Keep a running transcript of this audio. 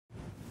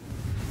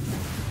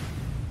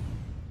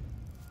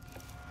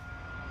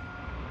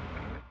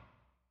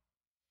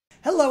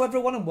Hello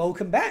everyone and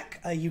welcome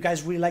back. You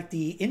guys really like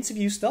the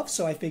interview stuff,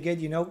 so I figured,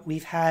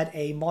 we've had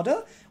a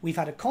modder, we've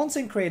had a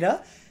content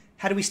creator.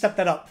 How do we step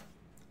that up?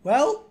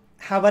 Well,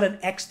 how about an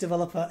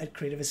ex-developer at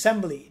Creative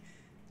Assembly?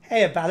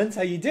 Hey, Balint,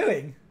 how you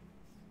doing?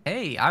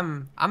 Hey,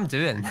 I'm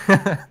doing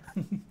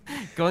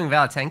going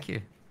well, thank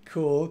you.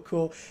 Cool,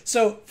 cool.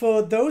 So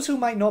for those who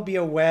might not be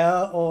aware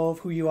of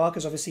who you are,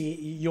 because obviously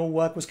your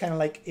work was kind of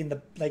like in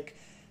the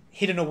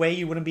hidden away,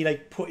 you wouldn't be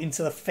put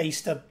into the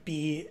face to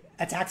be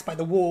attacked by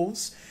the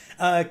wolves.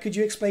 Could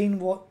you explain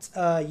what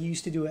you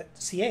used to do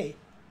at CA?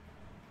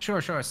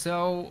 Sure.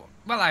 So,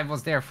 well, I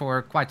was there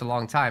for quite a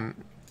long time,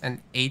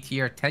 an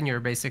 8-year tenure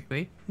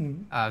basically.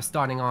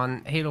 Starting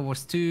on Halo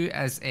Wars 2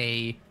 as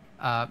a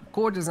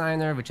core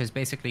designer, which is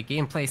basically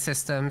gameplay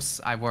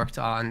systems. I worked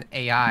on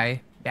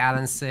AI,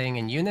 balancing,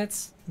 and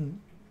units.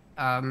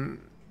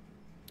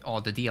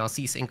 All the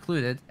DLCs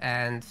included,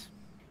 and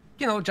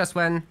just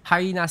when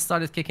HYENAS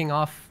started kicking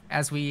off,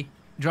 as we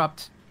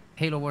dropped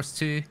Halo Wars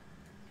 2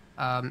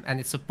 and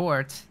its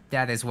support,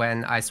 that is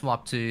when I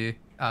swapped to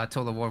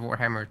Total War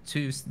Warhammer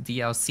 2's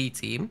DLC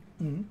team,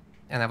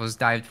 and I was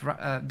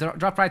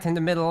dropped right in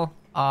the middle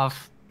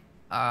of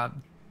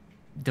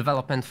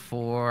development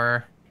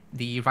for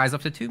the Rise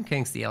of the Tomb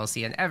Kings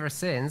DLC, and ever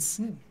since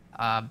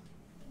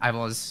I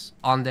was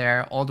on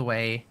there all the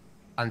way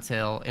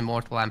until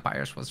Immortal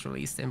Empires was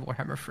released in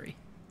Warhammer 3.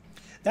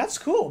 That's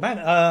cool,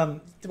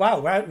 man. Wow,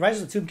 Rise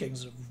of the Tomb Kings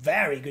is a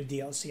very good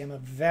DLC. I'm a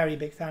very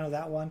big fan of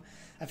that one.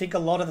 I think a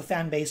lot of the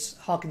fan base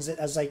harkens it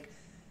as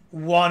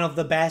one of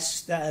the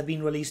best that have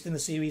been released in the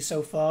series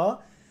so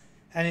far.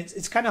 And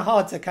it's kind of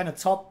hard to kind of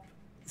top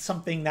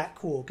something that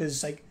cool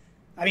because,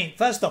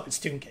 first up, it's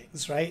Tomb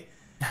Kings, right?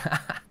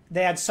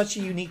 They had such a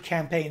unique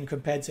campaign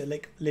compared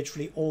to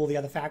literally all the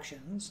other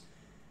factions.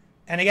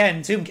 And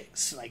again, Tomb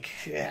Kings,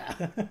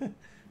 yeah.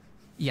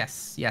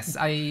 Yes.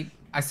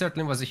 I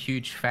certainly was a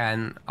huge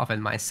fan of it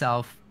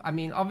myself. I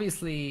mean,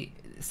 obviously,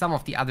 some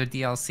of the other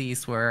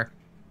DLCs were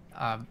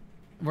a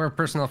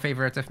personal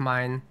favorite of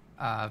mine.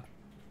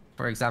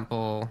 For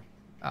example,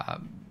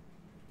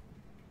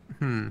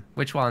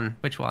 which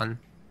one?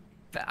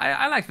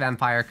 I like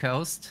Vampire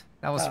Coast.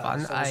 That was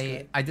fun.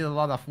 I did a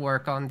lot of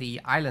work on the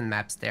island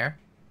maps there.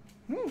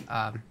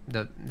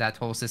 That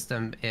whole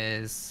system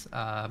is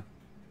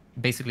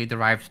basically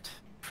derived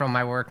from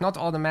my work. Not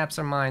all the maps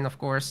are mine, of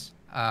course.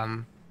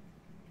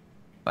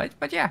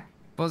 But yeah,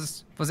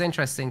 was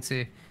interesting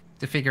to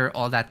figure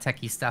all that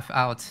techie stuff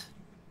out,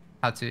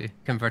 how to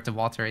convert the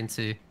water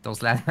into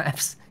those land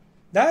maps.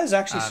 That is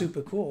actually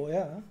super cool,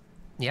 yeah.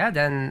 Yeah,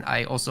 then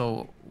I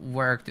also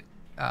worked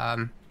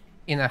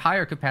in a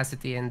higher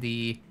capacity in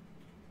the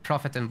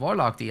Prophet and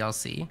Warlock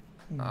DLC.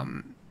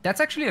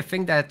 That's actually a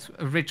thing that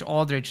Rich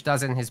Aldridge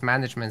does in his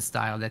management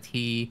style, that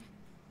he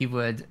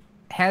would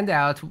hand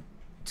out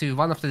to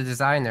one of the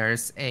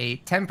designers a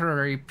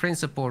temporary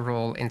principal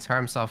role in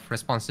terms of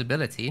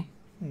responsibility,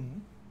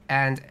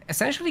 and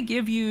essentially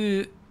give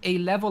you a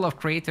level of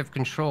creative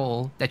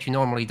control that you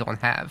normally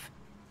don't have.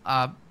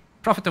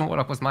 Prophet and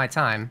Warlock was my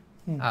time.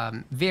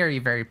 Very,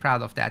 very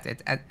proud of that.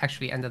 It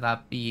actually ended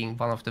up being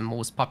one of the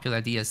most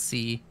popular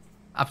DLC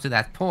up to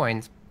that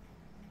point.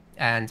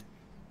 And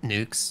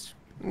nukes.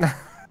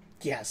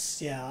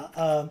 Yes, yeah.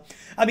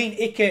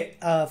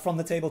 Ikit from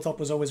the tabletop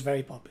was always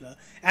very popular.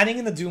 Adding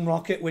in the Doom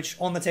Rocket, which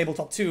on the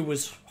tabletop too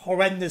was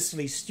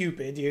horrendously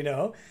stupid,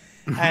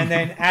 and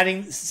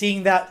then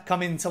seeing that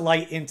come into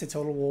light into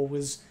Total War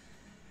was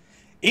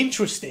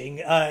interesting.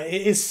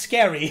 It is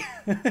scary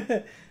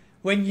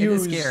when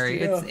used. It is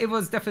scary. It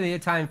was definitely a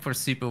time for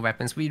super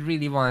weapons. We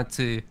really wanted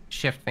to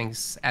shift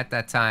things at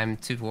that time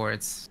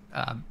towards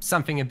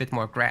something a bit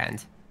more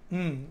grand.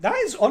 That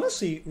is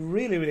honestly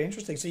really, really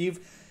interesting. So you've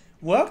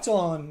worked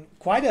on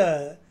quite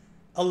a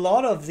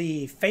lot of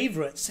the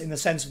favorites in the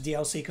sense of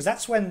DLC, because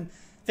that's when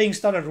things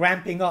started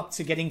ramping up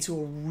to getting to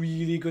a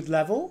really good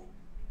level.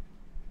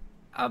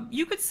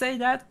 You could say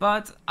that,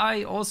 but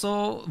I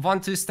also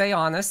want to stay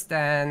honest,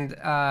 and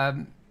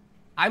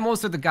I'm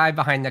also the guy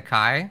behind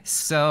Nakai,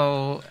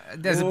 so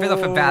there's a bit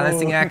of a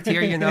balancing act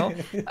here,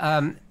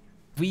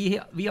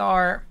 We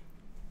are...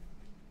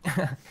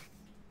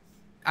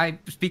 I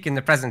speak in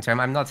the present term,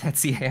 I'm not at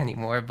CA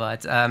anymore,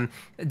 but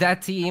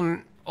that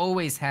team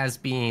always has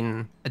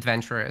been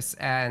adventurous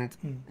and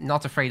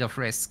not afraid of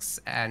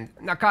risks. And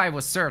Nakai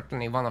was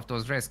certainly one of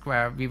those risks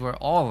where we were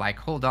all like,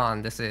 hold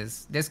on, this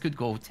could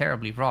go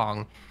terribly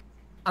wrong.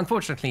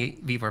 Unfortunately,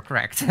 we were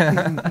correct.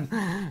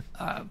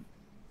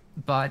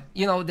 But,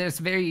 there's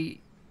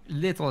very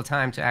little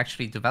time to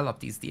actually develop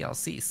these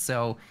DLCs.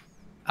 So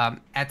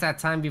at that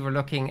time, we were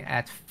looking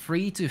at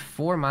 3 to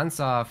 4 months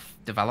of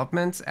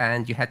development,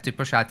 and you had to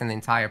push out an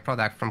entire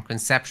product from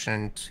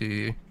conception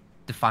to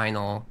the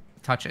final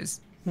touches.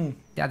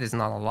 That is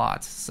not a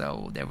lot,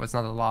 so there was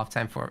not a lot of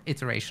time for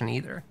iteration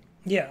either.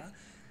 Yeah,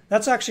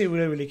 that's actually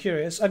really, really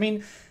curious. I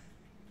mean,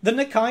 the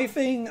Nakai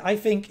thing, I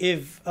think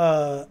if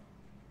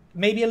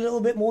maybe a little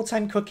bit more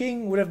time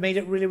cooking would have made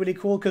it really, really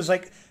cool, because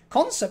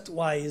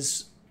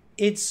concept-wise,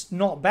 it's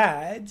not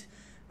bad.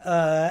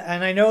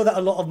 And I know that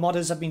a lot of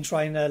modders have been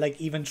trying to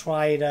even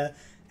try to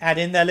add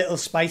in their little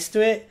spice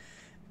to it,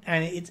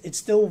 and it's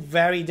still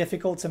very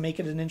difficult to make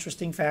it an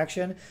interesting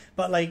faction.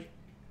 But like,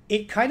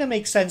 it kind of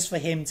makes sense for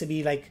him to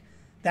be like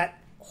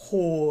that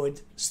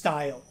horde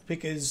style,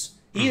 because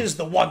he is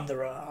the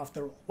Wanderer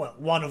after all. Well,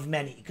 one of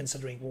many,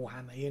 considering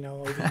Warhammer, you know,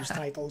 all these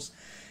titles.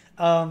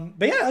 But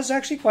yeah, that's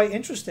actually quite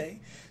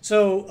interesting.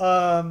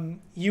 So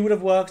you would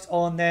have worked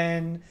on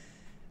then.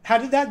 How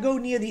did that go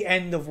near the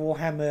end of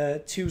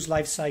Warhammer 2's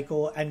life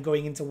cycle and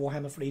going into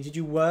Warhammer 3? Did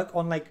you work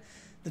on like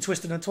the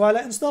Twisted and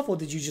Twilight and stuff, or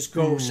did you just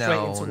go straight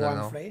into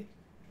Warhammer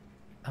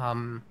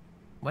 3?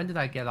 When did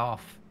I get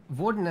off?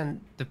 Warden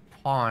and the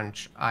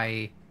Paunch,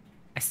 I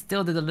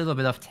still did a little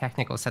bit of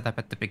technical setup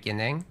at the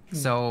beginning.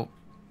 So,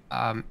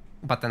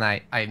 but then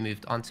I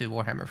moved on to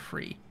Warhammer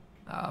 3.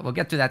 We'll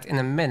get to that in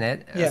a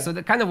minute. So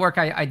the kind of work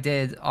I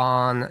did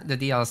on the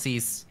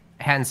DLCs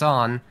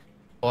hands-on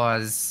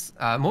was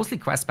mostly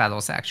quest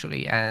battles,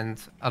 actually,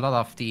 and a lot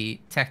of the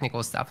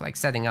technical stuff, like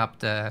setting up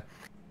the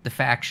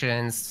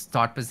factions,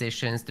 start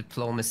positions,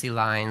 diplomacy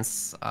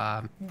lines,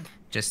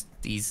 just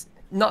these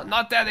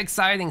not that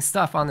exciting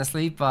stuff,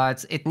 honestly,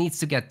 but it needs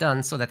to get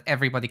done so that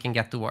everybody can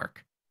get to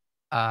work.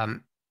 I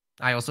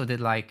also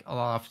did like a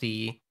lot of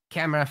the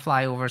camera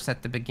flyovers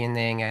at the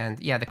beginning, and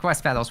yeah, the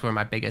quest battles were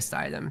my biggest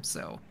item.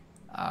 So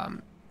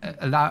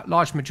a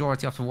large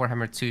majority of the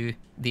Warhammer 2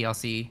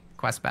 DLC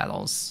quest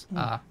battles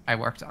I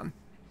worked on.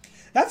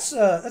 That's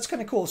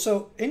kind of cool.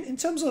 So in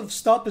terms of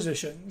start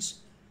positions,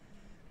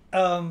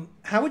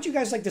 how would you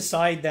guys like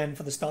decide then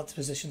for the start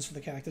positions for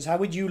the characters? How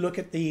would you look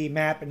at the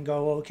map and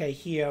go, okay,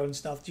 here and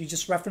stuff? Do you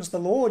just reference the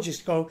lore, or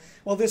just go,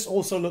 well, this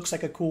also looks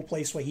like a cool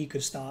place where he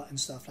could start and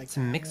stuff like that? It's a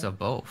mix of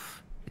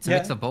both. It's a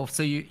mix of both.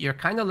 So you're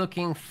kind of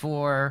looking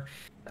for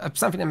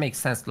something that makes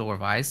sense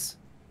lore-wise,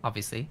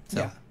 obviously.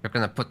 So you're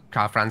going to put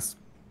Karl Franz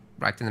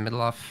right in the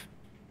middle of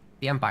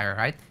the Empire,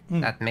 right?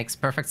 That makes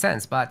perfect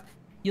sense. But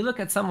you look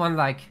at someone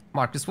like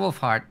Marcus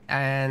Wolfhard,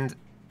 and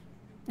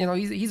you know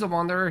he's a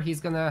wanderer.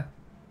 He's gonna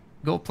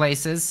go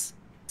places.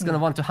 He's gonna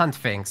want to hunt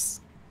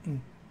things.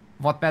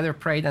 What better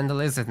prey than the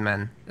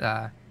lizardmen,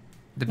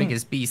 the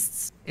biggest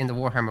beasts in the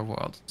Warhammer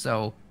world?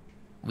 So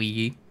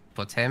we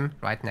put him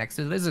right next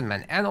to the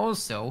lizardmen. And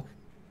also,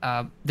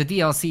 the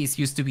DLCs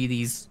used to be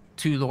these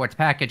two lord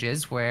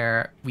packages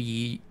where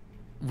we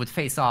would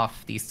face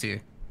off these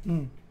two.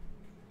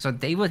 So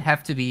they would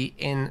have to be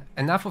in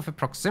enough of a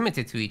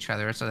proximity to each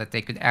other so that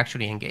they could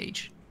actually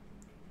engage.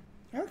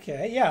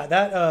 Okay, yeah,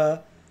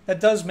 that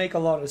does make a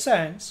lot of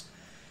sense.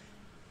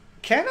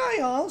 Can I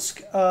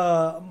ask,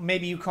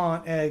 maybe you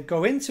can't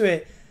go into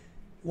it,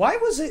 why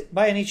was it,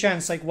 by any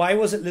chance, like, why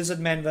was it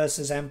Lizardmen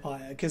versus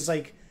Empire? Because,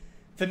 like,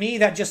 for me,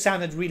 that just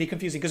sounded really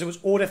confusing, because it was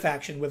Order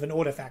faction with an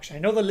Order faction. I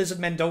know the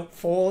Lizardmen don't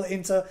fall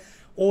into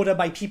Order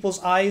by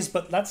people's eyes,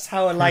 but that's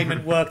how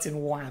alignment worked in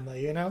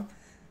Warhammer, you know?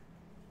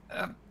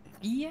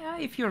 Yeah,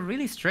 if you're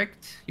really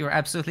strict, you're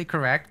absolutely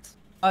correct.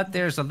 But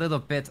there's a little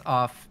bit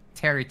of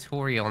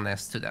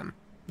territorialness to them.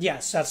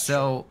 Yes, that's true.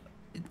 So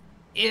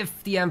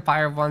if the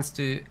Empire wants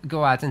to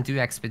go out and do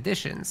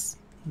expeditions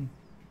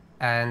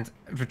and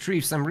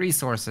retrieve some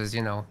resources,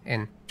 you know,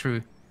 in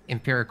true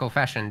empirical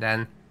fashion,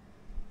 then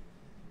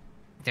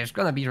there's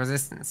going to be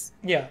resistance.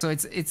 Yeah. So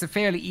it's a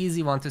fairly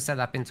easy one to set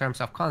up in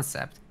terms of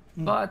concept.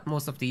 But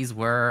most of these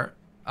were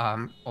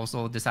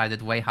also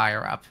decided way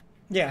higher up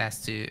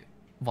as to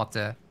what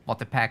the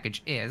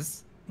package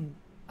is.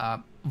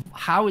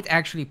 How it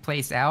actually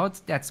plays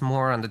out, that's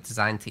more on the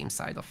design team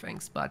side of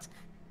things. But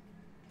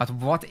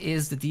what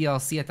is the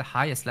DLC at the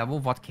highest level?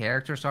 What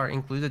characters are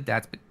included?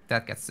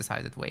 That gets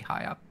decided way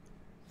high up.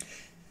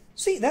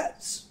 See,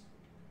 that's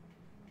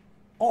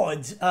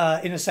odd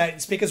in a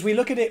sense, because we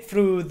look at it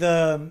through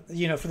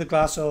the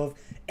glass of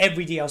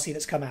every DLC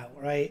that's come out,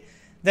 right?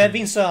 There have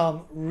been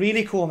some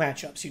really cool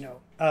matchups, you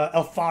know,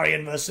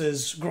 Elfarian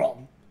versus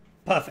Grom,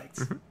 perfect.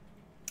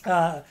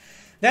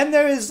 Then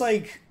there is,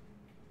 like,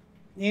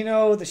 you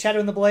know, the Shadow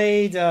and the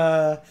Blade.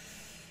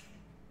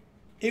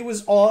 It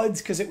was odd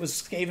because it was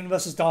Skaven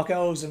versus Dark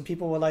Elves, and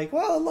people were like,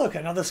 well, look,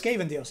 another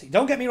Skaven DLC.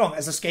 Don't get me wrong,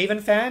 as a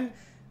Skaven fan,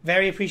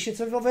 very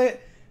appreciative of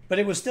it, but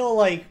it was still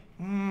like,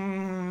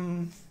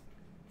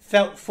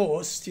 felt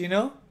forced, you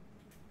know?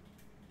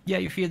 Yeah,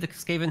 you feel the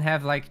Skaven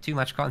have, like, too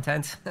much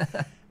content?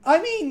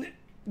 I mean,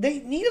 they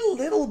need a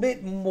little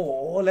bit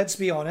more, let's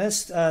be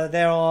honest.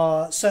 There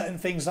are certain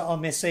things that are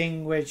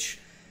missing, which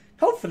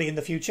hopefully in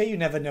the future, you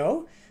never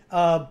know.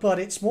 But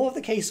it's more of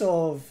the case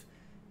of,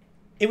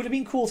 it would have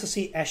been cool to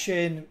see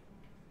Eshin,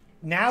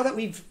 now that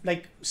we've,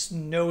 like,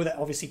 know that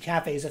obviously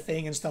Cafe is a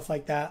thing and stuff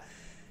like that,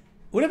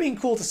 would have been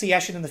cool to see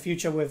Eshin in the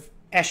future with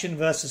Eshin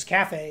versus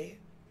Cafe,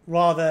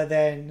 rather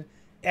than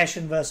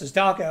Eshin versus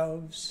Dark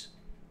Elves.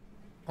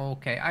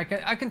 Okay, I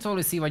can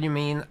totally see what you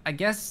mean. I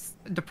guess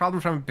the problem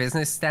from a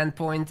business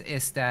standpoint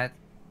is that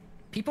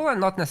people are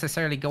not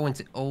necessarily going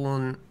to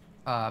own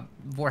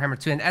Warhammer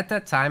 2, and at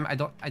that time,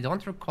 I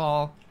don't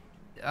recall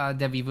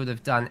that we would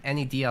have done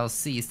any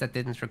DLCs that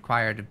didn't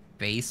require the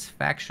base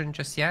faction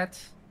just yet.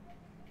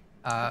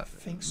 I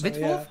think so, with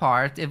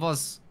Wolfheart, it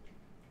was.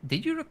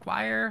 Did you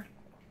require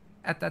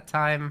at that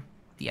time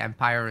the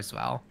Empire as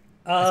well?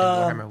 as in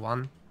Warhammer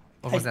 1?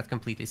 Or was that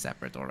completely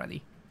separate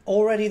already?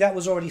 That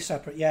was already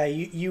separate. Yeah,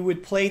 you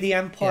would play the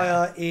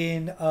Empire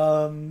in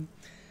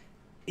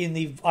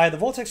the Eye of the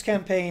Vortex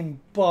campaign,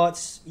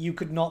 but you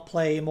could not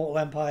play Immortal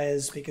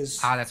Empires because...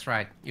 that's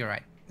right. You're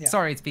right. Yeah.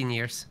 Sorry, it's been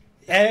years.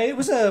 It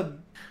was a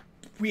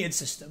weird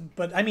system,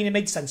 but I mean, it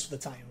made sense for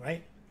the time,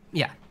 right?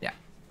 Yeah.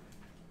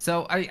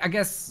 So I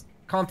guess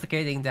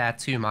complicating that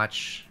too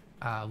much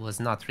was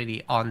not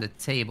really on the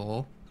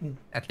table,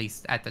 at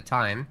least at the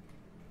time.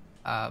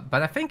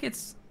 But I think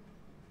it's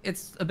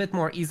a bit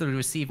more easily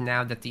received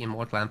now that the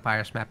Immortal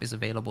Empires map is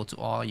available to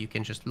all. You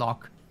can just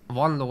lock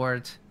one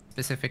lord,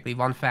 specifically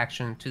one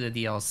faction, to the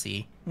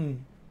DLC.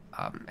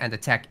 And the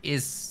tech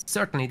is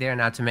certainly there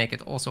now to make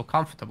it also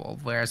comfortable,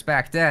 whereas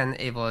back then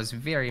it was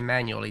very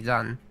manually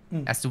done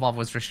as to what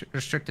was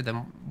restricted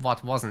and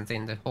what wasn't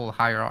in the whole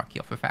hierarchy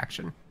of a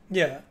faction.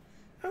 Yeah.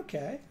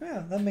 Okay.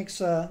 Yeah, that makes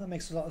a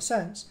lot of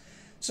sense.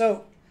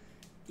 So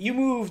you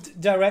moved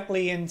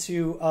directly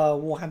into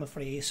Warhammer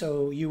 3,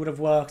 so you would have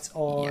worked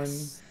on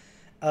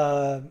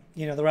the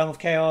Realm of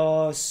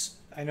Chaos.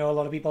 I know a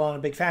lot of people aren't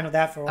a big fan of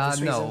that for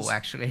obvious reasons. No,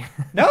 actually.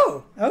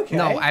 No? Okay.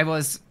 No, I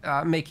was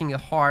making a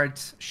hard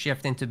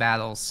shift into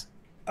battles.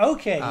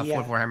 Okay,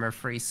 for Warhammer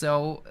 3.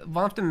 So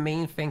one of the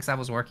main things I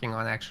was working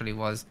on actually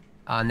was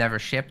Never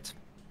Shipped,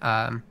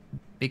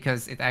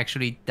 because it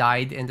actually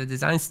died in the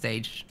design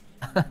stage.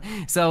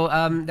 So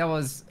that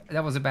was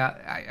about...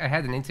 I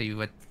had an interview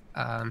with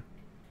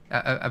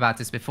about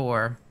this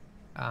before,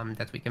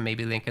 that we can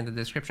maybe link in the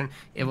description.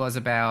 It was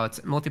about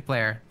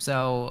multiplayer.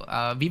 So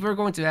we were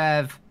going to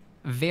have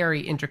very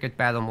intricate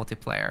battle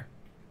multiplayer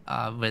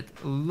with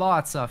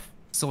lots of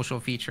social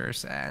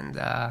features and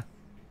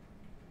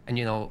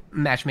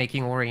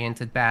matchmaking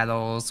oriented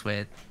battles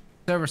with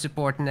server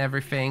support and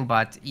everything.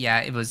 But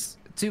yeah, it was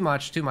too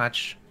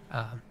much,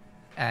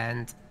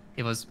 and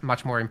it was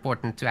much more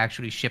important to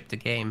actually ship the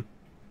game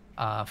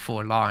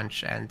for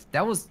launch, and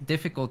that was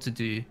difficult to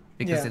do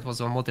because it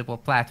was on multiple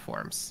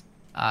platforms.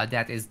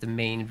 That is the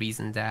main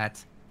reason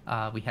that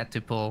we had to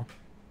pull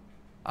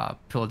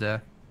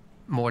the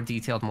more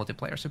detailed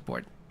multiplayer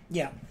support.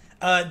 Yeah.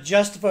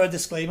 Just for a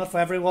disclaimer for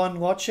everyone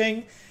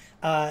watching,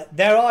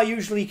 there are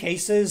usually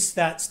cases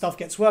that stuff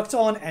gets worked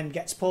on and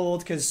gets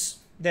pulled because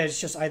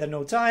there's just either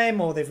no time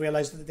or they've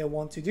realized that they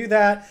want to do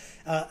that.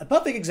 A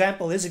perfect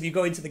example is if you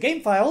go into the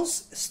game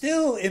files,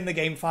 still in the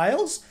game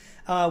files,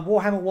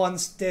 Warhammer 1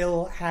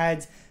 still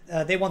had,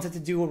 they wanted to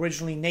do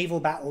originally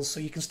naval battles, so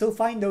you can still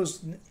find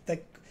those,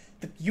 the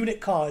unit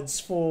cards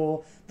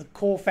for the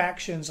core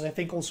factions, and I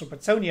think also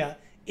Bretonia,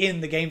 in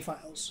the game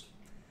files.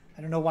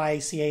 I don't know why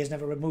CA has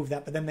never removed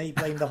that, but then they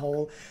blame the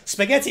whole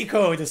spaghetti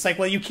code. It's like,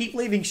 well, you keep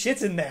leaving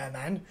shit in there,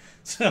 man.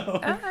 So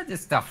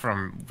there's stuff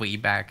from way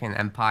back in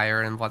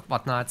Empire and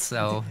whatnot.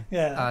 So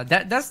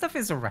that stuff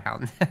is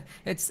around.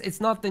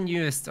 It's not the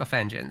newest of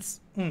engines.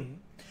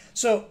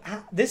 So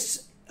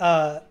this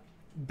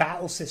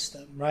battle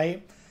system,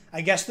 right?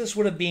 I guess this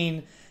would have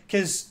been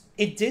because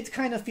it did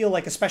kind of feel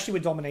like, especially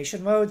with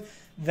domination mode,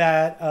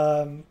 that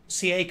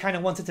CA kind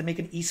of wanted to make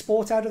an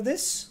esport out of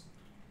this.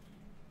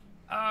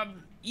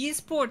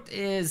 Esport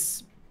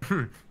is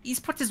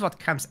what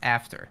comes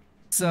after.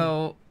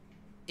 So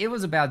it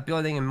was about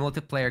building a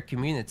multiplayer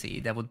community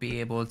that would be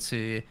able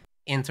to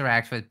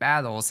interact with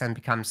battles and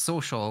become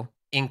social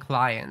in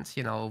client,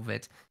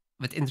 with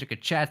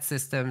intricate chat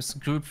systems,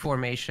 group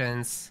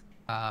formations,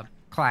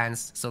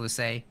 clans, so to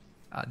say,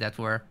 that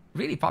were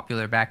really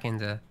popular back in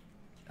the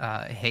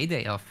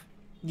heyday of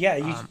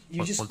you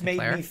just made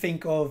me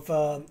think of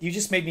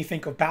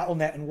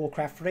BattleNet and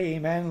Warcraft 3,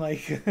 man.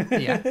 Like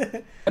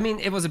yeah, I mean,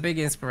 it was a big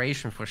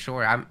inspiration for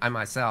sure. I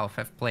myself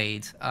have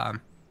played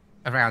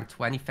around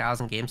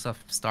 20,000 games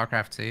of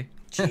StarCraft 2.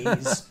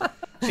 Jeez.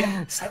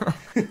 So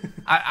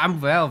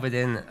I'm well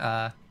within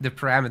the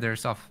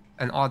parameters of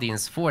an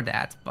audience for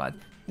that, but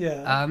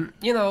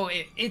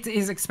it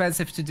is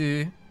expensive to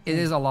do. It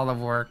is a lot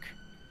of work,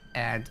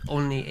 and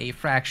only a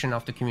fraction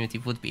of the community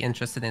would be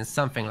interested in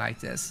something like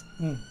this.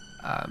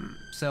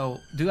 So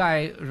do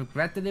I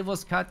regret that it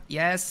was cut?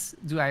 Yes.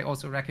 Do I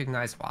also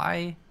recognize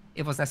why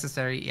it was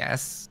necessary?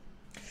 Yes.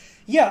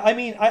 Yeah, I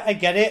mean, I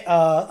get it.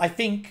 I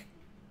think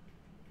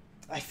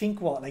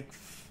what, like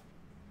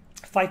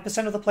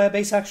 5% of the player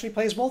base actually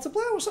plays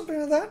multiplayer or something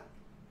like that?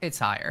 It's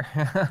higher.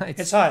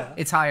 It's higher.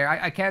 It's higher.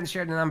 I can't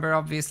share the number,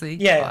 obviously.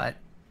 Yeah.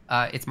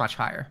 But it's much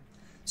higher.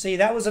 See,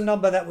 that was a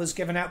number that was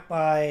given out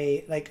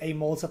by like a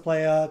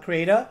multiplayer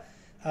creator.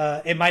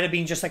 It might have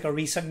been just like a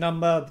recent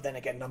number, but then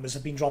again, numbers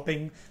have been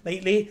dropping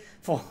lately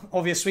for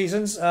obvious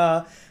reasons.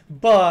 So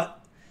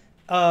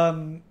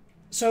yeah,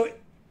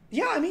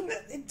 I mean,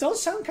 it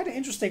does sound kind of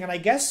interesting, and I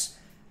guess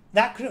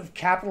that could have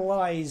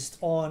capitalized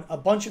on a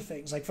bunch of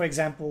things. Like, for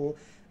example,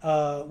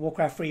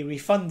 Warcraft 3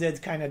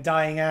 Refunded kind of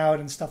dying out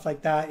and stuff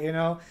like that,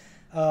 It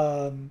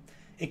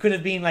could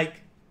have been like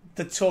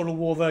the Total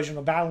War version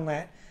of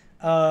BattleNet.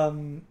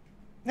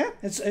 Yeah,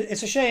 it's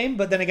a shame,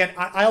 but then again,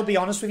 I'll be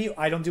honest with you,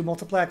 I don't do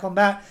multiplayer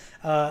combat.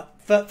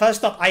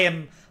 First up, I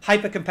am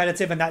hyper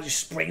competitive, and that just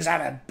springs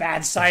out a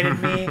bad side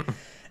in me.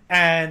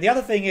 And the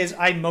other thing is,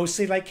 I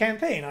mostly like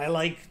campaign. I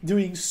like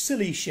doing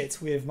silly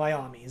shit with my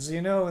armies,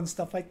 you know, and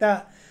stuff like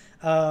that.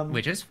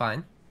 Which is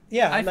fine.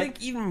 Yeah, I think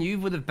even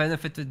you would have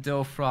benefited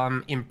though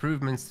from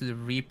improvements to the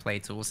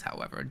replay tools,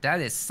 however.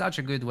 That is such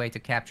a good way to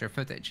capture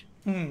footage.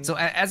 So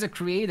as a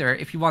creator,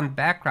 if you want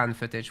background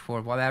footage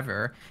for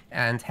whatever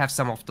and have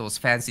some of those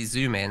fancy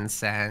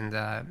zoom-ins and,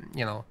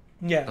 you know,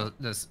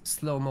 those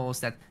slow-mos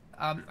that...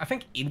 I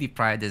think Indie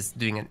Pride is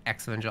doing an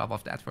excellent job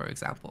of that, for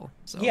example.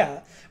 So,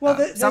 yeah, well,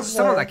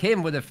 someone like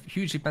him would have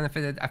hugely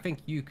benefited. I think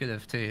you could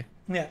have too,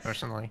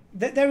 personally.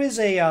 There is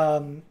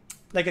a...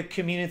 like a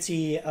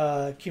community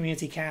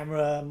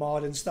camera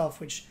mod and stuff,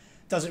 which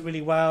does it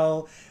really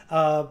well.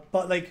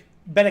 But like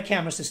better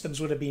camera systems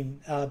would have been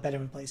better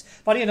in place.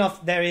 Funny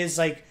enough, there is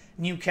like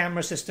new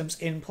camera systems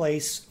in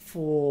place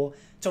for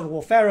Total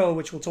War Pharaoh,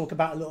 which we'll talk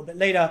about a little bit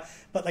later.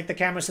 But like the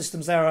camera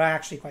systems there are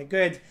actually quite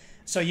good.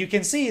 So you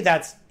can see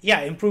that,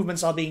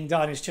 improvements are being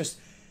done. It's just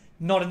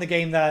not in the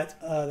game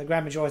that the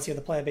grand majority of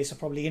the player base are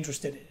probably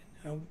interested in.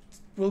 You know?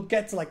 We'll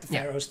get to like the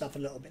Pharaoh stuff a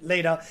little bit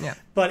later,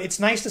 but it's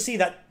nice to see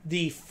that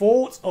the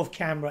thought of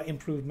camera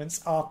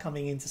improvements are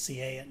coming into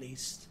CA at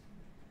least.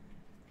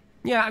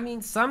 Yeah, I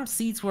mean, some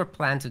seeds were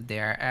planted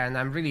there, and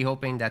I'm really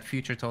hoping that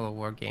future Total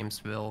War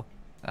games will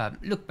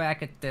look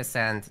back at this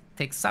and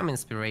take some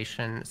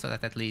inspiration, so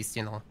that at least,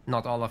 you know,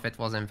 not all of it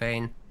was in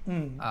vain.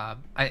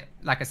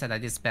 Like I said, I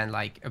did spend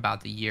like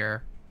about a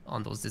year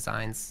on those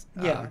designs,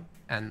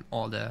 and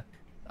all the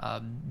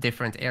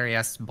different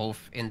areas,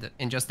 both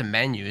in just the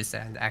menus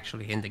and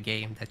actually in the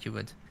game that you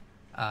would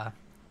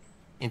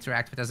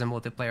interact with as a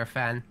multiplayer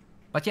fan.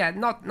 But yeah,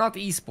 not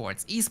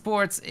esports.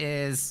 Esports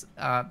is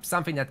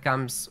something that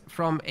comes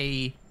from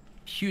a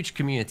huge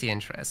community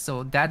interest.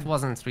 So that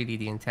wasn't really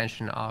the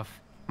intention of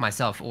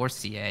myself or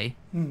CA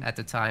at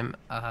the time.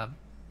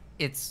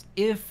 It's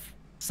if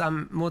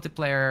some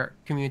multiplayer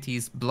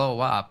communities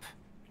blow up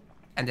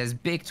and there's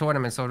big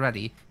tournaments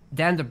already,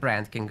 then the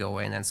brand can go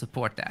in and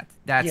support that.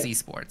 That's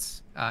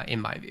esports,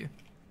 in my view.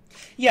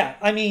 Yeah,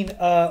 I mean,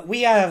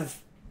 we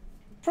have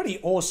pretty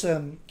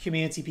awesome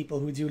community people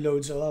who do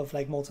loads of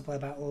like multiplayer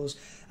battles,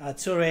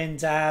 Turin,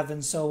 Dav,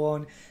 and so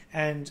on,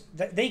 and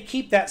they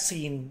keep that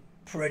scene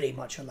pretty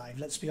much alive.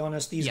 Let's be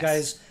honest; these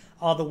guys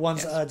are the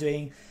ones that are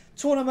doing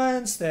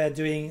tournaments. They're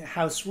doing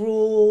house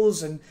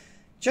rules and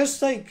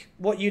just like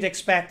what you'd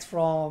expect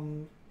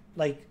from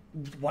like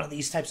one of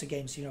these types of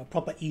games. You know,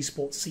 proper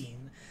esports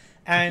scene.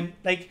 And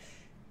like,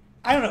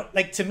 I don't know,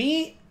 like to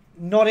me,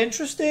 not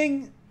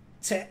interesting.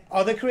 To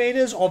other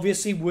creators,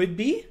 obviously would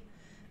be.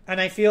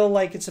 And I feel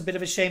like it's a bit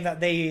of a shame that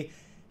they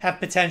have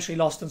potentially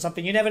lost on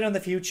something. You never know in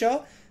the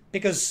future,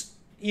 because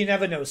you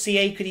never know.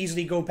 CA could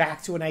easily go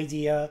back to an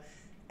idea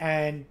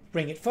and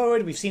bring it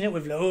forward. We've seen it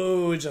with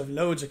loads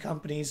of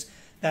companies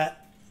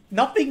that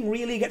nothing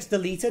really gets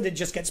deleted. It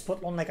just gets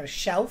put on like a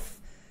shelf.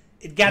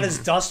 It gathers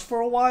dust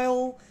for a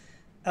while.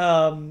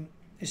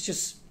 It's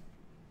just,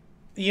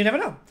 you never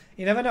know.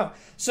 You never know.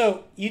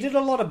 So you did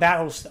a lot of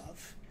battle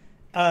stuff.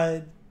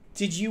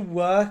 Did you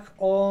work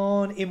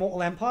on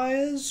Immortal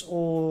Empires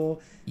or?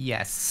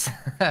 Yes.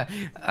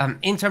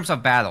 In terms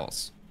of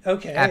battles.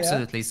 Okay.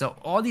 Absolutely. Yeah. So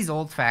all these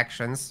old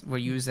factions were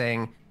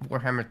using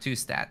Warhammer 2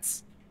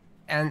 stats.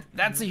 And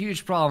that's a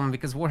huge problem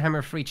because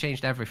Warhammer 3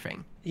 changed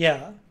everything.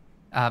 Yeah.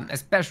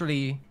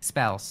 Especially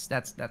spells.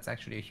 That's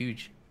actually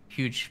a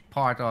huge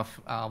part of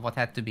what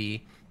had to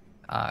be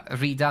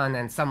redone,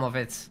 and some of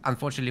it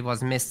unfortunately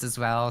was missed as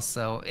well.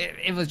 So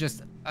it was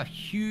just a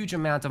huge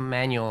amount of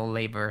manual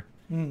labor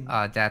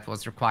that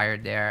was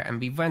required there. And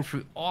we went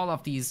through all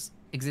of these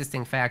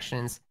existing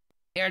factions,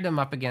 paired them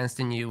up against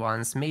the new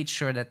ones, made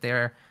sure that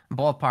they're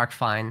ballpark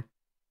fine.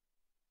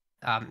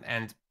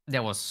 And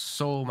there was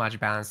so much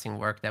balancing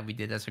work that we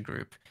did as a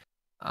group.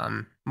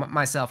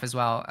 Myself as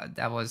well,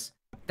 that was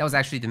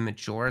actually the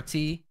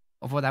majority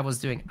of what I was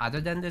doing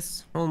other than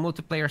this whole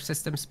multiplayer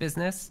systems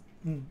business.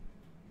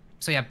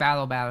 So yeah,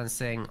 battle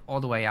balancing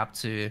all the way up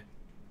to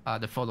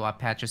the follow-up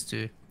patches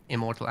to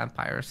Immortal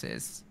Empires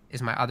is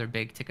my other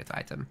big ticket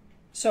item.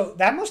 So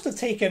that must have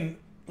taken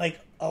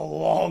like a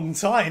long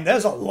time.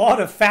 There's a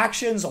lot of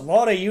factions, a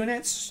lot of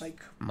units,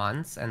 like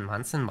months and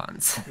months and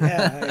months.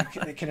 Yeah,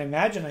 I can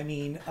imagine. I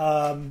mean,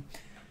 how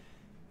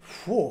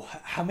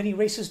many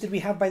races did we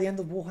have by the end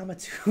of Warhammer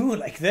 2?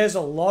 Like, there's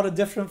a lot of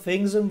different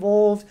things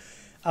involved.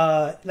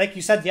 Like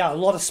you said, yeah, a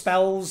lot of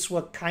spells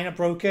were kind of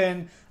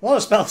broken. A lot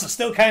of spells are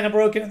still kind of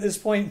broken at this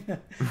point.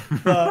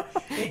 But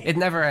it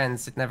never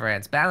ends. It never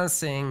ends.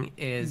 Balancing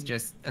is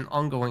just an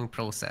ongoing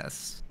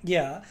process.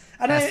 Yeah.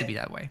 And it has to be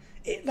that way.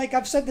 Like,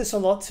 I've said this a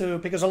lot too,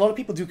 because a lot of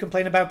people do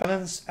complain about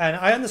balance, and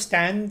I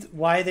understand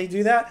why they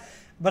do that.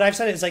 But I've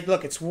said it's like,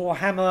 look, it's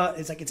Warhammer.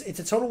 It's like it's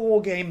a Total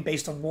War game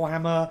based on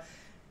Warhammer.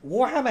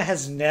 Warhammer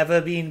has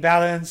never been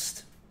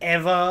balanced,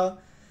 ever.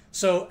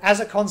 So as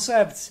a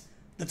concept,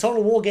 the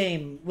Total War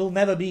game will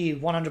never be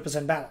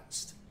 100%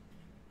 balanced.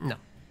 No.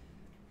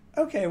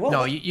 Okay, well...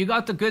 No, you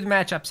got the good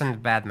matchups and the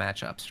bad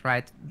matchups,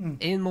 right?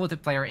 In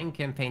multiplayer, in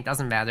campaign,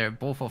 doesn't matter.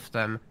 Both of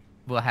them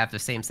will have the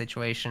same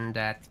situation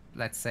that,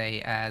 let's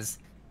say, as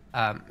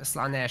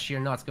Slanesh, you're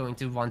not going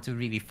to want to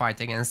really fight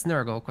against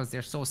Nurgle because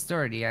they're so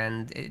sturdy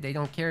and they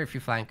don't care if you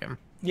flank them.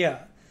 Yeah.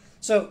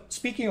 So,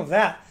 speaking of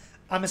that,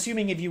 I'm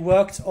assuming if you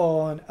worked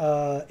on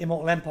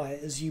Immortal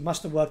Empires, you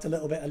must have worked a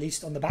little bit, at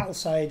least on the battle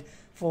side,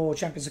 for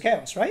Champions of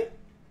Chaos, right?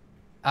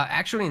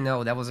 Actually,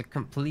 no, that was a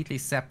completely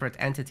separate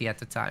entity at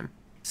the time.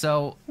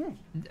 So,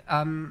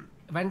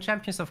 when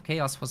Champions of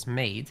Chaos was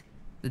made,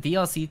 the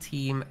DLC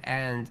team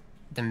and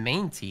the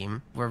main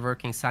team were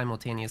working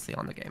simultaneously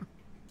on the game.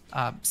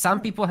 Some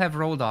people have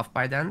rolled off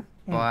by then,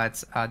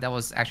 but that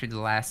was actually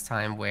the last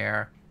time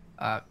where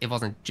it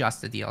wasn't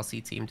just the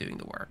DLC team doing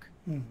the work.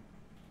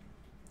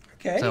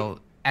 Okay. So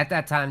at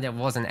that time, there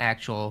was an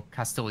actual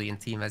custodian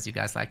team, as you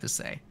guys like to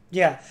say.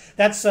 Yeah,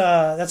 that's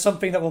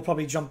something that we'll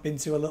probably jump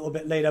into a little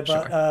bit later.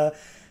 But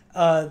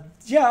Sure.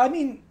 yeah, I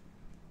mean,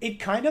 it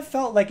kind of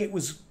felt like it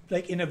was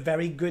like in a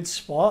very good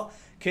spot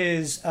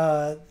because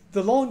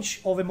the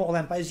launch of Immortal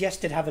Empires, yes,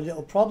 did have a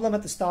little problem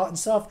at the start and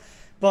stuff.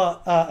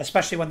 But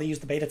especially when they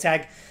used the beta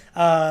tag.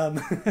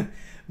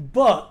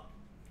 But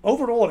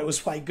overall, it was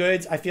quite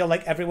good. I feel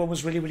like everyone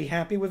was really, really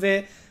happy with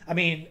it. I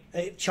mean,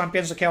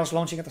 Champions of Chaos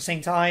launching at the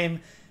same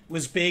time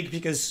was big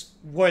because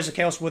Warriors of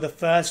Chaos were the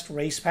first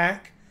race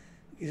pack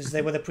because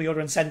they were the pre-order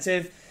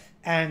incentive.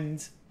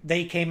 And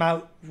they came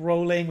out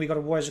rolling. We got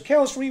a Warriors of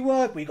Chaos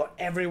rework. We got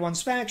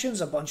everyone's factions,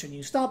 a bunch of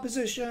new start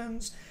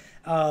positions.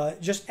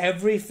 Just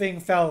everything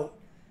felt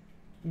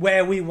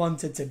where we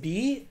wanted to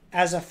be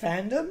as a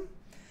fandom.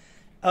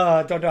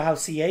 Don't know how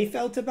CA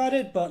felt about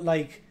it, but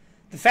like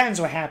the fans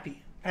were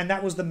happy, and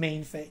that was the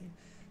main thing.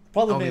 The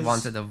problem we is,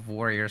 wanted the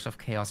Warriors of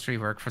Chaos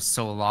rework for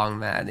so long,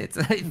 man. It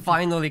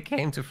finally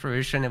came to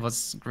fruition. It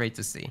was great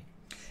to see.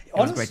 It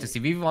was great to see.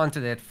 We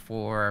wanted it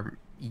for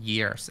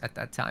years at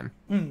that time.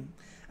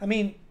 I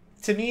mean,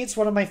 to me, it's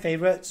one of my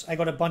favorites. I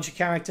got a bunch of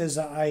characters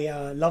that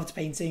I loved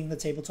painting, the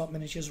tabletop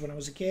miniatures when I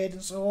was a kid,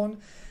 and so on,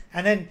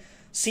 and then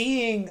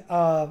seeing,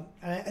 and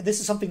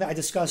this is something that I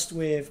discussed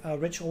with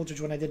Rich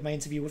Aldridge when I did my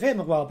interview with him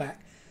a while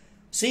back,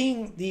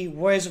 seeing the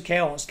Warriors of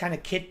Chaos kind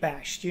of kit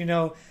bashed, you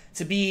know,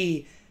 to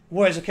be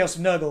Warriors of Chaos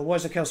of Nurgle,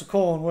 Warriors of Chaos of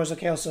Khorne, Warriors of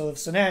Chaos of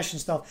Slanesh and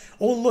stuff,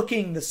 all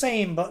looking the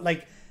same, but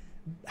like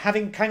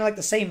having kind of like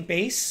the same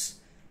base.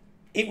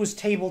 It was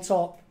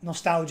tabletop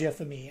nostalgia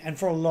for me and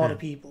for a lot of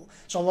people.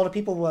 So a lot of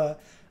people were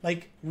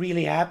like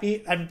really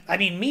happy. And I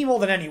mean, me more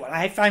than anyone.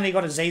 I finally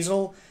got a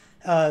Zazel.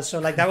 So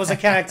like that was a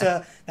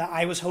character that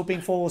I was hoping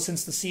for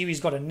since the series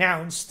got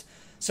announced.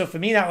 So for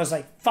me that was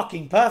like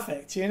fucking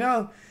perfect, you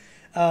know?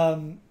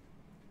 And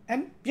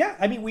yeah,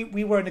 I mean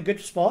we were in a good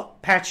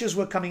spot. Patches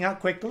were coming out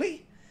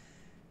quickly.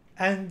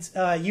 And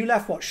you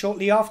left what,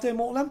 shortly after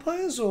Immortal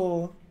Empires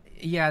or?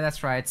 Yeah,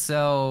 that's right.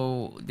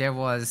 So there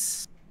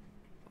was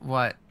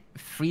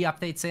 3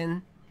 updates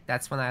in.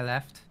 That's when I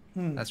left.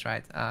 That's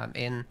right.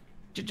 In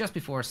just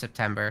before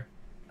September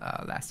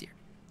last year.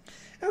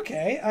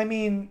 Okay, I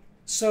mean,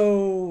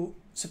 so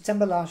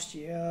September last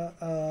year,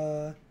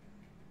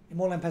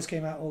 Immortal Empires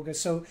came out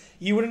August. So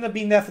you wouldn't have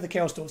been there for the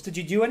Chaos Dwarfs. Did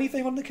you do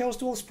anything on the Chaos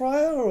Dwarfs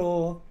prior,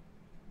 or?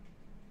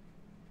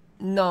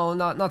 No,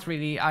 not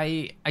really.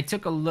 I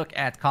took a look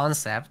at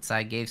concepts.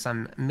 I gave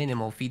some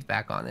minimal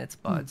feedback on it,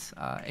 but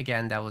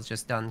again, that was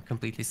just done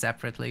completely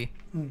separately.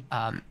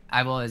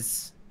 I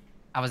was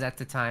at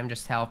the time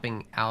just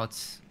helping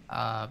out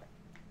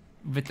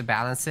with the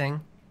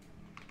balancing,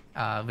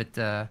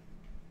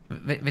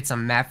 with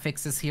some map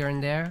fixes here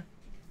and there.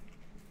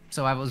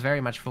 So I was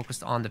very much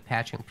focused on the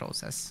patching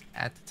process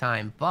at the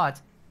time.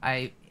 But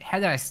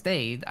had I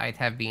stayed, I'd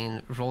have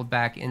been rolled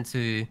back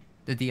into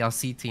the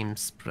DLC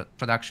team's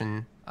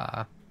production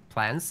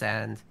plans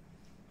and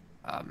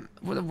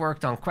would have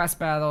worked on quest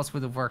battles,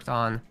 would have worked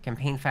on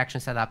campaign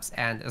faction setups,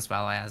 and as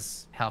well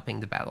as helping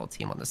the battle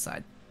team on the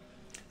side.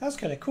 That's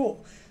kind of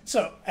cool.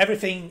 So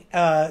everything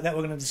that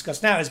we're going to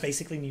discuss now is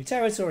basically new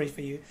territory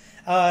for you.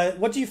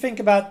 What do you think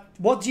about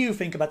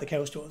the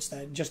Chaos Dwarfs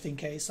then? Just in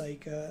case,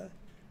 like.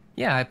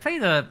 Yeah, I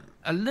played a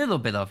little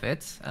bit of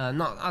it,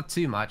 not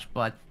too much,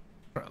 but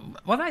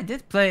what I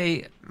did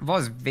play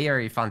was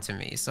very fun to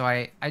me. So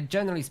I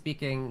generally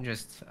speaking,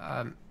 just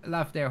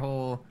love their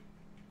whole.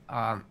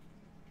 I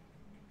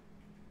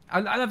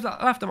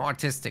love them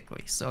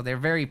artistically, so they're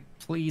very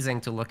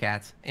pleasing to look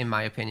at, in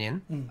my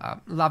opinion.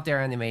 Love their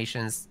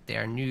animations,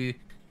 their new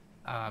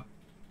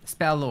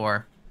spell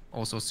lore,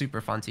 also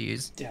super fun to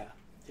use. Yeah.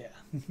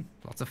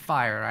 Lots of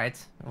fire, right?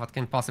 What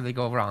can possibly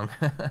go wrong?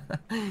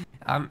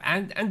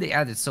 And they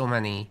added so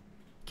many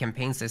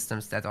campaign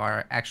systems that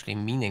are actually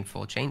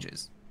meaningful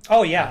changes.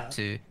 Oh yeah.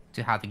 To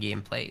how the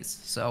game plays.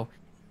 So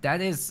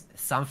that is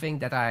something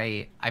that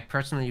I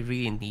personally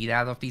really need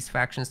out of these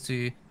factions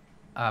to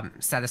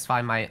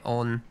satisfy my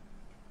own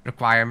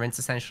requirements,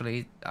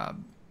 essentially.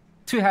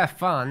 To have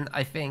fun,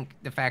 I think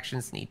the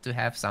factions need to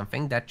have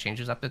something that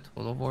changes up the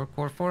Total War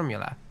core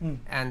formula.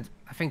 And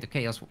I think the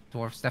Chaos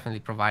Dwarfs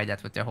definitely provide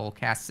that with their whole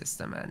cast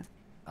system and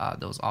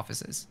those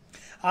offices.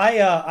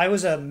 I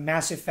was a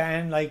massive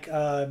fan. Like,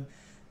 I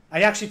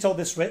actually told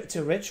this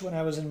to Rich when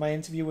I was in my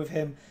interview with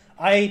him.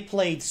 I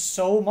played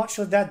so much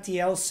of that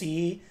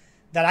DLC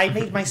that I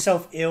made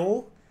myself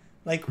ill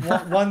Like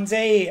one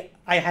day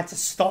I had to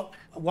stop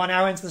 1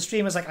 hour into the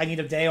stream. I was like, I need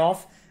a day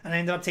off, and I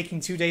ended up taking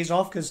 2 days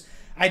off because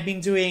I'd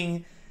been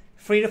doing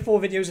 3 to 4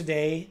 videos a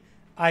day.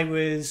 I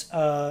was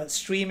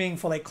streaming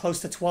for like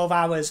close to 12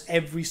 hours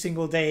every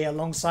single day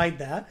alongside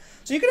that.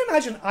 So you can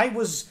imagine I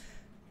was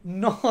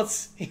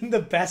not in the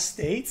best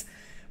state,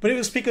 but it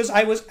was because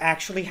I was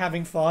actually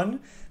having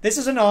fun. This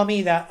is an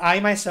army that I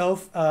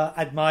myself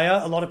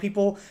admire. A lot of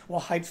people were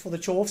hyped for the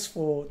Dwarfs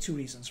for 2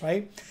 reasons,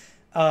 right?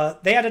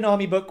 They had an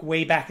army book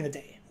way back in the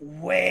day,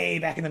 way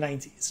back in the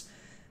 90s.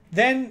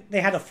 Then they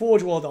had a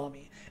Forge World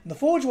army. And the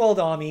Forge World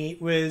army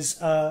was,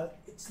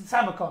 it's the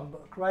Tamacon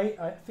book, right?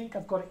 I think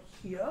I've got it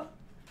here.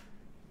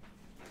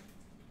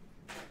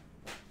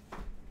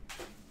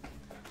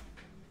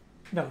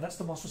 No, that's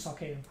the Monstrous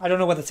Arcanum. I don't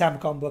know where the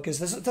Tamacon book is.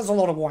 There's a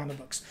lot of Warhammer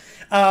books.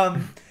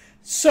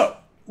 So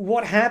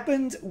what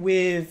happened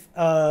with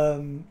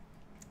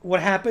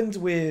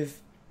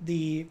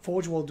the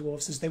Forge World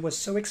Dwarfs is they were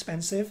so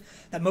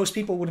expensive that most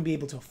people wouldn't be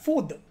able to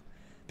afford them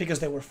because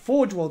they were a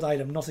Forge World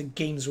item, not a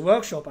Games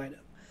Workshop item.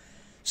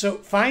 So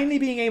finally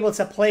being able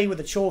to play with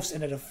the Dwarfs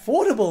in an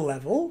affordable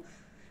level,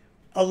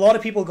 a lot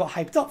of people got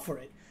hyped up for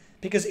it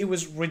because it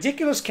was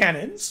ridiculous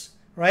cannons,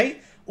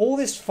 right? All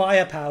this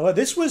firepower.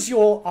 This was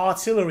your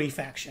artillery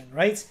faction,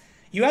 right?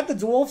 You had the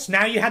Dwarfs,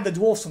 now you had the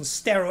Dwarfs on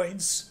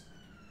steroids.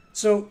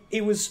 So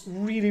it was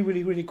really,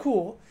 really, really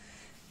cool.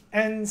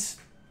 And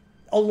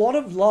a lot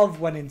of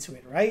love went into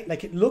it, right?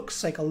 Like, it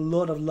looks like a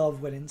lot of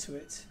love went into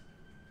it.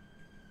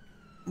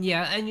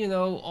 Yeah, and you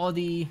know, all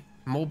the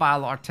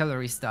mobile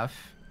artillery stuff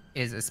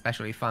is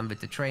especially fun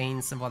with the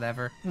trains and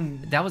whatever.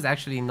 That was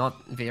actually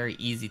not very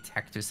easy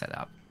tech to set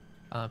up,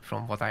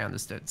 from what I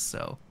understood.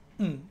 So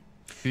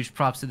huge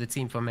props to the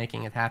team for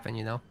making it happen,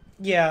 you know?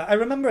 Yeah, I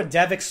remember a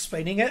dev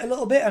explaining it a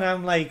little bit, and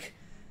I'm like,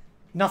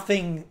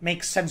 nothing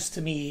makes sense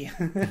to me.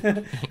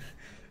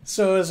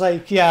 So it's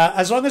like, yeah,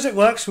 as long as it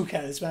works, who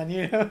cares, man?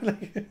 You know.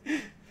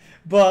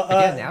 But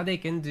again, now they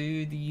can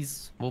do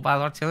these mobile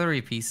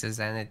artillery pieces,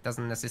 and it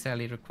doesn't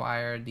necessarily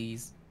require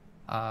these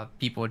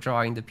people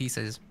drawing the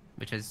pieces,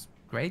 which is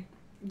great.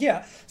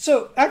 Yeah.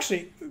 So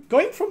actually,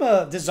 going from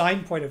a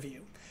design point of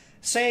view,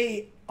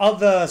 say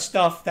other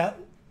stuff that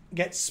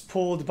gets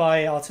pulled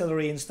by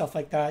artillery and stuff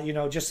like that, you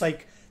know, just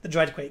like the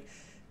Dreadquake.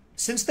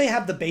 Since they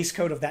have the base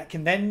code of that,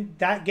 can then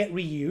that get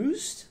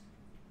reused?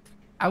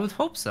 I would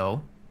hope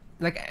so.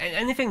 Like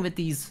anything with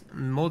these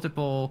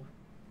multiple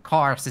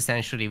cars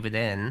essentially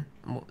within,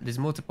 these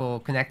multiple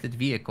connected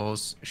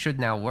vehicles should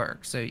now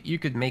work. So you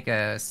could make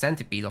a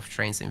centipede of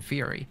trains in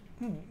theory.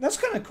 That's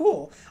kind of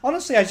cool.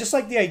 Honestly, I just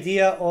like the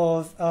idea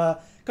of,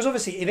 because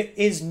obviously if it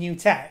is new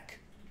tech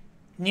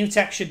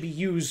should be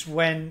used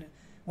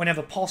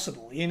whenever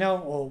possible, you know,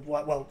 or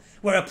well,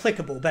 where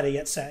applicable, better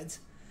yet said.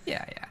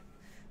 Yeah.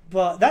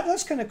 But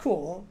that's kind of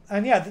cool.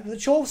 And yeah, the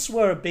Dwarfs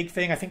were a big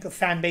thing. I think the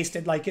fan base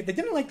did like it. They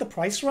didn't like the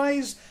price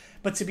rise,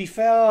 but to be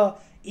fair,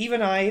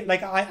 even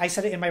I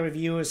said it in my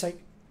review, it's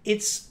like,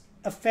 it's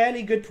a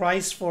fairly good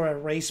price for a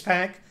race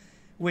pack,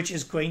 which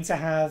is going to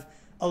have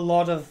a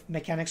lot of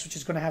mechanics, which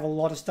is going to have a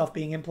lot of stuff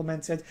being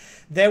implemented.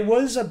 There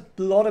was a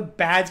lot of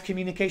bad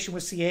communication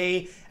with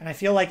CA, and I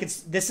feel like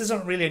this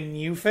isn't really a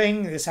new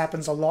thing. This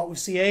happens a lot with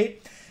CA,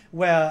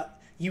 where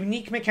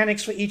unique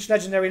mechanics for each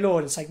legendary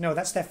lord. It's like, no,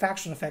 that's their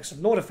faction effects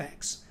and lord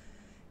effects.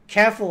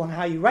 Careful on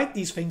how you write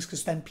these things,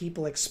 because then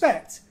people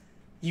expect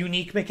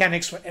unique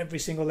mechanics for every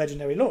single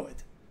legendary lord.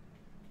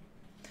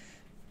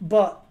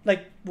 But,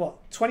 like,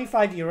 what,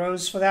 25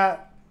 euros for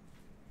that?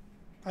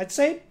 I'd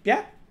say,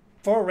 yeah,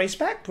 for a race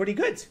pack, pretty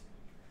good.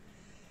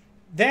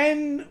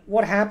 Then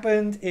what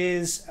happened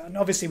is, and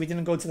obviously we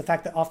didn't go into the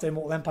fact that after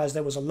Immortal Empires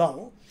there was a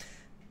lull.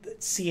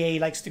 CA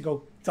likes to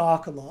go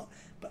dark a lot.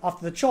 But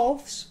after the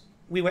Dwarfs,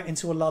 we went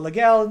into a lull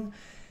again,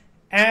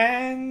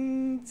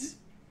 and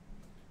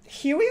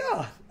here we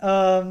are.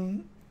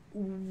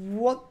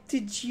 What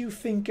did you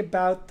think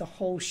about the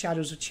whole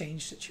Shadows of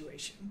Change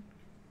situation?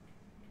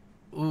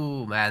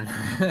 Ooh, man.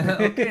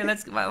 Okay,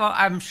 well,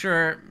 I'm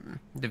sure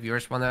the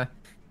viewers want to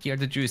hear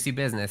the juicy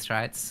business,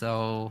 right?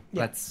 So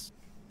yeah.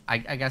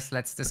 I guess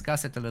let's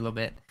discuss it a little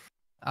bit.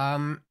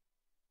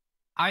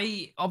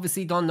 I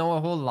obviously don't know a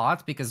whole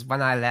lot because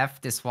when I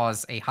left, this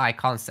was a high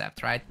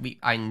concept, right?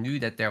 I knew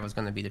that there was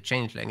going to be the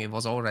changeling. It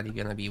was already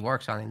going to be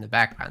worked on in the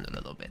background a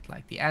little bit.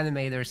 Like the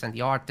animators and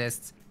the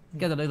artists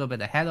get a little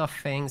bit ahead of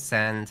things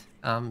and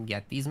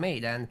get these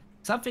made. And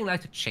something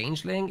like the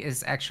changeling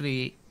is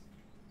actually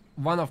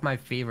one of my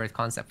favorite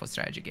concepts for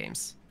strategy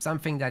games.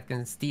 Something that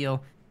can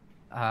steal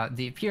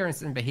the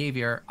appearance and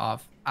behavior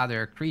of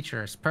other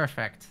creatures.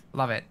 Perfect.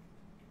 Love it.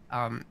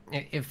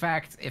 In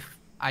fact, if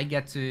I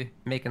get to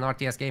make an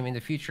RTS game in the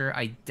future,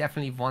 I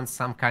definitely want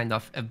some kind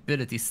of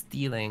ability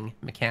stealing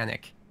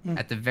mechanic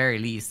at the very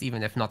least,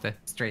 even if not a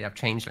straight up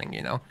changeling,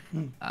 you know.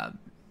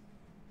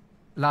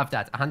 Love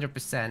that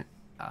 100%.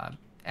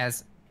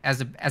 As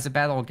a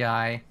battle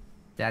guy,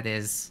 that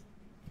is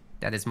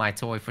my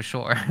toy for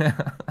sure.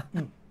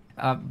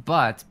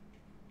 But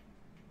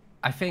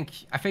I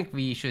think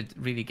we should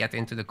really get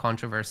into the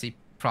controversy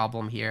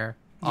problem here.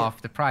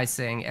 of the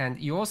pricing. And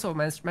you also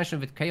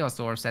mentioned with Chaos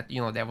Dwarfs that,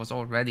 there was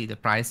already the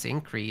price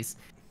increase,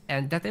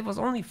 and that it was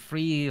only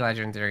 3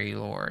 legendary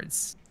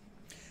lords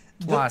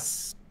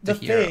plus the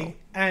hero. Thing,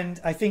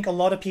 and I think a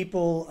lot of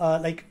people,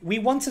 we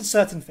wanted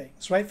certain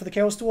things, right? For the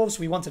Chaos Dwarfs,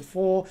 we wanted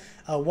 4.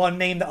 One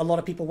name that a lot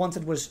of people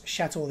wanted was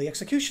Shator the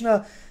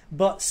Executioner,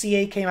 but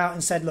CA came out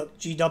and said, look,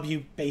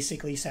 GW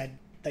basically said,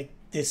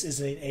 this is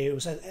an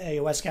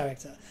AOS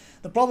character.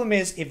 The problem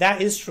is, if that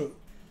is true,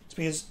 it's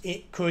because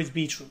it could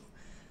be true.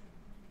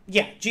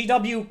 Yeah,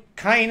 GW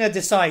kind of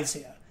decides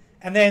here,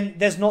 and then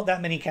there's not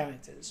that many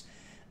characters.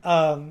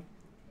 The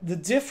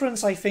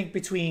difference, I think,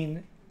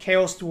 between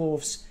Chaos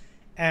Dwarfs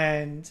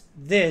and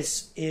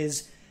this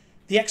is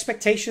the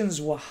expectations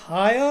were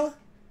higher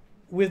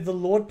with the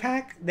Lord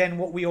pack than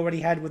what we already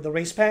had with the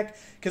race pack,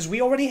 because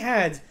we already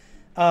had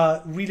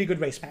really good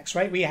race packs,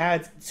 right? We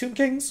had Tomb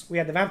Kings, we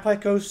had the Vampire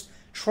Coast,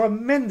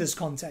 tremendous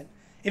content.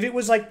 If it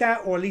was like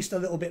that, or at least a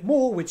little bit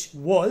more, which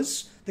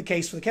was the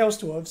case for the Chaos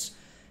Dwarfs,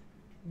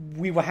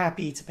 we were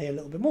happy to pay a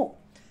little bit more.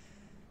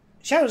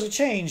 Shadows of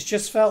Change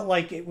just felt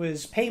like it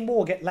was pay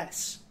more, get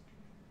less.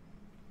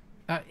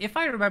 If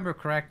I remember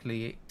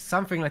correctly,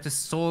 something like the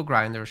Soul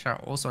Grinders are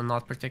also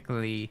not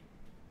particularly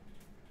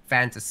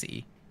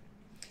fantasy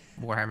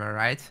Warhammer,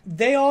 right?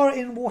 They are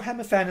in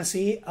Warhammer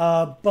Fantasy,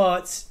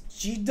 but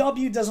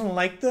GW doesn't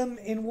like them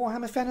in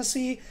Warhammer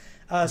Fantasy.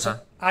 So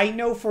I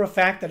know for a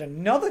fact that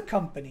another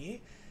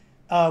company,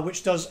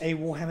 which does a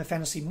Warhammer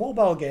Fantasy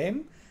mobile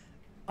game,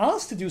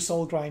 asked to do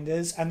Soul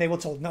Grinders, and they were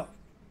told no.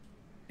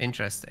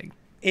 Interesting.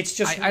 It's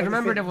just I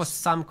remember there was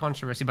some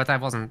controversy, but I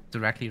wasn't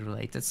directly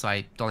related, so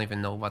I don't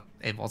even know what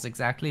it was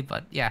exactly.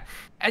 But yeah.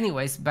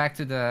 Anyways, back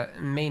to the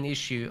main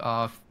issue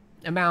of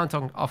amount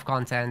of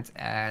content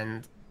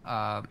and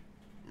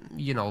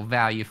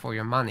value for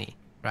your money,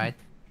 right?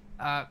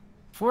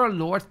 For a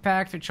Lord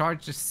pack to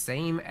charge the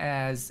same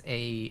as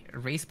a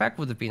race pack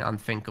would have been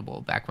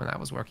unthinkable back when I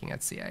was working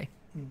at CA.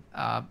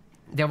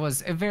 There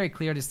was a very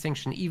clear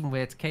distinction even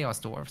with Chaos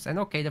Dwarfs. And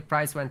okay, the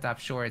price went up.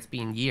 Sure, it's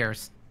been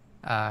years,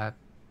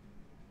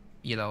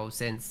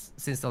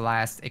 since the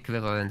last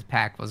equivalent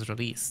pack was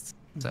released.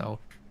 So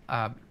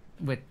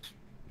with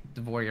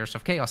the Warriors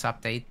of Chaos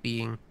update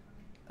being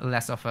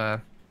less of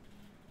a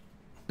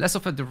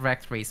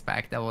direct race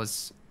pack, there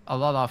was a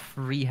lot of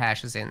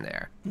rehashes in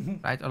there,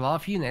 right? A lot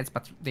of units,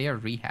 but they are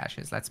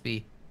rehashes. Let's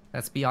be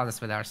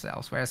honest with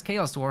ourselves. Whereas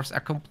Chaos Dwarfs are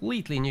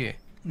completely new.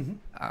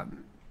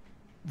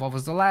 What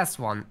was the last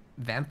one?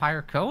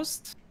 Vampire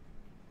Coast?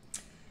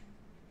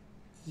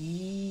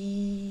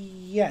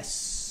 Yes.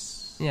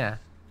 Yeah,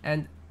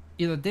 and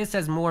this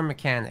has more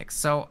mechanics.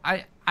 So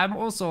I'm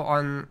also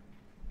on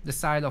the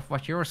side of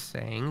what you're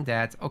saying,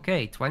 that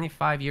okay,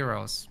 25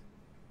 euros,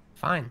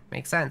 fine,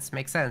 makes sense.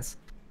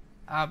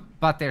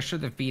 But there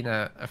should have been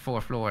a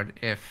 4th Lord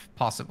if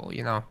possible,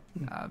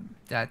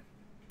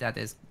 that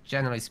is,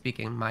 generally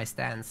speaking, my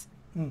stance.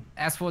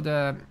 As for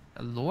the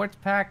Lord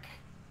pack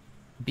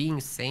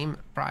being same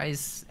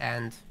price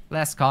and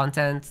less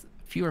content,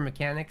 fewer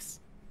mechanics,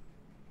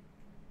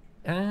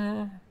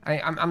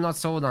 I'm not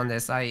sold on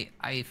this. I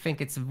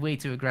think it's way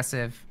too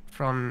aggressive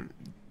from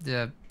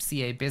the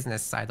CA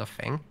business side of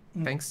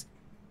things.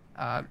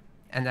 And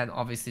then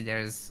obviously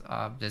there's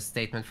the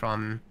statement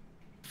from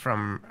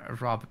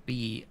Rob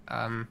B.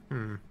 Oh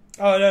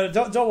no,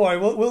 don't worry.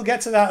 We'll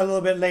get to that a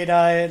little bit later.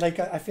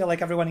 I feel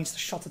like everyone needs a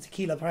shot of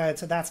tequila prior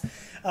to that.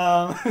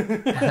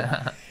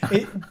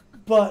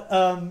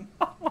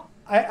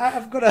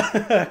 I've got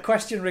a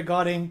question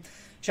regarding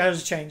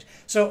Shadows of Change.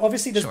 So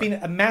obviously there's been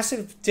a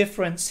massive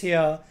difference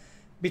here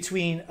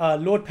between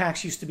Lord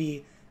packs used to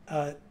be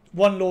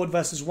one Lord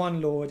versus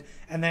one Lord,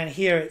 and then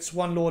here it's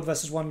one Lord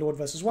versus one Lord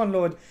versus one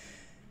Lord.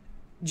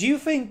 Do you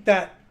think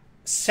that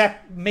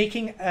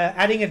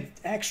adding an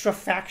extra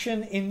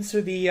faction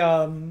into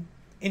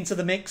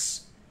the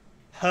mix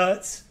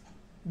hurt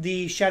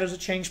the Shadows of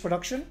Change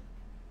production?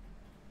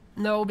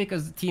 No,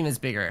 because the team is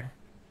bigger.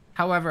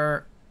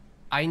 However,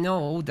 I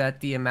know that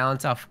the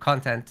amount of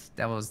content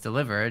that was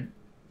delivered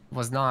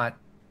was not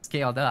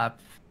scaled up,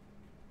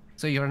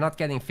 so you're not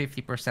getting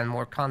 50%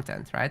 more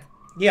content, right?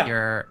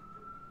 Yeah.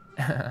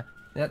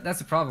 That's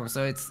the problem.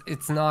 So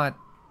it's not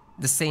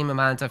the same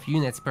amount of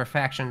units per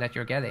faction that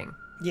you're getting.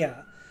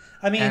 Yeah.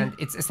 I mean, and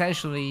it's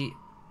essentially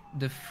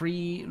the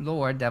free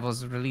Lord that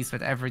was released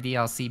with every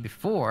DLC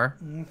before,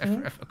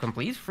 a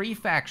complete free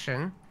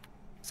faction,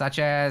 such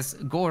as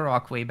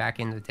Gorok way back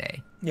in the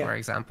day, for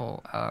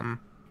example.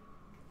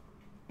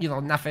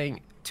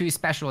 Nothing too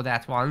special with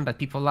that one, but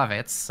people love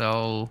it,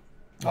 so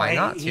why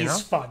not?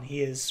 He's fun.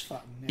 He is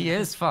fun. Yeah. He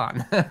is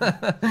fun,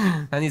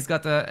 and he's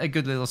got a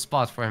good little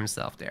spot for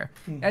himself there.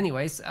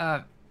 Anyways,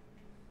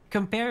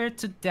 compare it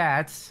to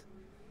that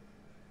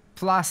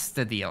plus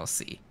the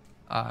DLC.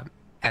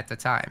 At the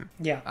time.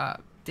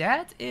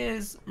 That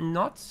is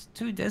not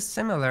too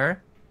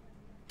dissimilar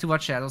to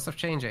what Shadows of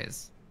Change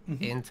is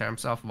in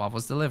terms of what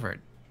was delivered.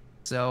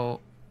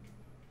 So,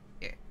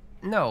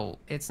 no,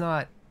 it's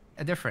not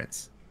a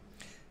difference.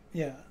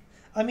 Yeah.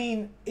 I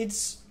mean,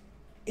 it's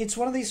it's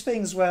one of these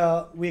things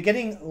where we're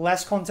getting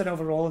less content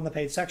overall in the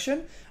paid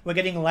section. We're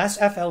getting less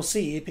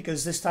FLC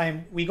because this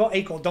time we got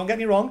A-Cold. Don't get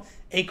me wrong,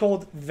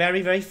 A-Cold,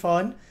 very, very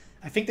fun.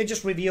 I think they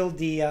just revealed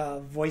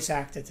the voice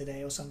actor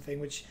today or something,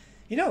 which,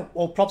 you know,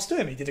 all props to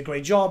him. He did a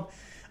great job.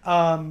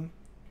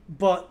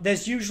 But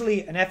there's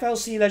usually an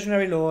FLC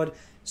Legendary Lord,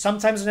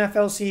 sometimes an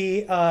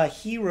FLC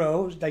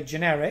hero, like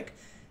generic,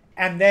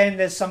 and then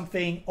there's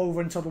something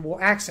over in Total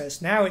War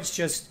Access. Now it's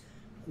just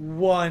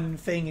one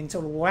thing in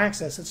Total War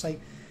Access. It's like,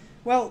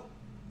 well,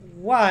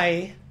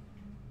 why?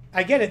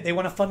 I get it. They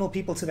want to funnel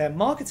people to their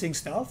marketing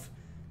stuff,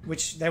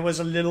 which there was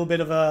a little bit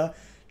of a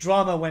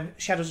drama when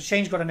Shadows of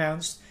Change got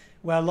announced,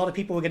 where a lot of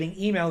people were getting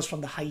emails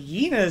from the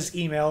Hyenas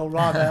email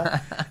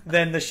rather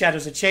than the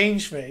Shadows of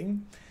Change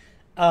thing,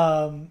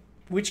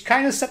 which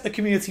kind of set the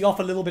community off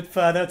a little bit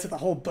further to the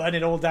whole burn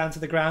it all down to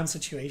the ground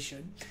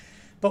situation.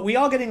 But we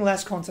are getting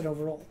less content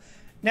overall.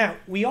 Now,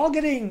 we are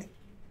getting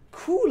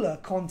cooler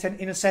content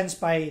in a sense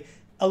by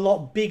a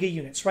lot bigger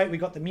units, right? We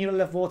got the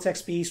Mutilative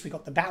Vortex Beast, we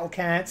got the Battle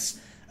Cats.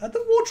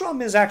 The War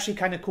Drum is actually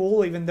kind of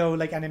cool, even though,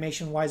 like,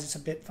 animation-wise, it's a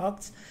bit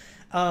fucked.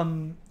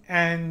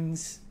 And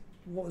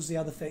what was the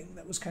other thing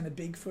that was kind of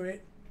big for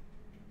it?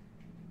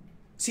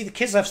 See, the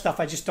Kislev stuff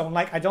I just don't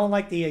like. I don't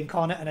like the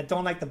Incarnate, and I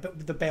don't like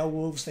the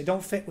Beowulfs. They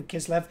don't fit with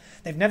Kislev.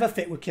 They've never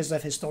fit with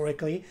Kislev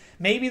historically.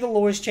 Maybe the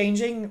lore is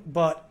changing,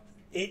 but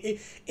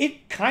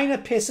it kind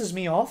of pisses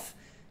me off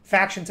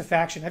faction to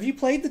faction. Have you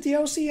played the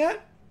DLC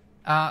yet?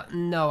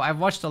 No, I've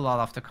watched a lot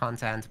of the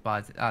content,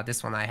 but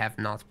this one I have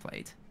not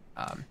played.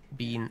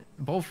 Been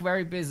both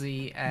very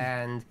busy,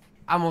 and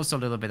I'm also a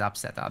little bit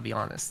upset, I'll be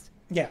honest.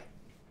 Yeah.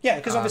 Yeah,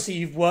 because obviously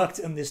you've worked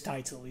on this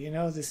title, you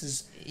know? This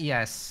is...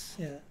 Yes.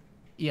 Yeah.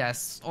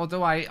 Yes,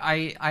 although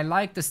I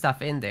like the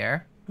stuff in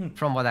there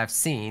from what I've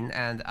seen,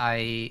 and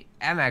I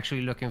am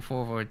actually looking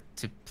forward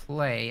to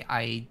play.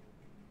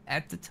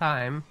 At the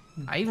time,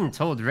 I even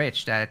told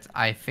Rich that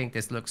I think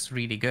this looks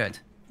really good,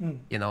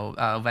 you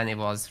know, when it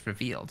was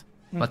revealed.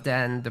 But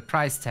then the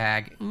price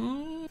tag,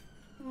 you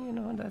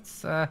know,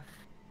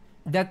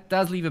 that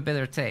does leave a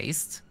bitter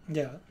taste.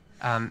 Yeah.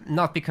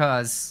 Not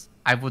because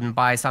I wouldn't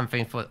buy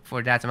something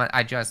for that amount.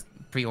 I just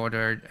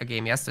pre-ordered a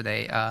game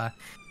yesterday,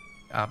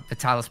 the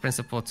Talos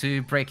Principle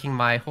 2, breaking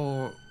my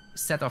whole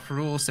set of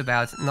rules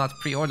about not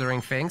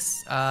pre-ordering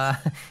things.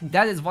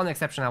 That is one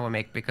exception I will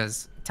make,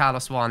 because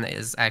Talos 1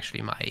 is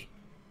actually my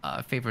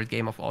favorite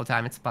game of all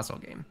time. It's a puzzle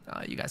game.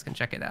 You guys can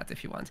check it out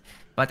if you want.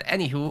 But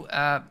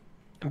anywho,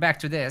 back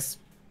to this.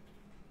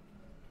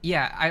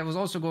 Yeah, I was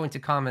also going to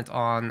comment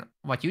on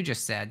what you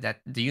just said, that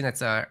the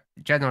units are,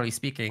 generally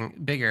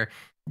speaking, bigger.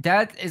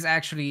 That is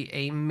actually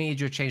a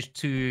major change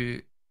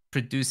to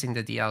producing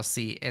the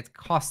DLC. It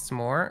costs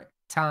more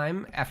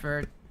time,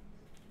 effort,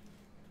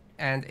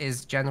 and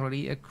is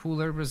generally a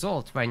cooler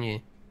result when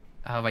you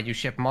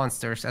ship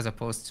monsters as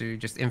opposed to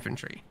just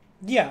infantry.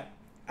 Yeah,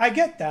 I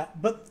get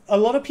that, but a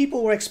lot of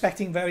people were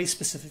expecting very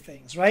specific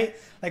things, right?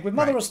 Like with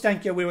Mother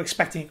Ostankia, we were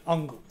expecting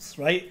Ungles,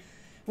 right?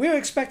 We were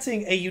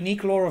expecting a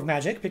unique lore of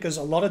magic, because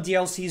a lot of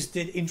DLCs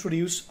did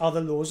introduce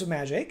other lores of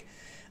magic.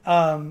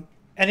 And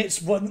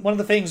it's one of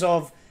the things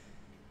of,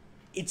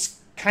 it's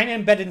kind of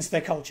embedded into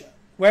their culture.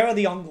 Where are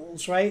the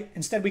Ungles, right?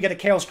 Instead we get a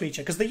Chaos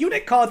Creature, because the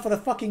unit card for the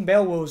fucking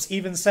Beowulfs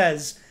even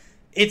says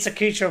it's a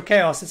creature of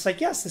chaos. It's like,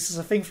 yes, this is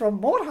a thing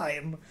from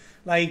Mordheim.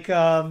 Like,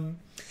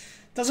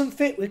 doesn't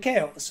fit with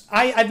chaos.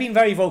 I've been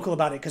very vocal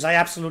about it, because I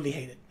absolutely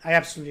hate it. I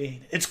absolutely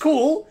hate it. It's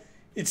cool.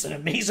 It's an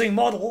amazing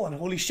model, and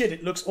holy shit,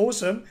 it looks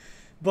awesome.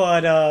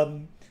 But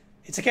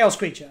it's a Chaos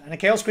Creature, and a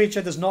Chaos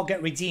Creature does not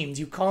get redeemed.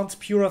 You can't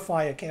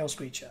purify a Chaos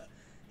Creature.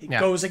 It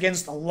goes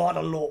against a lot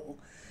of lore.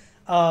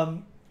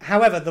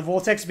 However, the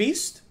Vortex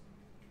Beast,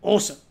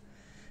 awesome.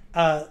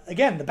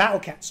 Again, the Battle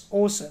Cats,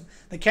 awesome.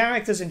 The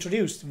characters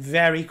introduced,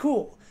 very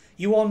cool.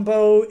 Yuan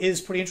Bo is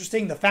pretty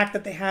interesting. The fact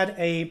that they had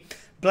a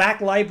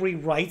Black Library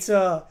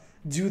writer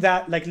do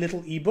that, like,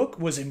 little ebook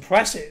was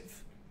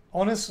impressive,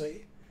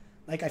 honestly.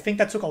 Like, I think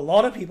that took a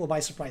lot of people by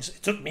surprise.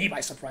 It took me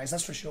by surprise,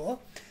 that's for sure.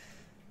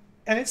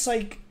 And it's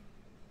like,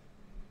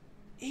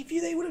 if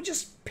they would have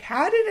just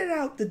padded it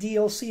out, the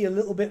DLC, a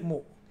little bit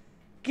more,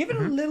 given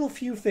a little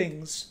few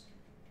things,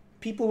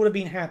 people would have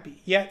been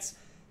happy. Yet,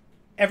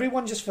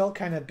 everyone just felt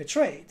kind of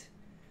betrayed.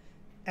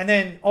 And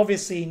then,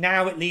 obviously,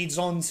 now it leads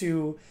on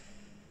to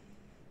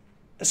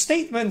a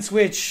statement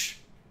which...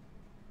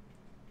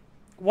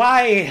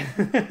 Why?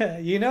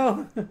 You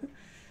know?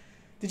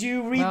 Did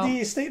you read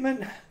the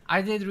statement?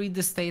 I did read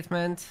the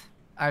statement.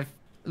 I've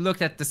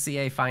looked at the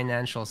CA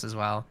financials as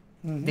well.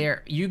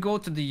 There, you go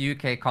to the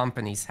UK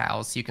company's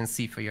house, you can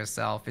see for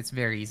yourself. It's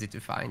very easy to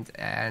find,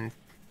 and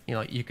you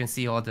know, you can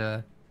see all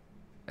the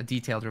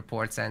detailed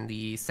reports and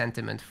the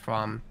sentiment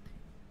from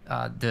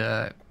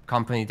the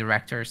company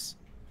directors,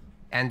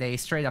 and they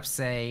straight up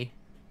say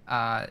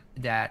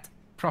that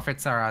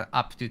profits are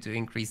up due to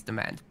increased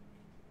demand.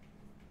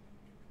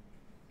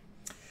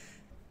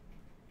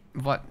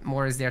 What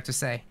more is there to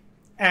say?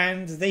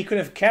 And they could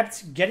have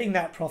kept getting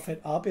that profit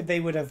up if they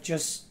would have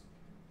just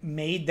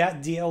made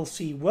that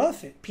DLC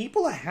worth it.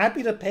 People are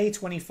happy to pay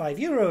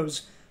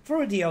 €25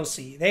 for a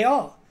DLC. They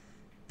are.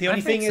 The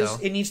only thing is, so.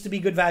 it needs to be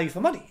good value for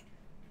money,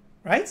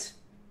 right?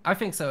 I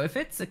think so. If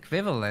it's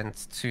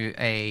equivalent to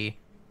a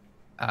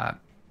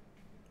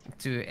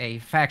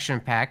faction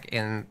pack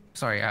in,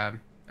 a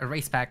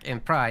race pack in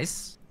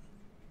price,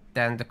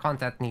 then the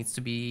content needs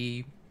to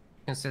be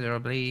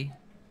considerably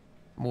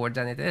more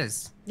than it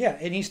is. Yeah,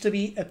 it needs to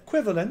be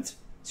equivalent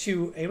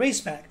to a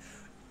race pack.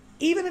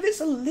 Even if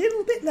it's a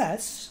little bit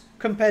less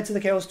compared to the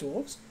Chaos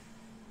Dwarfs,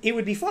 it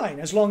would be fine,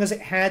 as long as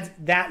it had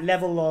that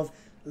level of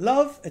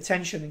love,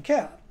 attention, and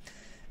care.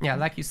 Yeah,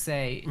 like you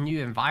say,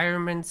 new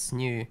environments,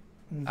 new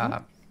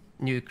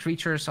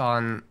creatures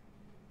on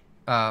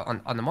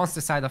the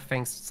monster side of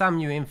things, some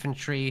new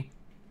infantry,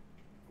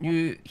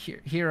 new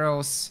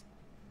heroes,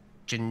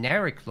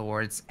 generic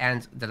lords,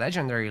 and the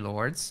legendary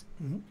lords.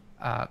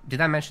 Did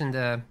I mention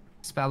the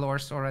spell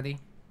lords already?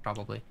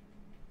 Probably.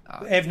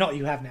 If not,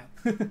 you have now.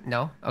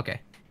 No?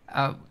 Okay.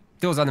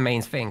 Those are the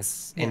main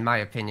things, in my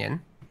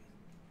opinion.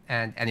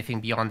 And anything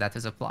beyond that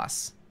is a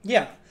plus.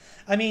 Yeah.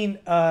 I mean,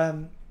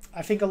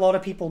 I think a lot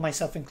of people,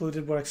 myself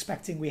included,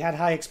 we had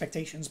high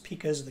expectations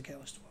because of the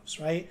Chaos Dwarfs,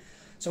 right?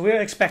 So we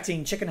were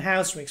expecting Chicken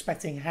House, we're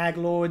expecting Hag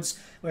Lords,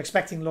 we're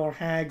expecting Lore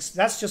Hags.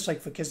 That's just like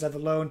for Kislev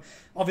alone.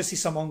 Obviously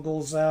some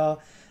Mongols there.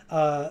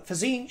 For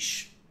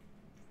Tzeentch,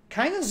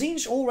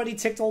 Tzeentch already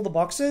ticked all the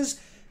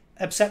boxes,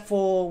 except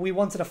for we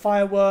wanted a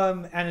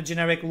Fireworm and a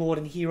generic Lord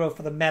and Hero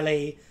for the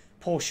melee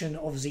portion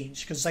of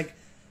Tzeentch. Because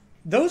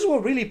those were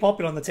really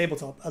popular on the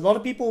tabletop. A lot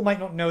of people might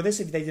not know this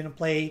if they didn't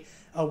play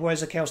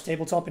Warriors of Chaos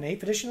tabletop in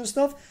 8th edition and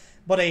stuff,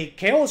 but a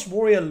Chaos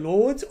Warrior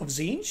Lord of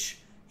Tzeentch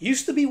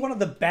used to be one of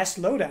the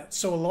best loadouts,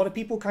 so a lot of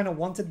people kind of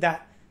wanted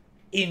that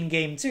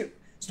in-game too.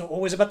 It's not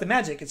always about the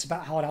magic, it's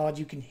about how hard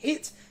you can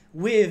hit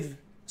with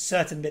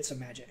certain bits of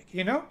magic,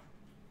 you know?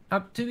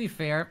 To be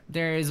fair,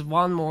 there is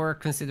one more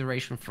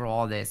consideration for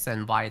all this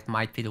and why it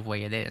might be the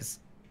way it is.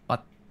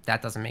 But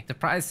that doesn't make the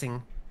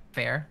pricing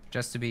fair,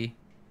 just to be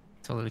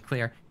totally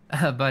clear.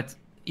 But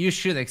you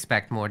should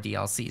expect more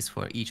DLCs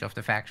for each of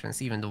the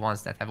factions, even the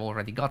ones that have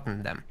already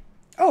gotten them.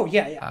 Oh,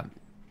 yeah.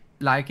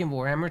 Like in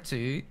Warhammer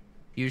 2,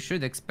 you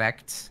should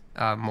expect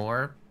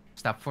more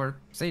stuff for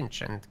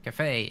Tzeentch and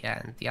Cafe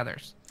and the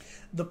others.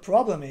 The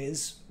problem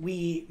is,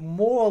 we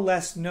more or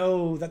less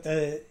know that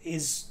there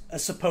is a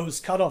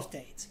supposed cutoff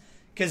date,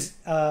 because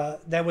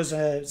there was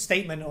a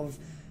statement of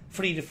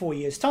 3 to 4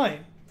 years'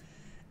 time.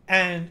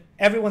 And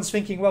everyone's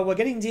thinking, well, we're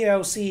getting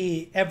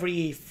DLC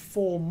every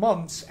 4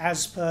 months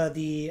as per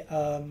the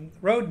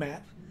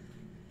roadmap.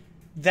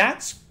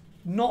 That's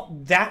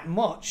not that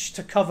much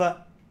to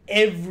cover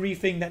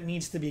everything that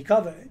needs to be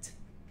covered.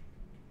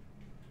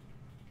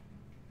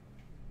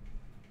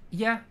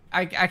 Yeah,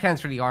 I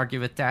can't really argue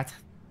with that.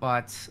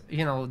 But,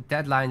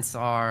 deadlines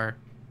are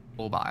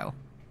mobile.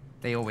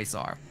 They always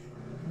are.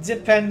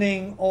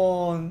 Depending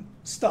on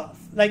stuff.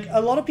 Like, a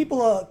lot of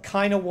people are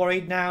kind of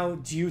worried now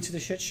due to the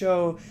shit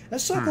show.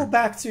 Let's circle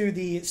back to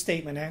the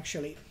statement,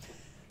 actually.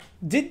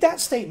 Did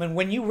that statement,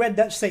 when you read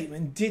that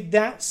statement, did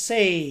that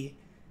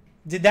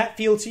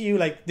feel to you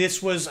like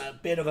this was a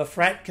bit of a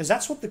threat? Because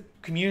that's what the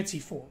community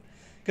thought.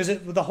 Because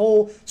the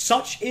whole,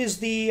 such is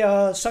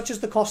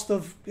the cost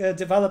of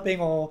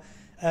developing or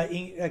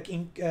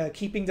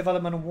keeping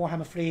development on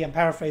Warhammer 3, I'm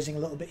paraphrasing a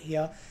little bit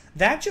here,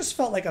 that just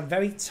felt like a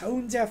very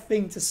tone-deaf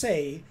thing to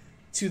say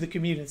to the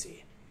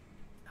community.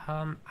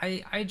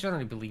 I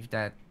generally believe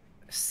that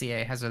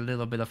CA has a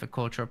little bit of a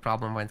cultural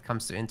problem when it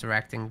comes to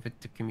interacting with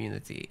the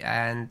community,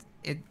 and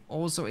it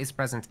also is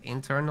present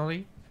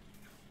internally,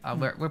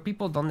 where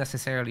people don't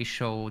necessarily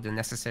show the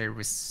necessary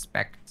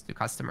respect to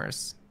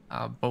customers,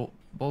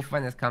 both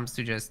when it comes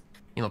to just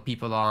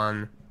people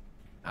on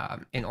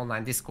in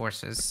online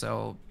discourses,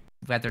 so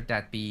whether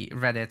that be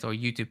Reddit or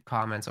YouTube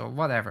comments or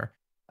whatever.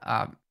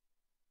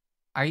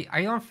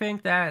 I don't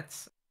think that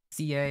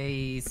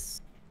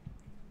CA's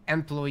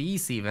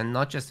employees, even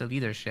not just the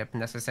leadership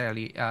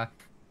necessarily,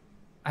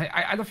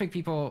 I don't think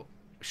people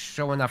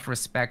show enough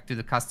respect to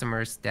the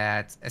customers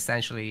that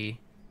essentially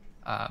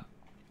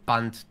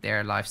fund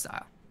their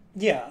lifestyle.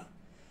 Yeah,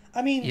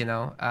 I mean,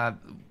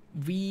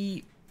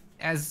 we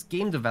as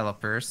game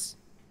developers,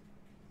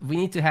 we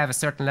need to have a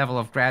certain level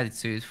of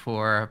gratitude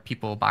for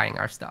people buying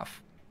our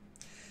stuff.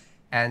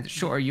 And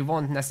sure, you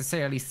won't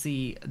necessarily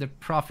see the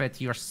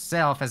profit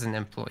yourself as an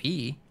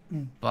employee,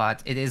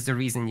 but it is the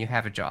reason you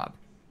have a job.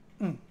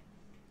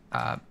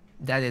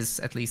 That is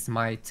at least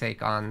my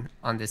take on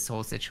this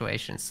whole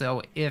situation.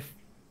 So if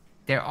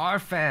there are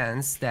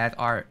fans that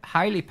are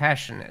highly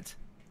passionate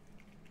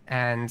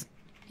and,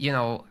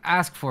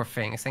 ask for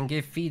things and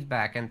give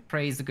feedback and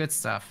praise the good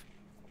stuff,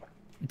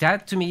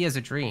 that to me is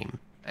a dream.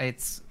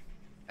 It's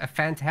a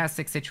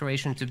fantastic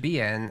situation to be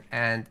in,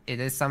 and it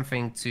is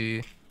something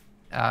to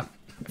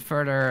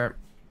further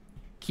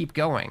keep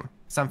going,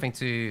 something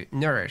to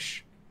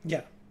nourish.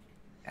 Yeah.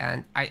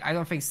 And I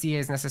don't think CA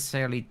is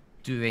necessarily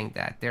doing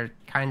that. They're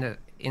kind of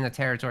in a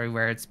territory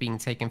where it's being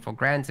taken for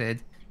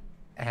granted,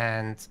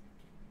 and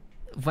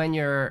when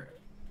your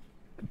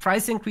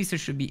price increases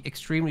should be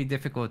extremely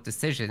difficult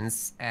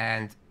decisions,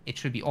 and it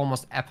should be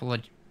almost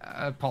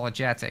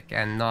apologetic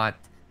and not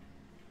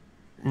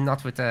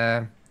with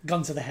a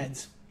gun to the head.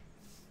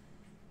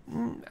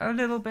 A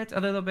little bit.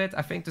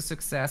 I think the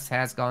success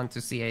has gone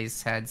to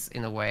CA's heads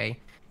in a way.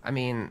 I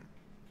mean,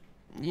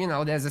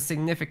 there's a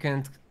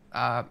significant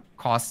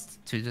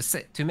cost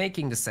to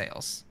making the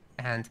sales,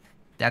 and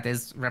that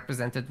is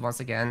represented once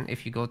again.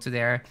 If you go to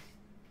their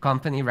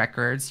company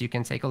records, you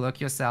can take a look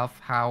yourself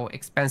how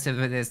expensive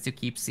it is to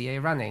keep CA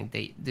running.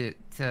 The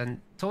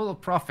total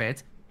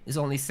profit is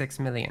only 6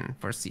 million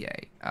for CA.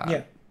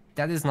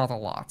 That is not a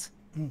lot.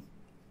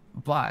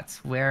 But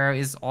where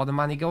is all the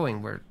money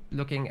going? We're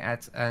looking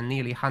at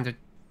nearly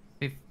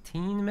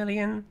 115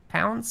 million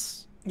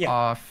pounds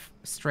of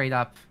straight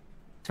up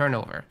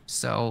turnover.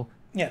 So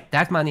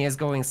that money is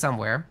going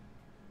somewhere.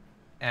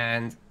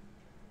 And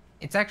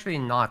it's actually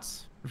not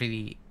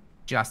really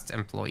just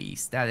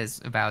employees. That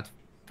is about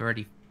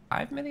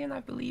 35 million, I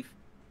believe.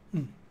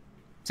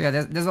 So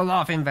there's a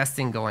lot of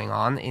investing going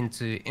on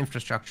into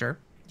infrastructure.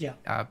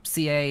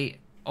 CA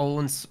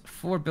owns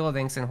 4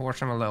 buildings in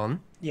Horsham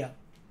alone.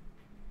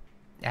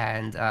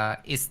 And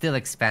is still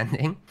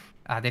expanding.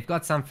 They've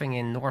got something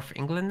in North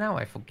England now.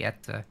 I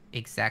forget the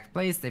exact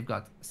place. They've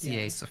got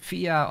CA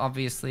Sofia,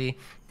 obviously.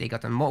 They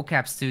got a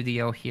mocap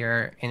studio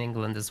here in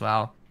England as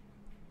well.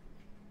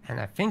 And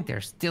I think they're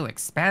still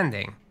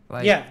expanding.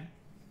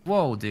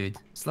 Whoa, dude,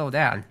 slow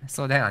down,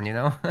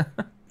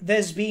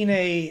 There's been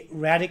a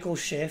radical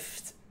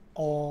shift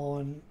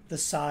on the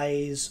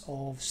size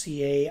of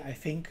CA, I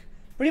think,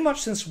 pretty much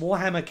since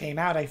Warhammer came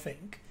out, I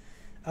think.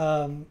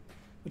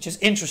 Which is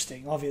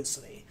interesting,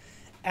 obviously.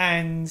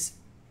 And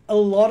a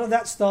lot of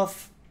that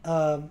stuff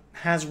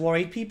has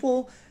worried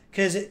people,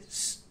 because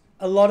it's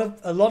a lot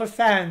of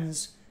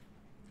fans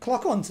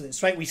clock onto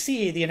this, right? We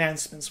see the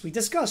announcements, we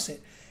discuss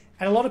it,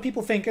 and a lot of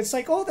people think it's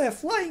like, oh, they're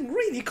flying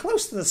really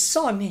close to the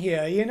sun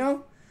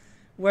here,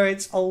 where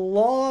it's a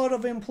lot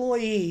of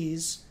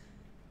employees,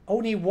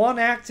 only one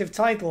active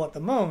title at the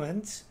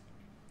moment.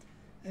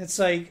 It's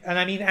like, and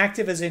I mean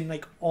active as in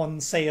like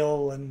on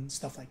sale and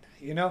stuff like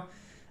that,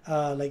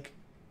 like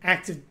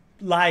active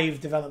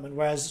live development,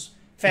 whereas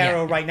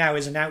Pharaoh right now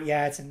isn't out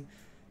yet, and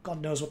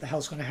God knows what the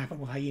hell's going to happen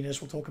with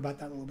Hyenas. We'll talk about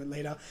that a little bit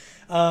later.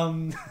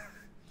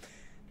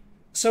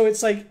 So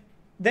it's like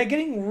they're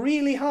getting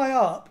really high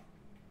up,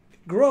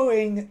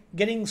 growing,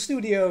 getting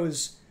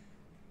studios,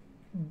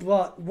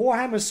 but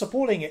Warhammer's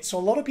supporting it. So a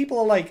lot of people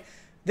are like,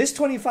 this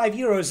 25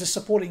 euros is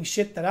supporting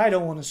shit that I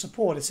don't want to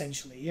support,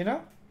 essentially,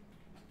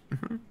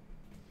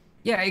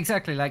 Yeah,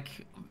 exactly.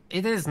 Like,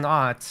 it is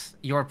not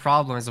your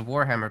problem as a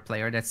Warhammer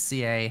player that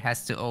CA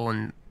has to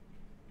own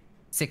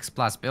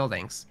 6+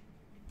 buildings.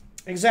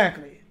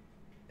 Exactly.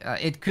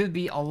 It could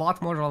be a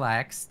lot more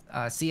relaxed.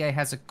 CA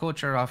has a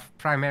culture of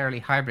primarily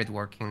hybrid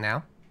working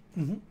now,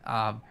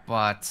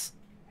 but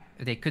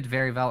they could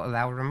very well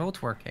allow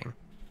remote working.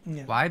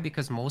 Why?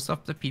 Because most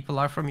of the people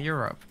are from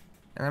Europe.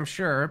 And I'm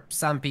sure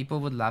some people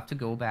would love to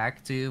go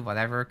back to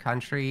whatever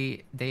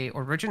country they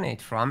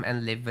originate from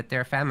and live with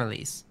their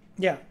families.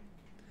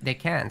 They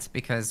can't,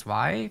 because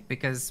why?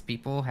 Because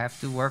people have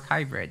to work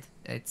hybrid.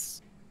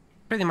 It's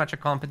pretty much a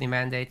company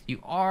mandate.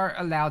 You are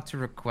allowed to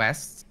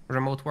request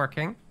remote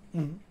working.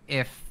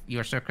 If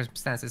your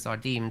circumstances are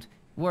deemed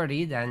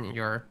worthy, then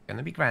you're going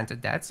to be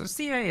granted that. So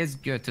CA is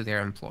good to their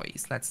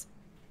employees. Let's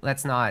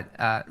not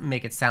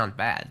make it sound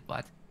bad,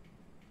 but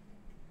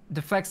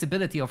the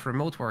flexibility of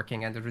remote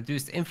working and the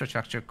reduced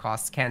infrastructure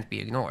costs can't be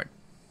ignored.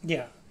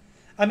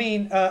 I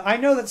mean, I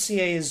know that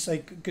CA is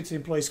like good to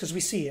employees because we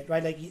see it,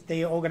 right? Like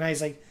they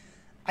organize like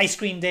ice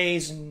cream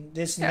days and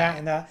this and that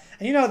and that,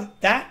 and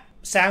that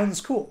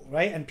sounds cool,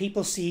 right? And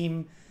people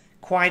seem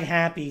quite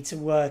happy to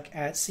work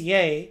at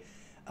CA.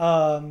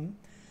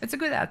 It's a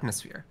good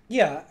atmosphere.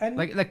 And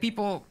like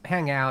people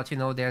hang out.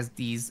 There's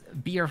these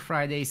beer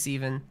Fridays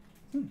even.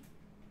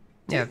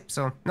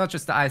 So not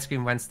just the ice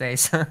cream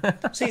Wednesdays.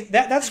 See,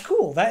 that's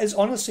cool. That is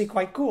honestly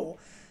quite cool.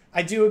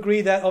 I do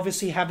agree that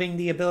obviously having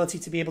the ability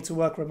to be able to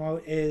work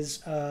remote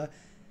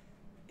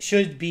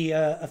should be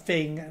a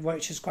thing,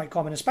 which is quite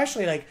common.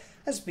 Especially like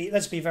let's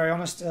be very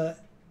honest. A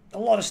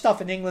lot of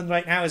stuff in England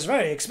right now is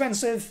very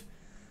expensive.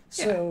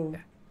 So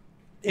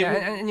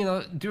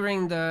and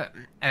during the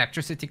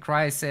electricity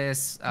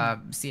crisis,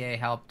 CA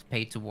helped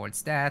pay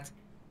towards that.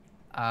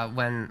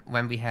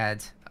 When we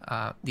had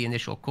the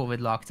initial COVID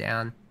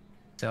lockdown.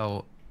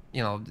 So,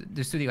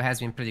 the studio has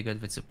been pretty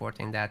good with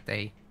supporting that.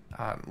 They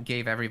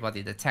gave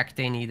everybody the tech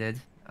they needed,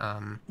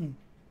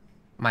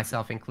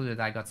 myself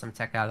included. I got some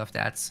tech out of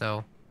that.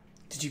 So,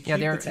 did you keep the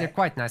tech? They're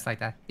quite nice like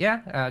that.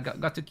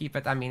 Got to keep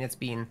it. I mean, it's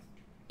been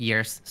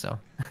years, so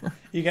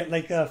you get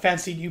like a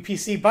fancy new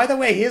PC. By the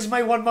way, here's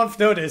my 1 month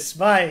notice.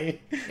 Bye.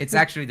 It's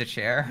actually the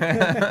chair.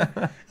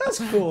 That's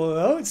cool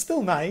though. It's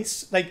still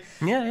nice. Like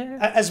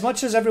as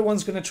much as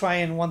everyone's going to try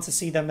and want to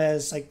see them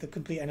as like the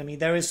complete enemy,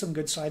 there is some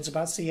good sides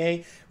about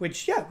CA,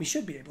 which we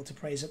should be able to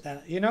praise at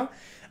that.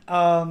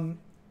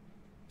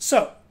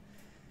 So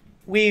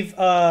we've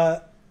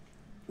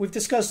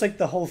discussed like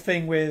the whole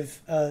thing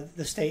with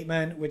the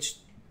statement, which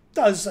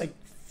does like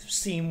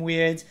seem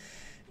weird.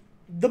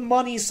 The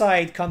money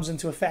side comes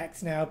into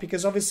effect now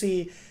because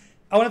obviously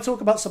I want to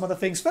talk about some other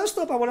things. First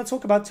up, I want to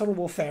talk about Total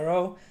War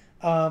Pharaoh,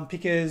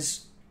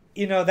 because,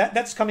 you know,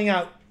 that's coming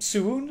out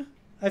soon,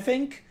 I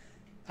think.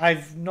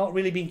 I've not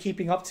really been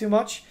keeping up too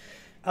much.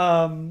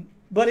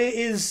 But it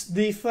is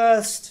the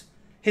first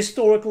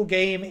historical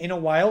game in a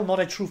while, not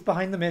a truth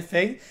behind the myth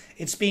thing.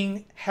 It's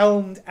being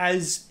helmed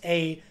as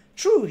a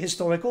true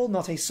historical,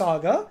 not a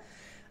saga.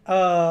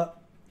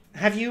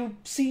 Have you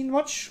seen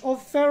much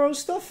of Pharaoh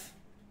stuff?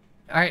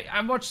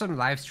 I watched some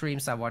live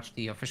streams. I watched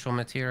the official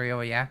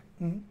material, yeah.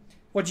 Mm-hmm.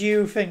 What do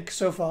you think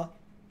so far?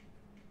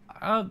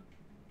 I'm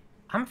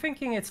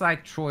thinking it's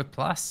like Troy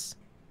Plus.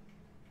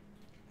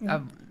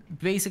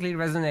 Basically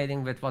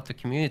resonating with what the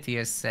community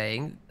is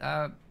saying.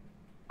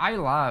 I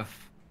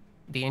love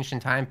the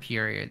ancient time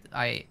period.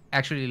 I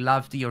actually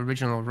love the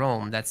original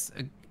Rome. That's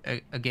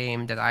a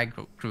game that I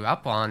grew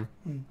up on.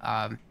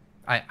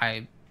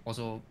 I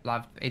also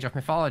loved Age of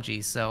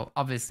Mythology, so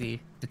obviously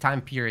the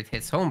time period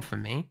hits home for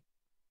me.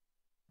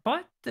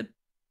 But the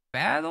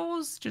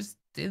battles just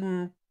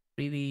didn't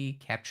really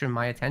capture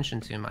my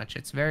attention too much.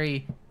 It's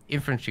very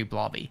infantry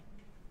blobby.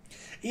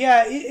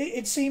 Yeah,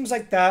 it seems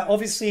like that.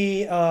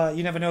 Obviously,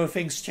 you never know if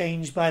things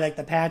change by like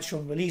the patch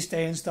on release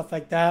day and stuff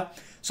like that.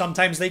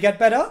 Sometimes they get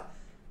better.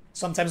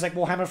 Sometimes, like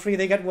Warhammer 3,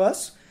 they get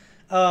worse.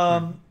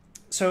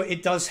 So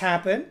it does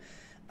happen.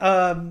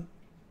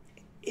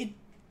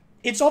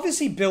 It's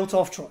obviously built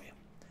off Troy.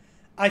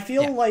 I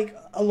feel like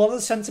a lot of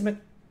the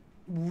sentiment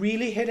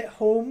really hit it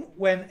home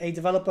when a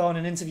developer on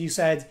an interview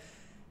said,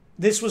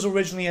 this was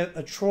originally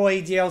a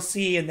Troy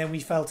DLC, and then we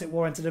felt it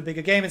warranted a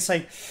bigger game. It's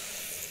like,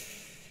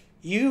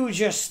 you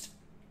just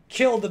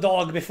killed the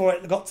dog before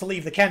it got to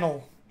leave the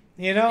kennel,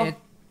 you know? It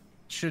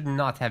should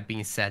not have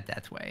been said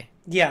that way.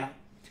 Yeah.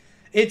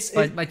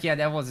 But yeah,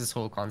 that was this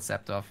whole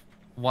concept of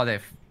what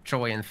if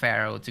Troy and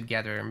Pharaoh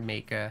together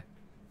make a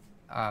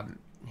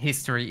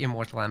history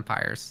Immortal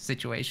Empires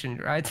situation,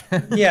 right?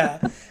 Yeah.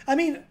 I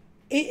mean,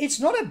 it's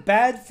not a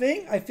bad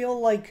thing. I feel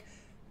like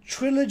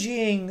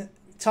trilogying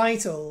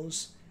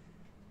titles,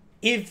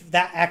 if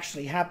that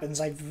actually happens,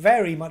 I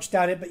very much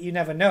doubt it, but you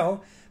never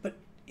know. But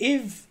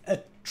if a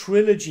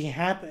trilogy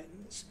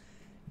happens,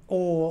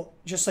 or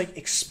just like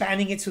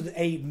expanding it to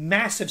a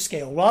massive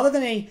scale, rather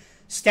than a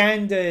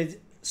standard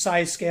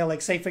size scale,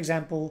 like say, for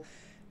example,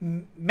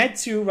 Med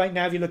 2 right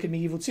now, if you look at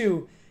Medieval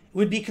 2,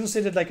 would be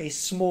considered like a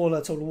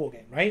smaller Total War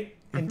game, right?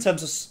 In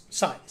terms of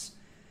size.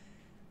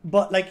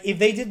 But like if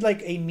they did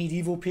like a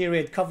medieval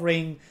period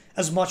covering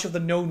as much of the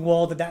known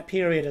world of that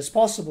period as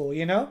possible,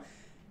 you know,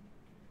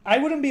 I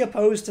wouldn't be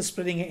opposed to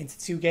splitting it into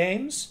 2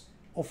 games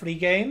or 3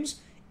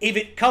 games if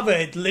it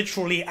covered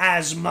literally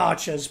as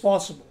much as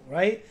possible,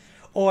 right?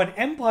 Or an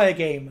Empire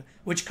game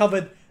which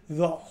covered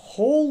the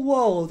whole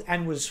world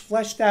and was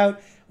fleshed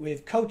out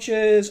with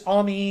coaches,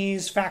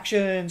 armies,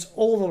 factions,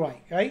 all the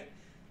right?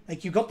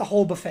 Like you got the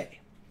whole buffet.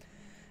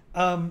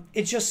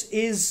 It just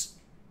is.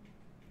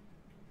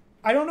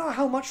 I don't know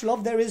how much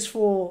love there is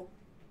for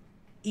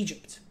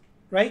Egypt,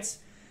 right?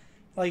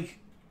 Like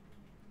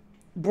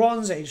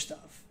Bronze Age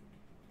stuff.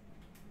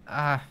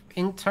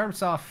 In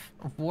terms of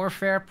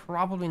warfare,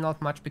 probably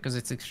not much because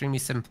it's extremely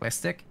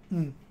simplistic,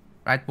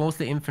 right?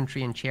 Mostly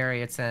infantry and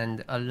chariots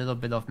and a little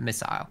bit of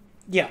missile.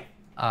 Yeah.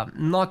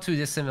 Not too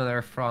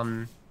dissimilar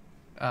from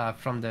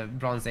the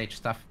Bronze Age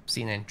stuff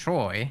seen in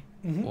Troy,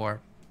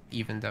 or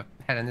even the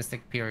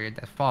Hellenistic period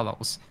that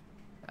follows.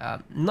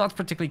 Not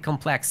particularly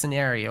complex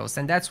scenarios,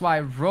 and that's why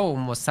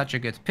Rome was such a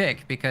good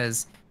pick,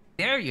 because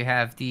there you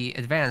have the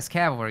advanced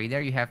cavalry,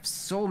 there you have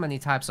so many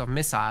types of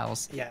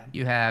missiles,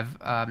 you have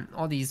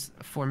all these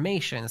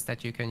formations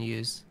that you can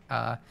use,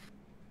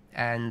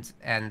 and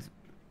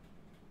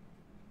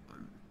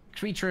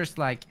creatures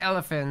like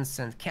elephants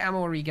and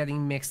cavalry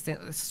getting mixed in.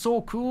 It's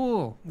so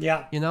cool.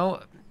 Yeah. You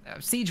know,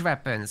 siege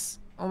weapons.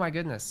 Oh my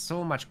goodness,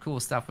 so much cool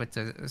stuff with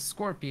the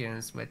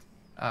scorpions, with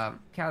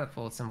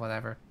catapults and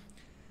whatever.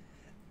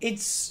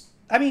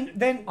 I mean,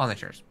 then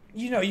Onagers.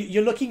 You know,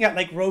 you're looking at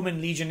like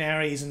Roman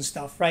legionaries and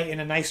stuff, right? In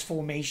a nice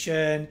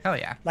formation. Hell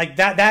yeah. Like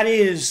that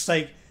is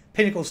like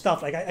pinnacle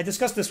stuff. Like I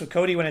discussed this with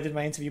Cody when I did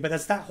my interview, but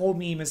that's that whole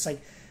meme. It's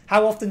like,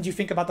 how often do you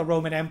think about the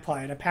Roman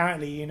Empire? And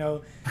apparently, you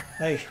know,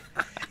 like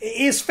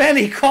it is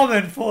fairly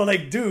common for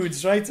like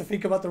dudes, right, to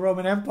think about the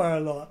Roman Empire a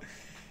lot.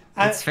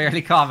 It's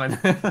fairly common.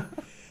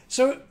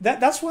 So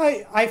that's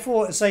why I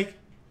thought it's like,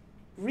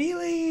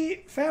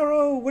 really,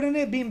 Pharaoh, wouldn't it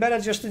have been better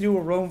just to do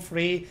a Rome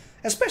 3?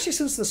 Especially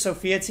since the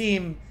Sofia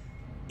team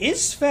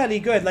is fairly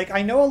good. Like,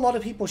 I know a lot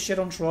of people shit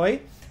on Troy,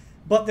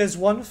 but there's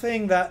one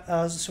thing that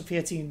the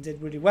Sofia team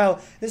did really well.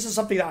 This is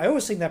something that I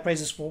always sing their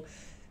praises for.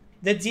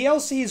 The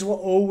DLCs were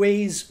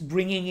always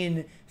bringing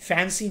in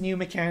fancy new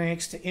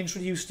mechanics to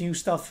introduce new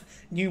stuff,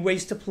 new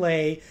ways to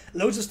play,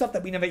 loads of stuff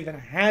that we never even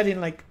had in,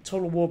 like,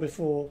 Total War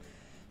before.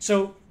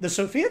 So the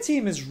Sofia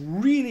team is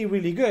really,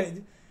 really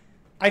good.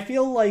 I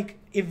feel like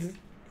if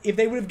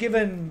they would have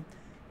given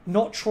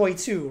not Troy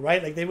 2,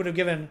 right? Like they would have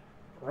given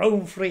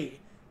Rome 3,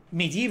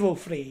 Medieval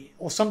 3,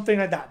 or something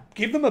like that.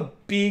 Give them a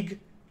big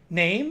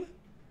name.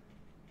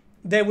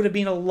 There would have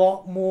been a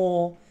lot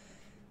more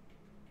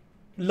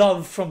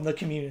love from the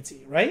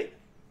community, right?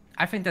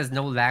 I think there's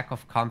no lack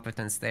of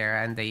competence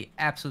there, and they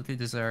absolutely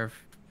deserve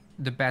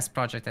the best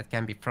project that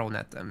can be thrown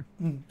at them.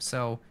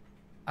 So,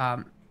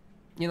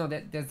 you know,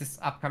 there's this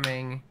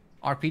upcoming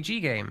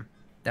RPG game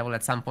that will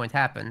at some point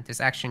happen, this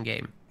action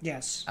game.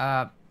 Yes.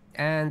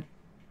 And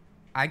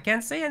I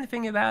can't say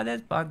anything about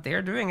it, but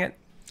they're doing it.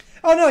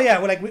 Oh no, yeah,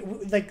 well,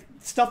 like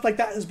stuff like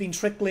that has been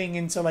trickling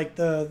into like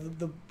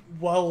the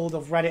world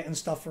of Reddit and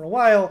stuff for a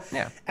while.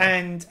 Yeah.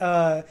 And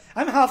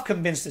I'm half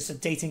convinced it's a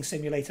dating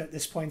simulator at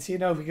this point, you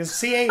know, because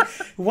CA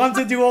want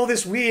to do all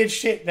this weird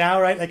shit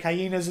now, right? Like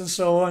hyenas and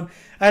so on.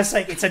 And it's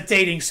like it's a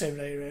dating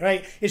simulator,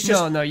 right? It's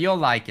just no, you'll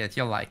like it.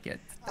 You'll like it.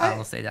 I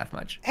will say that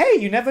much. Hey,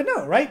 you never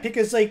know, right?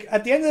 Because like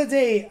at the end of the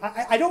day,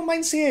 I don't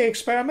mind CA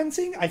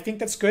experimenting. I think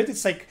that's good.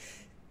 It's like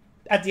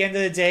at the end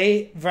of the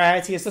day,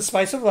 variety is the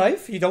spice of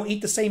life. You don't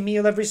eat the same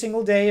meal every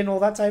single day and all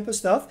that type of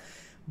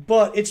stuff.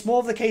 But it's more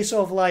of the case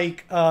of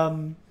like,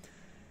 why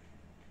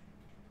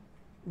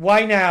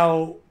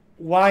now?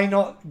 Why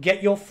not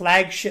get your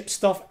flagship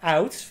stuff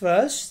out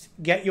first?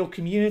 Get your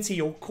community,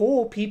 your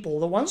core people,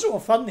 the ones who are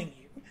funding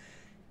you,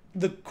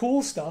 the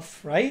cool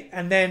stuff, right?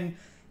 And then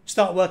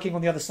start working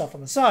on the other stuff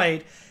on the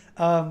side.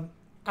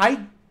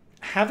 I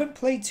haven't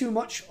played too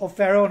much of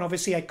Pharaoh, and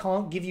obviously I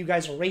can't give you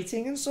guys a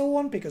rating and so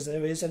on because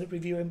there is a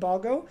review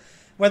embargo.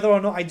 Whether or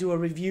not I do a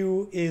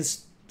review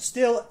is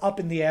still up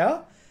in the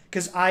air,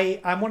 because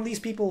I'm one of these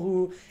people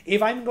who,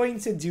 if I'm going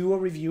to do a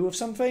review of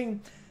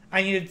something,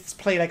 I need to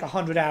play like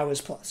 100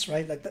 hours plus,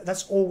 right? Like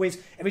that's always,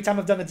 every time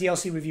I've done a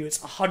DLC review,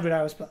 it's 100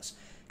 hours plus.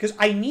 Because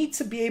I need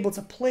to be able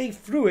to play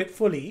through it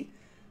fully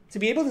to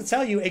be able to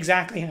tell you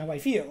exactly how I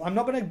feel. I'm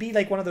not going to be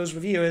like one of those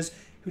reviewers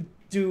who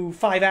do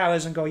 5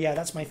 hours and go, yeah,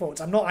 that's my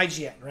thoughts. I'm not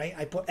IGN, right?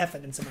 I put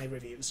effort into my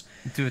reviews.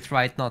 Do it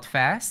right, not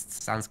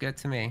fast. Sounds good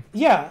to me.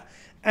 Yeah,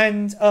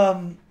 and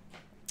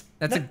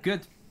that's a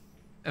good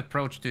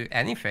approach to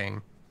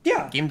anything.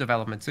 Yeah, game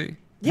development too.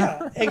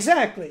 Yeah,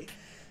 exactly.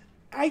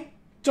 I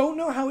don't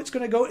know how it's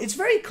going to go. It's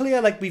very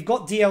clear. Like we've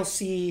got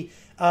DLC.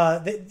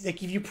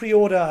 Like if you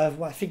pre-order,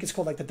 I think it's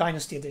called like the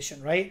Dynasty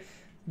Edition, right?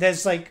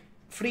 There's like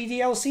 3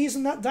 DLCs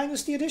in that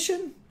Dynasty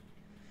Edition.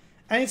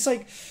 And it's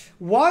like,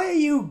 why are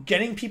you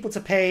getting people to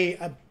pay?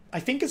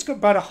 I think it's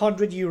about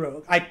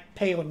 €100. I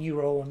pay on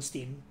Euro on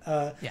Steam.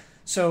 Yeah.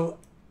 So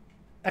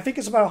I think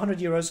it's about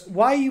 €100.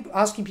 Why are you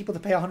asking people to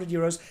pay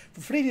 €100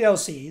 for 3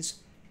 DLCs,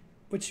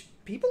 which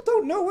people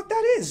don't know what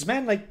that is,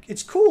 man? Like,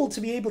 it's cool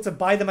to be able to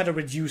buy them at a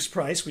reduced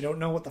price. We don't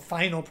know what the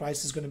final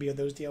price is going to be of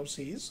those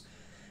DLCs,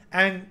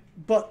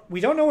 but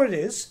we don't know what it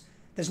is.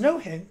 There's no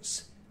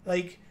hints.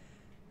 Like,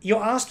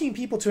 you're asking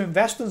people to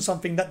invest in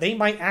something that they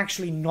might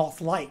actually not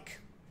like.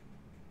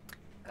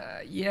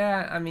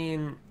 Yeah, I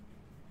mean,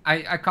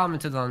 I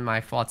commented on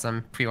my thoughts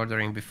on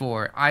pre-ordering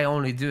before. I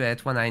only do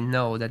it when I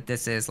know that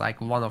this is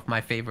like one of my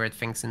favorite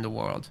things in the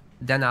world.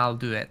 Then I'll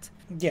do it.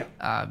 Yeah.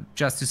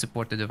 Just to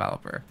support the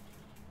developer,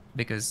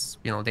 because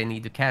you know they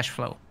need the cash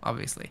flow,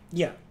 obviously.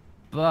 Yeah.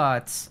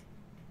 But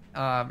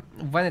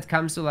when it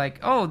comes to like,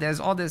 oh, there's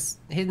all this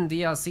hidden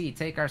DLC,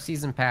 take our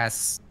season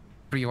pass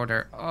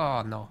pre-order.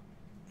 Oh no.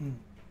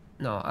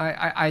 No,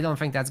 I don't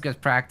think that's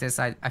good practice.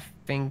 I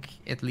think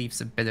it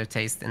leaves a bitter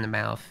taste in the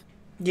mouth.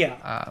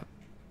 Yeah.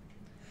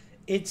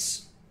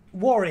 It's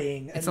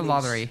worrying. It's a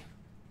lottery.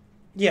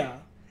 Yeah.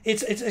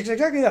 It's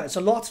exactly that. It's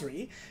a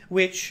lottery,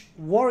 which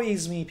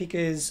worries me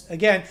because,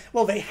 again,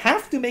 well, they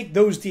have to make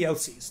those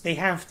DLCs. They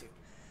have to.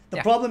 The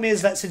problem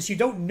is that since you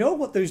don't know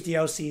what those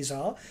DLCs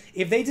are,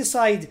 if they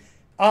decide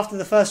after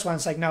the first one,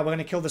 it's like, no, we're going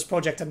to kill this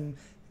project and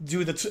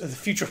do the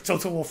future of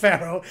Total War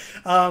Pharaoh,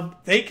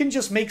 they can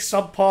just make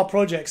subpar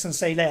projects and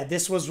say, yeah,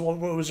 this was what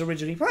was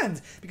originally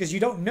planned, because you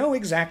don't know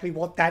exactly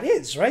what that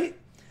is, right?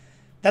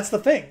 That's the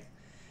thing.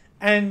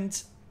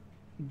 And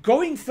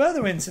going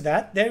further into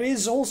that, there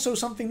is also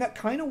something that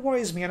kind of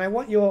worries me, and I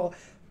want your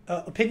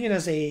opinion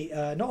as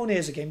a, not only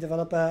as a game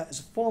developer, as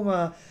a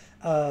former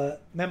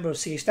member of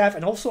CA staff,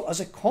 and also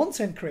as a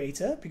content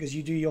creator, because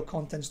you do your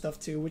content stuff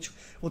too, which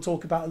we'll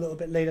talk about a little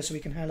bit later so we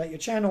can highlight your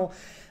channel.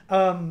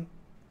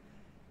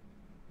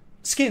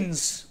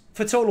 Skins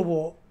for Total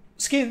War,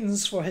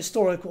 skins for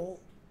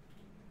historical.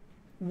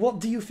 What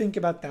do you think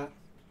about that?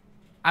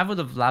 I would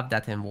have loved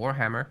that in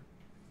Warhammer.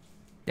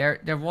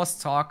 There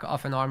was talk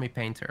of an army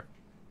painter.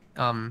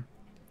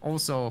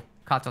 Also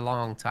cut a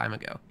long time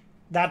ago.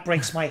 That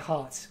breaks my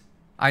heart.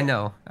 I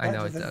know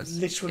it does.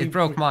 Literally it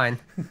broke mine.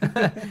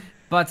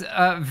 But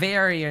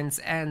variants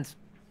and,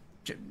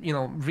 you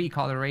know,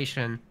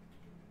 recoloration,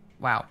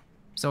 wow,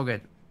 so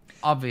good.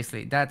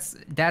 Obviously, that's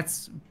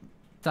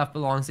stuff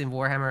belongs in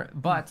Warhammer.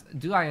 But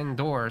do I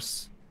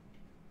endorse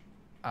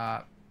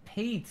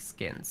paid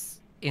skins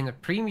in a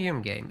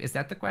premium game? Is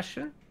that the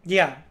question?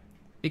 Yeah.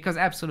 Because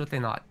absolutely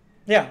not.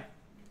 Yeah.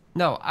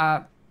 No,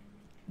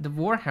 the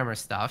Warhammer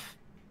stuff,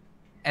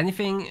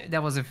 anything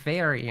that was a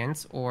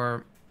variant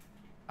or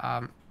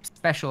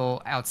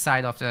special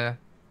outside of the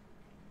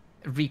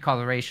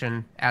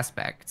recoloration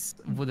aspects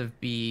would have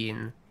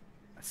been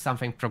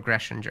something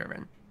progression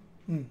driven.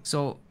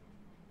 So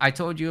I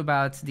told you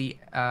about the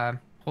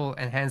whole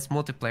enhanced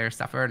multiplayer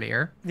stuff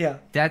earlier, Yeah.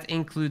 that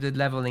included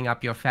leveling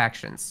up your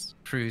factions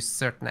through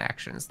certain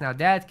actions. Now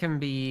that can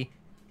be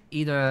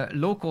either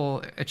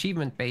local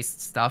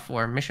achievement-based stuff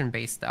or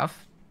mission-based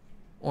stuff,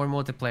 or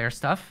multiplayer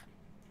stuff.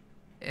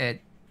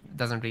 It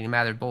doesn't really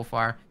matter. Both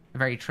are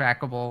very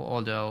trackable,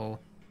 although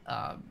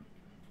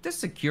the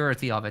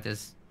security of it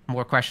is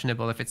more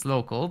questionable if it's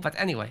local. But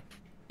anyway,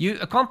 you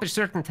accomplish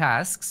certain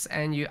tasks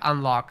and you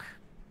unlock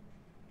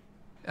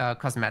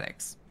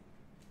cosmetics.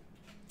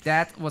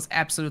 That was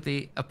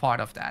absolutely a part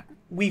of that.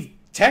 We've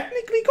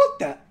technically got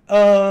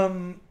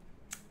that.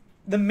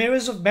 The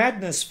Mirrors of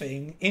Madness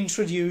thing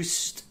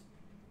introduced,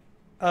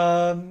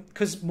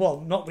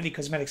 well, not really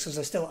cosmetics because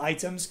they're still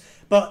items,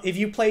 but if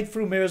you played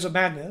through Mirrors of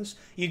Madness,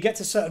 you'd get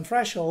to certain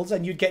thresholds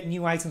and you'd get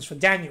new items for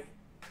Daniel.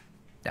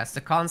 That's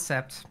the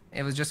concept.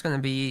 It was just going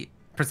to be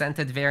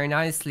presented very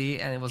nicely,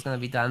 and it was going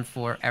to be done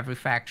for every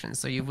faction.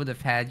 So you would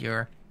have had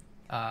your,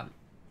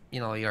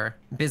 your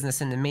business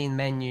in the main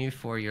menu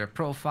for your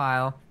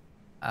profile,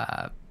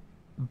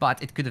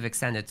 but it could have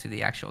extended to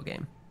the actual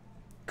game.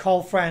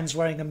 Call friends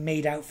wearing a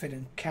maid outfit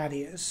and cat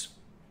ears.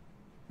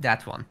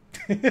 That one.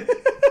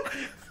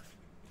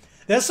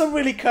 There's some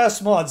really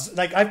cursed mods.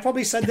 Like, I've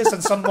probably said this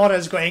and some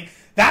modders going,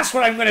 that's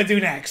what I'm going to do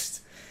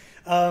next.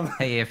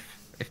 Hey,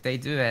 if they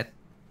do it,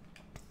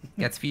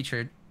 gets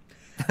featured.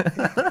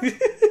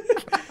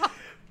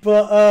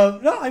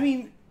 But, no, I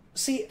mean,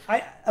 see,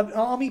 an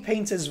army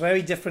paint is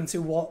very different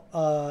to what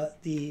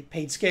the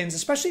paid skins,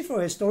 especially for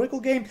a historical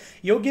game.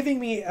 You're giving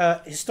me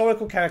a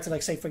historical character,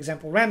 like, say, for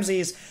example,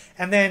 Ramses,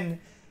 and then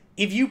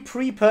if you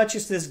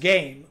pre-purchase this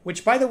game,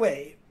 which, by the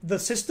way, the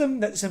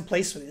system that's in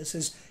place for this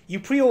is you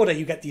pre-order,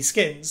 you get these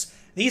skins.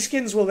 These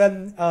skins will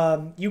then,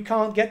 you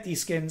can't get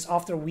these skins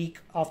after a week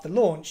after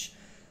launch.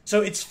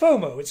 So it's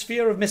FOMO, it's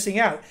fear of missing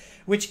out,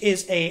 which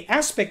is a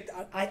aspect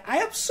I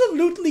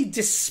absolutely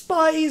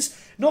despise,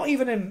 not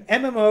even in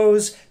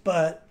MMOs,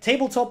 but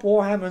tabletop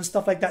Warhammer and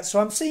stuff like that.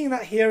 So I'm seeing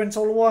that here in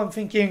Total War, I'm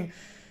thinking,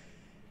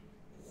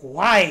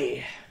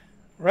 why?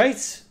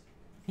 Right?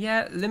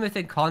 Yeah,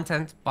 limited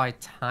content by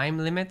time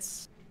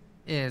limits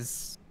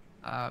is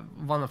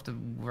one of the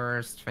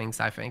worst things,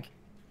 I think.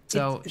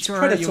 So it's sure,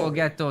 predatory. you will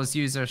get those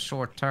users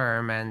short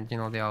term, and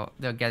they'll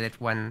get it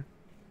when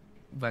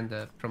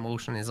the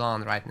promotion is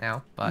on right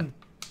now. But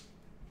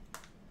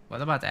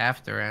what about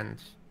after, and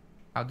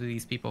how do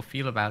these people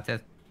feel about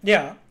it?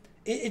 Yeah,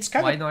 it's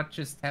kind Why of... not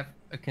just have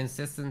a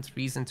consistent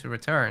reason to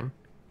return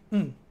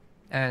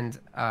and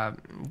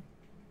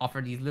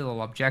offer these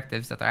little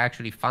objectives that are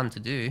actually fun to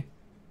do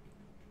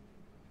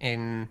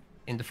in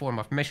the form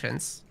of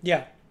missions?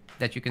 Yeah.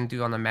 That you can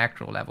do on a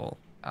macro level,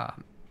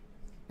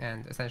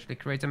 and essentially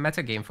create a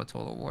metagame for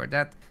Total War.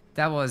 That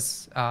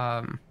was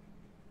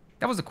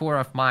the core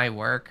of my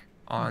work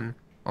on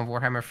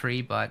Warhammer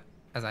 3, but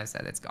as I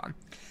said, it's gone.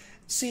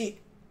 See,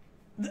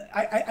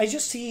 I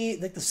just see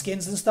like the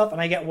skins and stuff,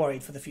 and I get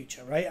worried for the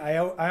future, right?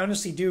 I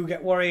honestly do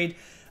get worried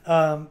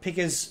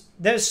because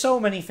there's so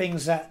many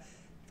things that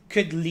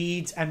could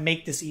lead and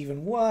make this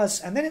even worse.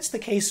 And then it's the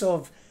case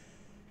of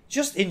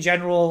just in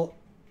general,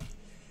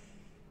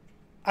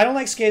 I don't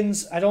like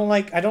skins. I don't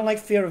like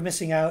fear of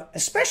missing out,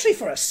 especially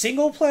for a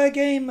single player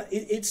game.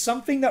 It's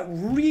something that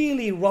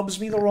really rubs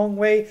me the wrong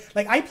way.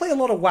 Like, I play a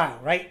lot of WoW,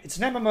 right? It's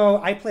an MMO.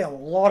 I play a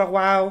lot of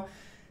WoW.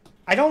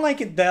 I don't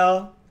like it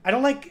there. I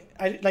don't like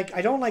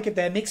it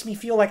there. It makes me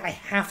feel like I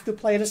have to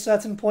play at a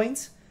certain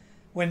point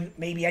when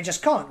maybe I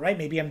just can't, right?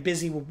 Maybe I'm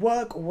busy with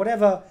work or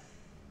whatever.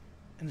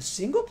 And a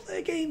single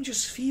player game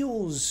just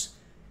feels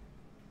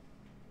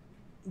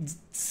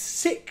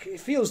sick. It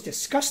feels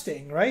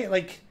disgusting, right?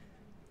 Like,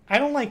 I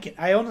don't like it.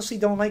 I honestly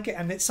don't like it,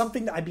 and it's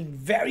something that I've been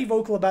very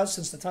vocal about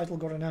since the title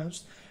got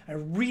announced. I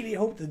really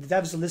hope that the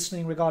devs are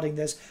listening regarding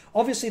this.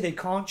 Obviously, they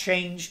can't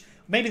change.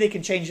 Maybe they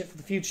can change it for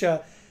the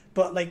future,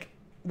 but like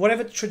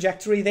whatever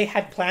trajectory they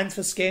had planned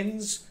for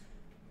skins,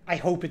 I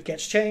hope it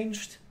gets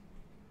changed.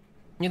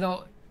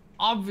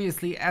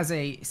 Obviously, as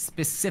a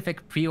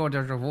specific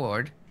pre-order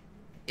reward,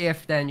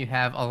 if then you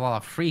have a lot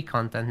of free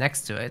content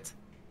next to it,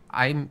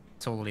 I'm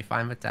totally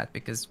fine with that,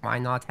 because why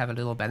not have a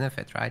little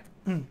benefit, right?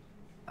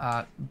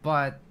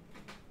 But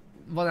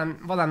what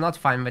I'm not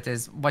fine with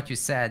is what you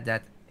said,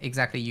 that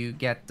exactly you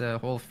get the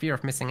whole fear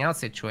of missing out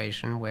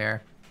situation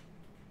where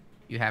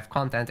you have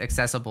content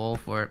accessible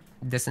for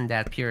this and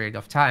that period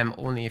of time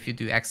only if you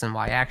do X and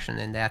Y action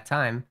in that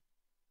time,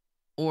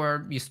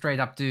 or you straight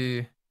up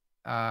do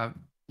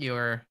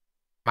your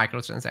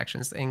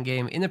microtransactions in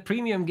game, in a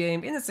premium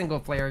game, in a single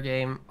player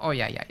game. Oh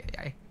yeah.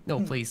 No,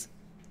 please.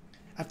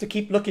 I have to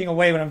keep looking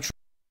away when I'm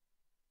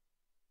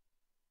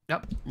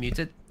Yep,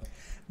 muted.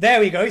 There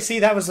we go. See,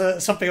 that was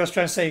something I was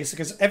trying to say,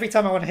 because every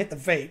time I want to hit the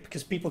vape,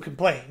 because people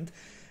complained,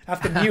 I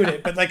have to mute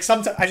it. But like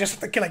sometimes I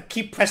just have to like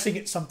keep pressing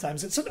it.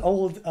 Sometimes it's an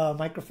old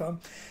microphone.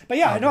 But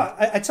yeah, no,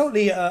 I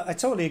totally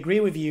agree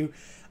with you.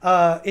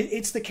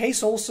 It's the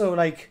case also.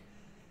 Like,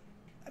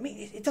 I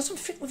mean, it doesn't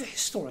fit with a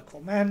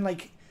historical, man.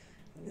 Like,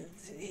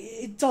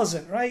 it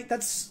doesn't, right?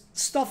 That's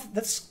stuff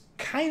that's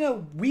kind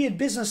of weird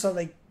business that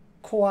like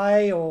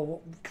Koi or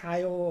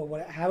Kaio or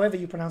whatever, however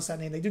you pronounce that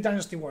name. They do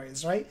Dynasty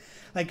Warriors, right?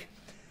 Like,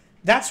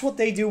 that's what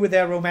they do with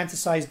their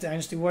romanticized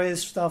Dynasty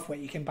Warriors stuff, where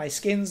you can buy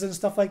skins and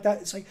stuff like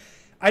that. It's like,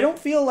 I don't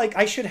feel like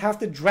I should have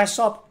to dress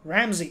up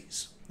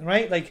Ramses,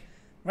 right? Like,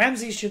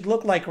 Ramses should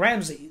look like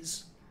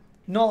Ramses,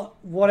 not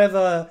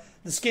whatever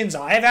the skins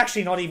are. I've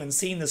actually not even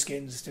seen the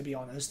skins, to be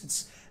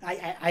honest.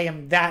 I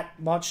am that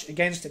much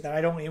against it that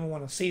I don't even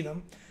want to see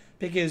them,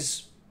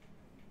 because,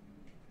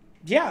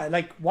 yeah,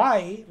 like,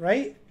 why,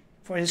 right?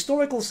 For a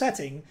historical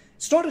setting,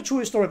 it's not a true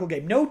historical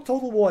game. No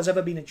Total War has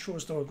ever been a true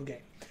historical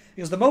game.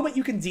 Because the moment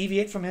you can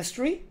deviate from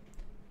history,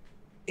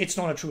 it's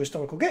not a true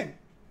historical game.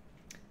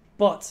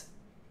 But,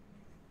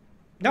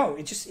 no,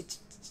 it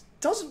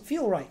doesn't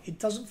feel right. It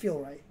doesn't feel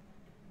right.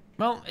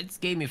 Well, it's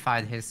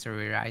gamified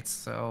history, right?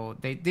 So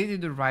they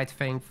did the right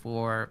thing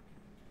for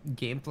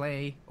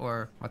gameplay,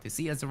 or what they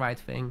see as the right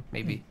thing.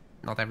 Maybe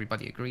not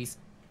everybody agrees.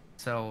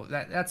 So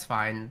that's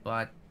fine,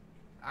 but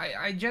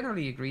I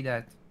generally agree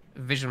that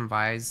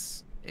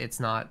vision-wise, it's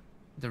not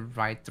the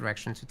right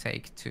direction to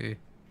take to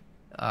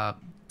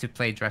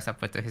play dress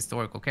up with the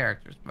historical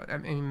characters. But I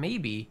mean,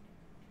 maybe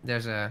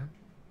there's a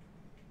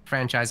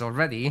franchise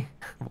already,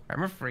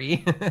 Warhammer 3,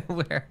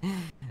 where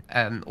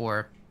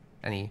or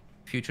any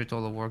future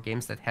Total War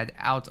games that head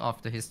out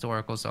of the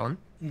historical zone,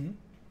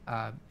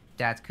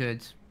 that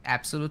could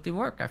absolutely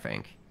work, I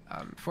think.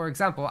 For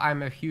example,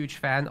 I'm a huge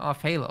fan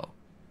of Halo.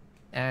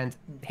 And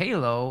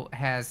Halo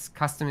has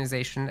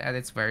customization at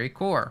its very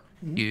core.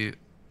 You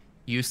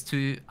used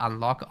to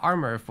unlock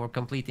armor for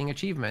completing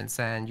achievements,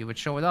 and you would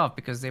show it off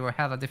because they were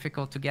hella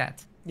difficult to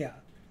get. Yeah.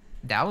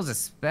 That was a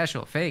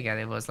special thing, and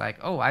it was like,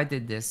 oh, I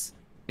did this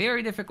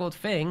very difficult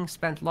thing,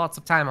 spent lots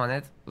of time on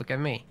it. Look at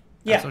me.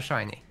 Yeah. I'm so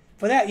shiny.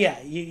 For that,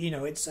 yeah, you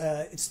know, it's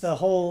the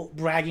whole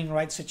bragging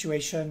rights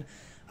situation.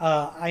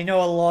 I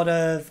know a lot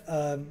of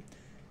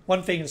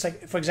one thing. It's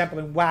like, for example,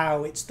 in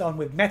WoW, it's done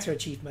with meta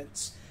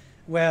achievements,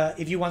 where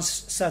if you want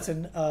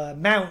certain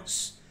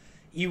mounts,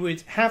 you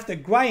would have to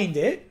grind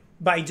it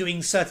by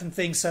doing certain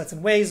things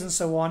certain ways and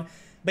so on.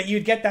 But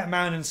you'd get that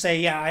mount and say,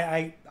 yeah,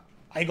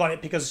 I got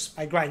it because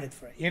I grinded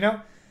for it. You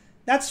know,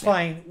 that's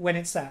fine when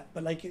it's that.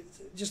 But like, it's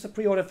just the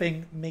pre-order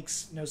thing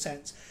makes no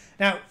sense.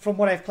 Now, from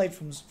what I've played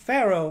from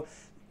Pharaoh,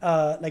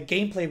 like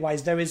gameplay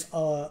wise, there is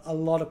a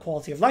lot of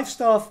quality of life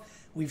stuff.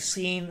 We've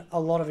seen a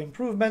lot of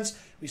improvements.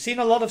 We've seen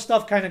a lot of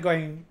stuff kind of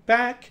going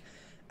back.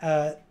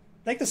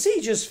 Like the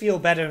sieges feel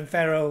better in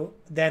Pharaoh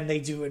than they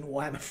do in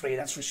Warhammer 3,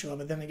 that's for sure.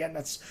 But then again,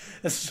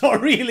 that's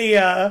not really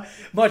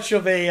much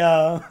of a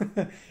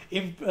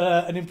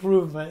an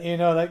improvement, you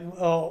know,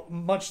 like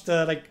much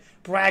to like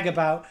brag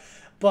about.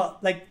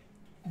 But like,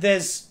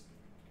 there's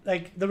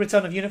like the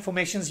return of unit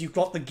formations. You've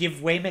got the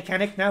give way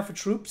mechanic now for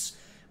troops,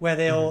 where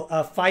they'll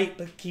fight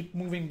but keep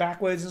moving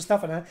backwards and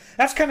stuff, and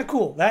that's kind of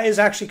cool. That is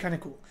actually kind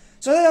of cool.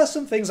 So there are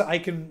some things that I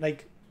can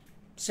like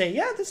say,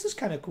 yeah, this is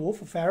kind of cool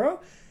for Pharaoh.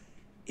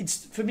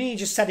 It's, for me,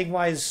 just setting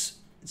wise,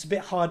 it's a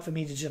bit hard for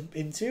me to jump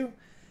into.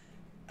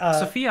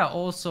 Sofia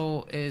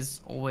also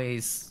is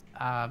always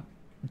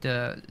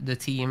the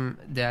team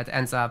that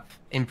ends up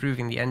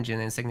improving the engine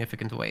in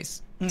significant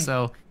ways.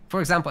 So, for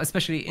example,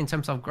 especially in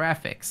terms of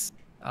graphics,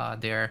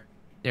 they're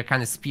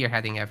kind of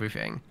spearheading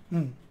everything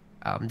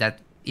that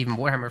even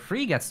Warhammer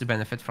 3 gets to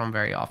benefit from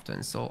very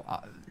often. So,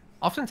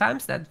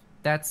 oftentimes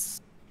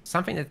that's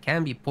something that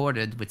can be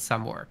ported with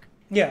some work.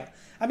 Yeah,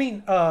 I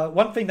mean,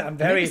 one thing that I'm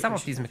very... Maybe some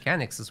of these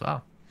mechanics as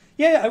well.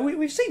 Yeah,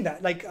 we've seen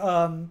that. Like,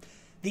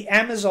 the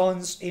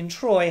Amazons in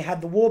Troy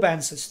had the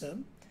warband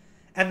system,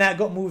 and that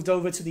got moved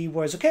over to the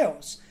Warriors of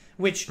Chaos,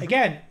 which,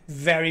 again,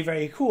 very,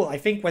 very cool. I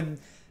think when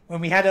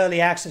we had early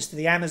access to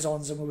the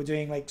Amazons and we were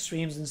doing, like,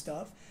 streams and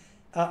stuff,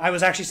 I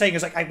was actually saying,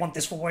 I want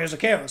this for Warriors of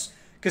Chaos,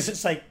 because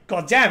it's like,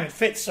 god damn, it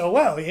fits so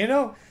well, you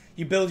know?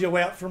 You build your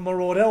way up from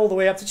Marauder all the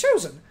way up to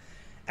Chosen.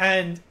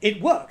 And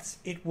it worked.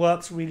 It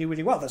worked really,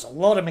 really well. There's a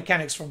lot of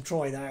mechanics from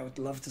Troy that I would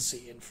love to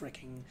see in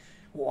freaking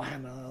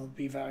Warhammer, I'll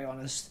be very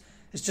honest.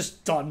 It's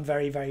just done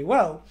very, very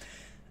well.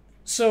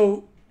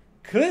 So,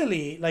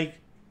 clearly, like,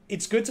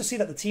 it's good to see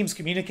that the teams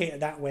communicate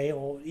it that way,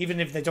 or even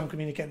if they don't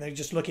communicate, they're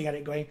just looking at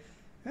it going,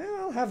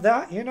 I'll have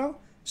that, you know?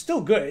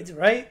 Still good,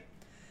 right?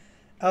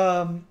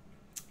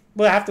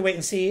 We'll have to wait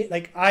and see.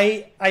 Like,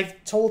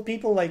 I've told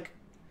people, like,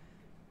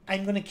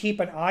 I'm going to keep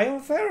an eye on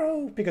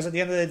Pharaoh, because at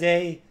the end of the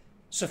day,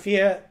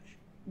 Sofia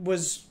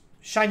was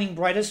shining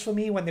brightest for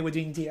me when they were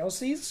doing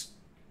DLCs.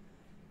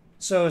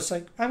 So it's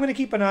like, I'm going to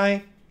keep an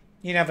eye.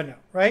 You never know,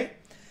 right?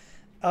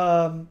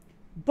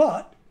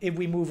 But if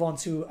we move on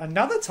to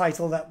another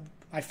title that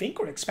I think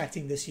we're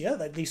expecting this year,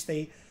 at least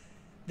they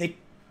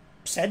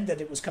said that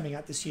it was coming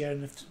out this year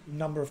in a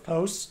number of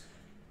posts.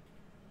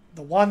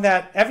 The one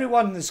that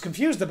everyone is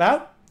confused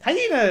about,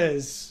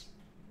 Hyenas.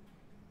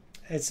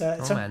 It's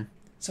an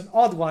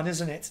odd one,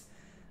 isn't it?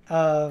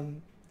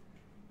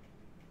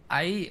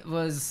 I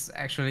was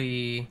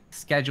actually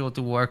scheduled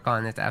to work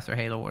on it after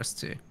Halo Wars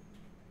 2.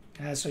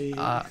 So you...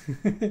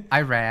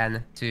 I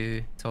ran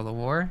to Total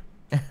War.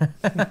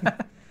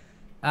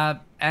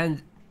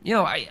 And You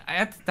know,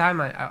 at the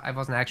time I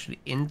wasn't actually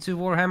into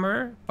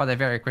Warhammer, but I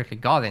very quickly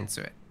got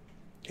into it.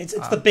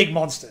 It's the big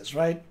monsters,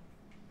 right?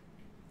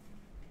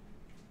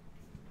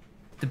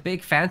 The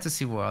big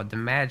fantasy world, the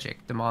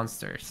magic, the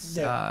monsters,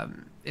 Yeah.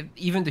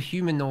 even the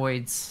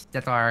humanoids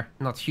that are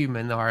not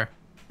human are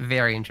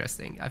very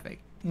interesting, I think.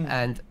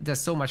 And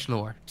there's so much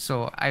lore,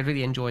 so I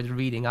really enjoyed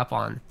reading up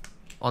on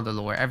the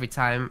lore. Every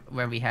time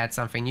when we had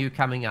something new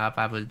coming up,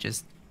 I would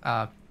just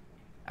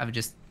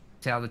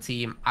tell the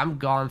team, I'm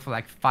gone for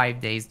like 5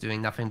 days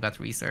doing nothing but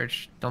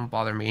research. Don't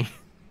bother me.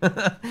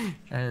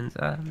 And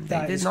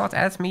they did not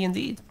ask me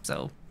indeed.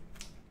 So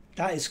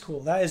that is cool.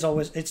 That is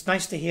always, it's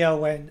nice to hear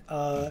when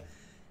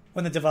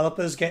the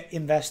developers get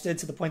invested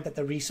to the point that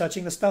they're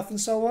researching the stuff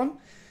and so on,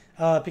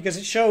 because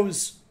it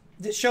shows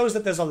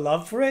that there's a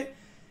love for it.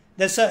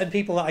 There's certain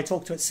people that I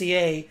talk to at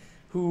CA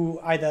who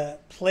either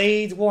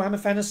played Warhammer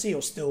Fantasy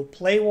or still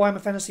play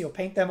Warhammer Fantasy or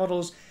paint their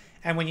models,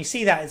 and when you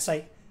see that, it's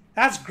like,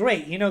 that's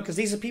great, you know, because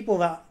these are people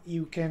that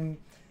you can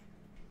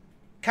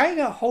kind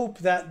of hope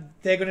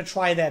that they're going to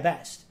try their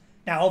best.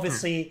 Now,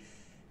 obviously,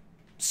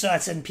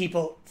 certain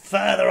people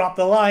further up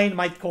the line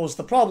might cause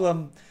the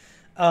problem,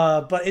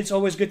 but it's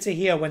always good to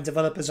hear when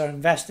developers are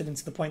invested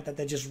into the point that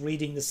they're just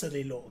reading the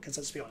silly lore, because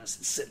let's be honest,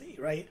 it's silly,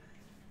 right?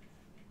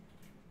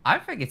 I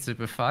think it's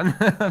super fun.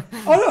 Oh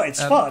no,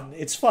 it's fun.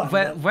 It's fun.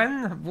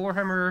 When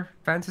Warhammer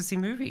Fantasy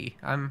movie?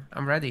 I'm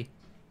ready.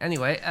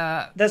 Anyway,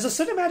 there's a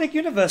cinematic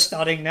universe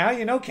starting now.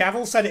 You know,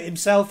 Cavill said it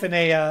himself in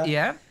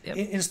a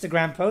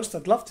Instagram post.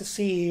 I'd love to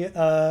see.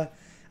 I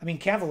mean,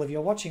 Cavill, if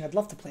you're watching, I'd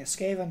love to play a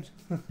Skaven.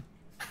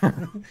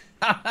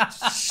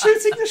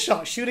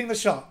 Shooting the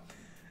shot.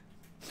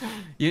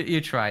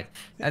 You tried.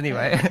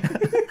 Anyway.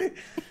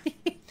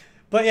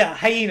 But yeah,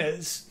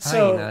 hyenas.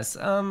 Hyenas.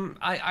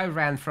 I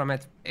ran from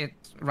it. It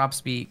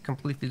rubs me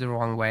completely the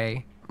wrong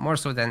way. More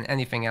so than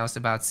anything else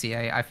about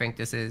CA. I think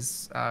this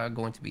is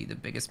going to be the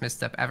biggest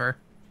misstep ever.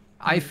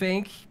 I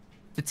think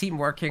the team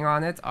working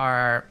on it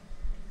are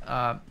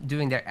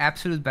doing their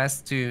absolute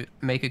best to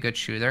make a good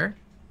shooter.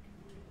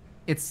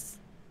 It's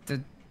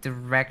the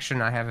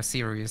direction I have a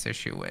serious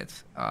issue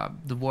with.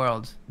 The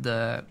world,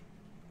 the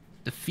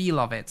feel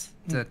of it,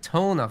 the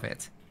tone of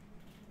it.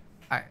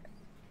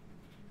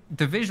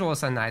 The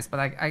visuals are nice, but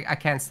I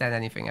can't stand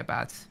anything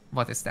about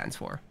what it stands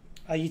for.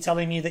 Are you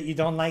telling me that you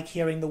don't like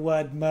hearing the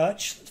word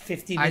merch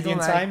 50 million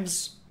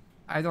times?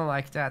 I don't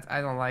like that.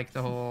 I don't like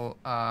the whole...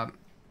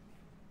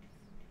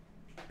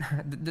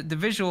 the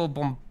visual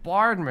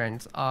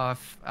bombardment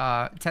of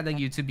telling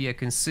you to be a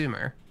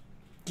consumer.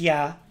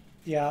 Yeah.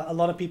 A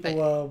lot of people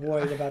were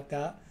worried about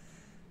that.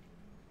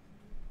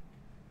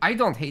 I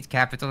don't hate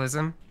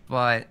capitalism,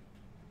 but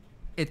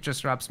it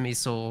just rubs me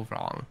so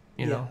wrong,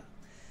 you know?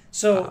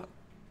 So...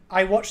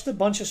 I watched a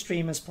bunch of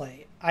streamers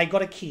play. I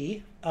got a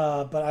key,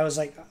 but I was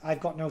like, I've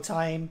got no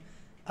time,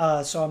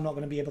 so I'm not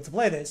going to be able to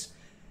play this.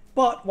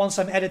 But once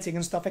I'm editing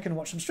and stuff, I can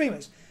watch some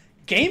streamers.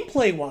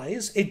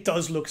 Gameplay-wise, it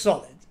does look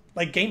solid.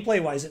 Like,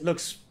 gameplay-wise, it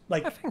looks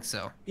like... I think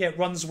so. Yeah, it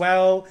runs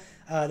well.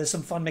 There's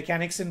some fun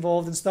mechanics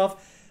involved and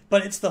stuff.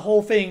 But it's the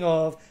whole thing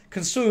of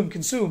consume,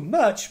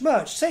 merch,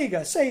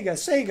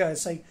 Sega.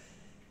 It's like,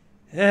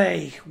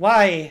 hey,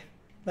 why?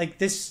 Like,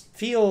 this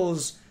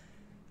feels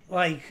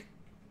like...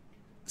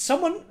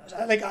 Someone,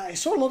 like, I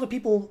saw a lot of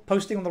people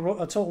posting on the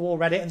Total War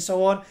Reddit and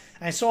so on,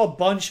 and I saw a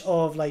bunch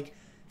of, like,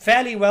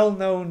 fairly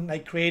well-known,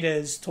 like,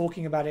 creators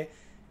talking about it,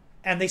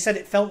 and they said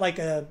it felt like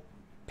a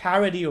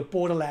parody of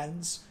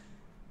Borderlands,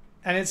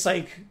 and it's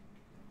like...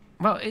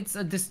 Well, it's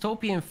a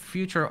dystopian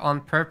future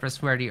on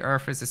purpose where the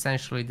Earth is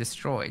essentially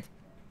destroyed,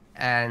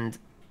 and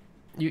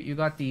you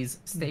got these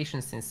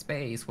stations in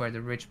space where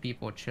the rich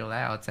people chill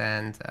out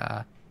and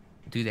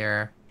do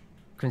their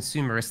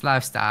consumerist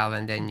lifestyle,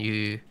 and then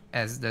you...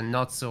 as the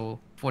not so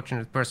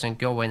fortunate person,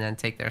 go in and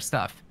take their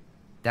stuff.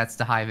 That's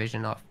the high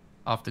vision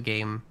of the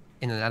game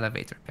in an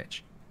elevator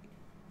pitch.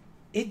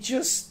 It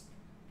just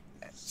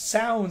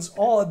sounds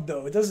odd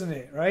though, doesn't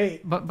it? Right?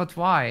 But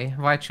why?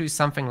 Why choose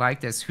something like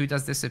this? Who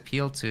does this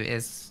appeal to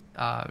is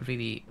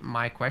really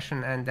my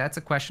question, and that's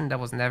a question that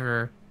was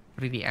never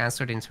really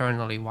answered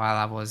internally while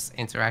I was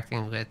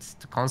interacting with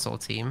the console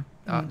team,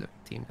 the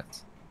team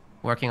that's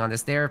working on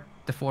this. They're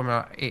the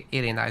former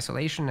Alien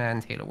Isolation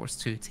and Halo Wars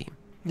 2 team.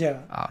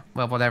 Yeah.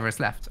 Well, whatever is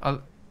left.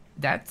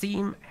 That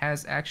team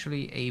has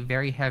actually a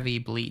very heavy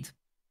bleed.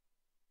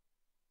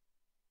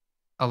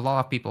 A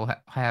lot of people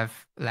have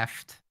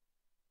left.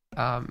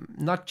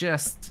 Not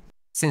just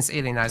since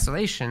Alien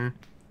Isolation,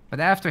 but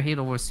after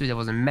Halo Wars 2, there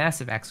was a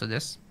massive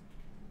exodus.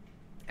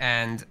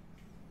 And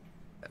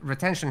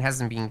retention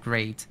hasn't been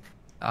great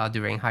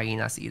during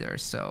Hyenas either.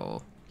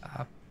 So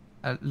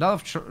a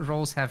lot of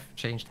roles have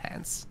changed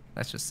hands,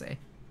 let's just say.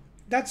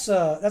 That's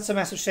a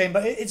massive shame,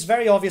 but it's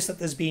very obvious that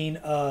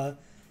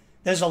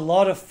there's a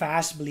lot of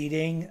fast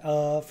bleeding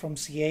from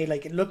CA.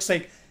 Like, it looks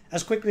like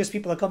as quickly as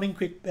people are coming,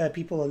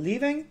 people are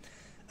leaving.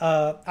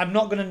 I'm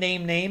not going to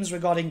name names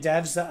regarding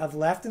devs that have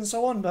left and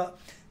so on, but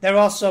there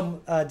are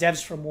some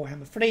devs from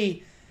Warhammer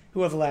 3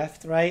 who have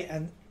left, right?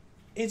 And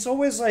it's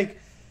always like,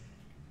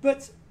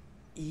 but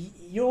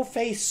your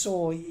face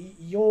or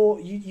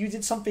you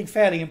did something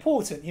fairly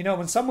important. You know,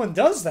 when someone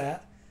does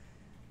that,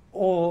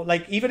 or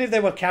like even if they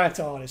were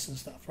character artists and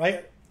stuff,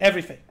 right?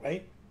 Everything,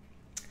 right?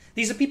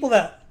 These are people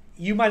that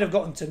you might have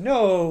gotten to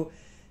know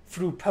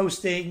through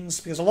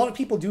postings, because a lot of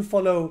people do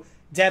follow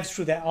devs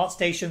through their art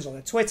stations or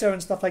their Twitter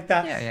and stuff like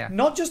that. Yeah.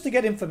 Not just to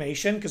get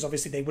information, because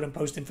obviously they wouldn't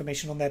post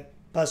information on their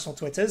personal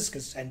Twitters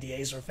because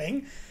NDAs are a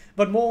thing,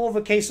 but more of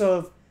a case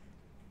of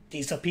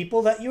these are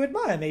people that you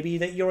admire. Maybe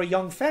that you're a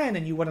young fan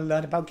and you want to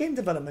learn about game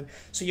development.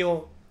 So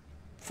you're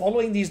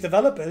following these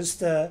developers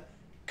to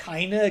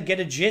kind of get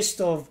a gist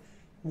of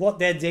what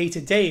their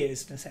day-to-day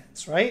is, in a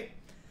sense, right?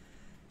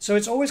 So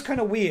it's always kind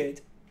of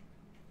weird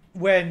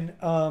when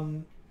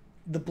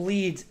the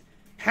bleed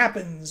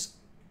happens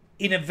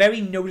in a very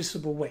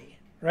noticeable way,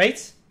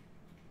 right?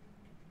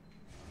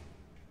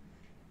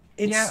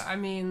 Yeah, I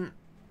mean,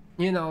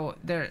 you know,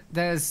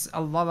 there's a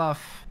lot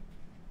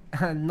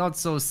of not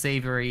so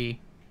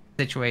savory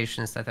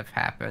situations that have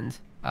happened.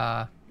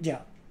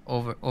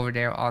 Over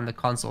there on the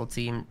console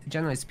team.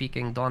 Generally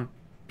speaking,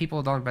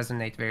 people don't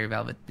resonate very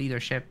well with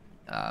leadership.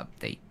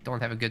 They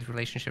don't have a good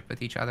relationship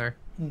with each other.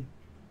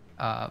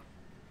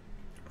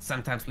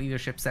 Sometimes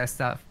leadership says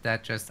stuff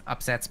that just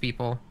upsets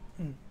people.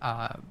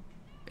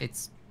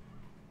 It's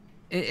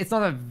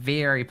not a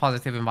very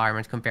positive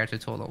environment compared to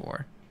Total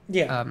War.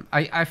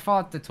 I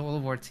thought the Total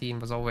War team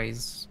was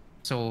always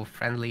so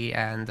friendly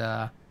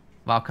and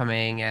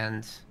welcoming,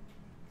 and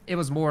it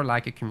was more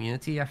like a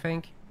community, I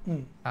think,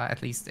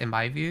 at least in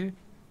my view.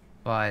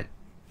 But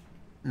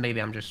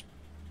maybe I'm just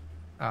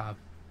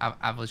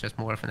I was just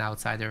more of an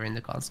outsider in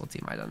the console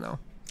team. I don't know.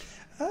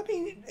 I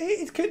mean,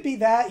 it could be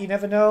that. You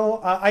never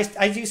know.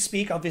 I do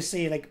speak,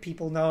 obviously, like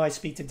people know I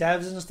speak to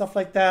devs and stuff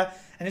like that.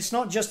 And it's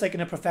not just like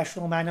in a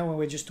professional manner when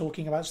we're just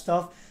talking about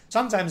stuff.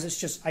 Sometimes it's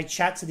just I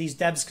chat to these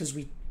devs because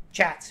we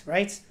chat,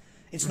 right?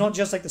 It's not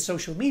just like the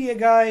social media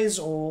guys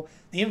or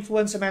the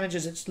influencer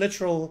managers. It's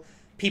literal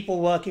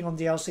people working on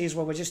DLCs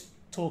where we're just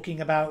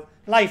talking about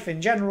life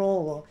in general,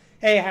 or,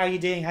 hey, how are you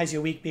doing? How's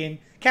your week been?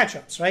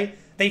 Catch-ups, right?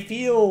 They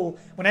feel,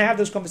 when I have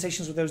those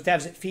conversations with those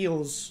devs, it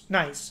feels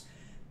nice.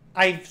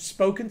 I've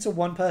spoken to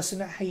one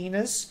person at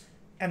Hyenas,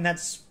 and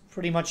that's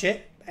pretty much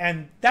it.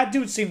 And that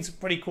dude seemed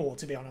pretty cool,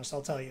 to be honest,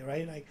 I'll tell you,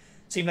 right? Like,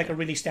 seemed like a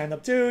really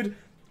stand-up dude. It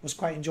was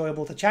quite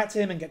enjoyable to chat to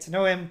him and get to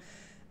know him.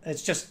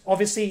 It's just,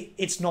 obviously,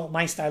 it's not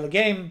my style of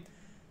game.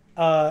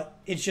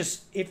 It's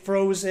just, it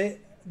throws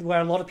it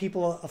where a lot of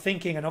people are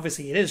thinking, and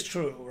obviously it is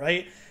true,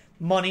 right?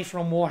 Money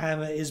from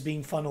Warhammer is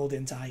being funneled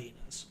into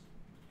Hyenas.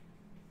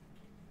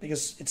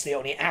 Because it's the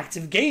only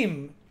active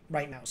game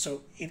right now,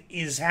 so it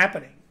is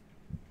happening.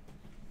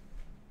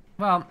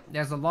 Well,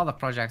 there's a lot of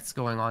projects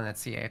going on at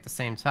CA at the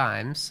same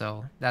time,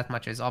 so that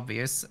much is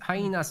obvious.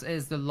 Hyenas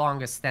is the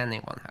longest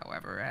standing one,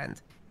 however,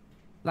 and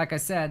like I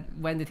said,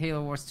 when did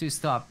Halo Wars 2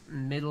 stop?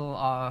 Late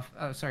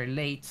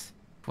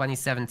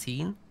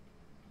 2017.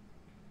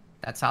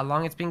 That's how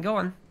long it's been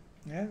going.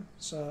 Yeah,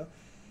 so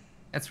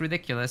it's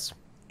ridiculous.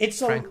 It's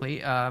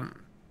frankly,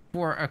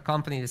 for a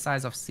company the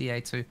size of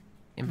CA to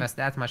invest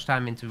that much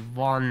time into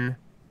one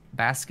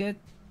basket.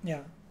 Yeah.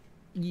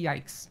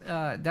 Yikes.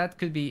 That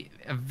could be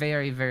a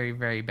very, very,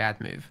 very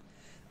bad move.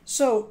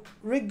 So,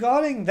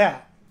 regarding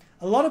that,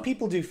 a lot of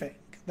people do think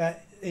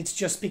that it's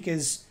just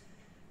because,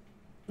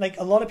 like,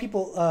 a lot of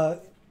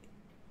people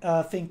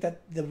think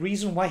that the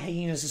reason why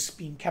Hyenas is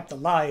being kept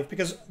alive,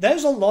 because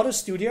there's a lot of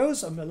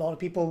studios, a lot of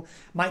people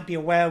might be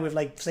aware with,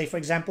 like, say, for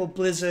example,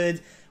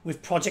 Blizzard,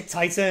 with Project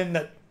Titan,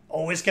 that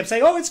always kept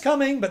saying, oh, it's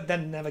coming, but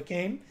then never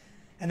came,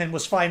 and then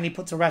was finally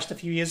put to rest a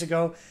few years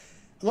ago.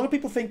 A lot of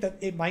people think that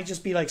it might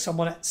just be like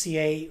someone at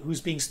CA who's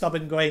being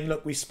stubborn going,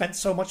 look, we've spent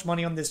so much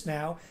money on this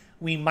now,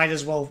 we might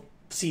as well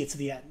see it to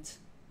the end.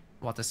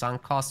 What, the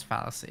sunk cost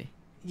fallacy?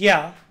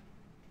 Yeah.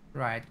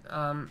 Right.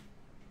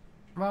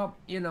 Well,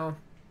 you know,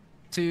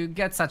 to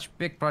get such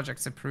big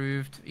projects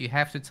approved, you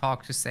have to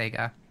talk to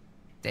Sega.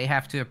 They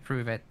have to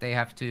approve it. They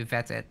have to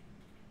vet it.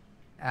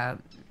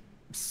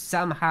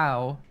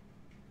 Somehow,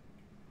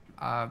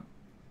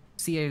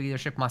 CA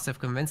leadership must have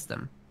convinced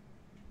them.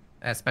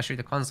 Especially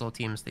the console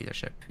team's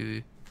leadership,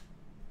 who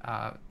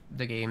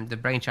the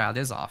brainchild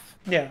is off.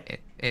 Yeah.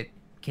 It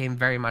came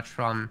very much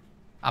from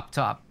up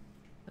top.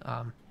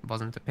 It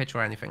wasn't a pitch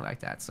or anything like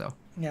that. So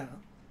yeah,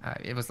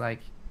 it was like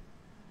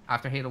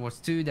after Halo Wars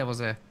 2, there was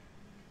a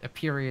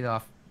period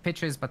of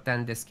pitches, but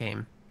then this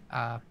came.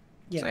 yeah.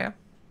 So yeah.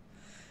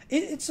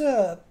 It's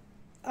a,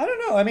 I don't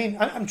know. I mean,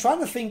 I'm trying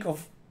to think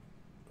of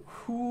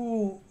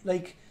who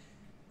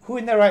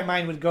in their right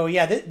mind would go,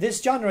 yeah,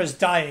 this genre is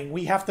dying.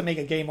 We have to make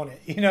a game on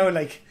it. You know,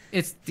 like...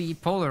 It's the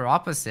polar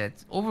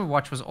opposite.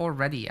 Overwatch was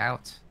already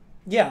out.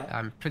 Yeah.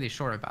 I'm pretty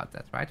sure about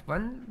that, right?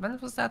 When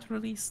was that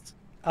released?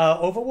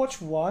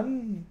 Overwatch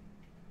 1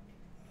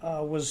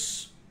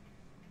 was...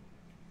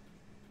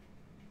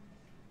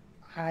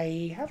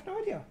 I have no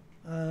idea.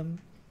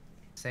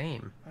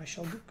 Same. I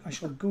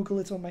shall Google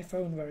it on my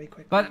phone very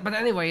quickly. But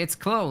anyway, it's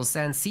close,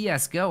 and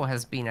CS:GO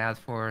has been out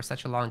for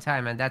such a long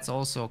time, and that's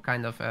also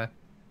kind of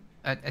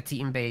a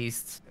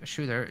team-based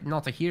shooter,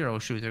 not a hero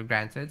shooter,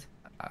 granted.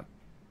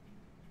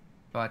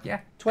 But yeah,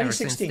 ever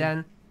 2016. since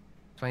then,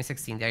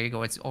 2016. There you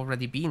go. It's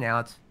already been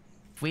out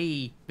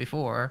way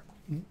before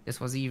this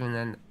was even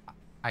an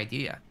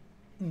idea,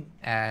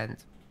 and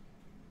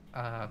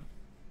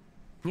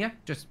yeah,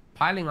 just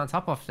piling on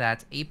top of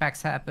that,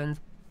 Apex happened.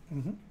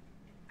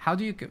 How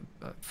do you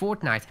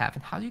Fortnite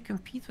happened? How do you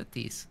compete with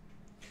these?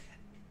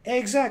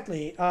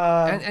 Exactly.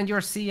 And you're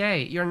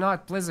CA. You're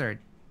not Blizzard.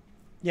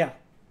 Yeah,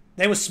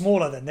 they were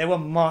smaller then. They were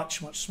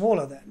much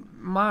smaller then.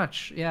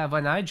 Much, yeah.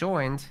 When I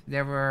joined,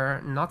 there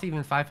were not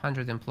even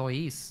 500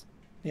 employees.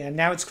 Yeah,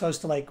 now it's close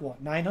to like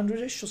what,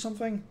 900-ish or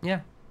something.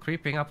 Yeah,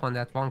 creeping up on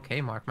that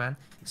 1K mark, man.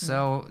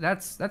 So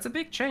that's a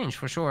big change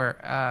for sure.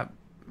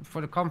 For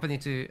the company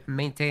to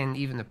maintain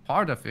even a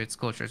part of its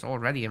culture is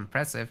already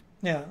impressive.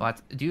 Yeah.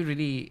 But do you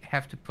really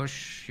have to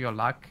push your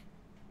luck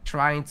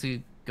trying to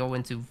go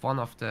into one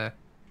of the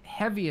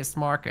heaviest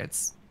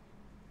markets?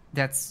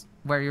 That's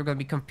where you're going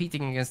to be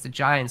competing against the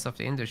giants of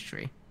the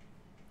industry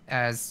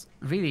as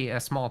really a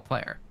small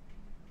player.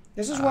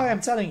 This is why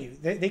I'm telling you.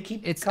 They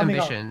keep it's coming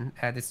ambition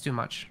up. and it's too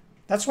much.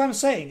 That's what I'm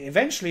saying.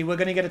 Eventually, we're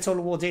going to get a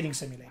Total War dating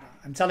simulator.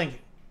 I'm telling you.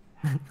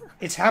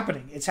 It's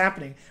happening. It's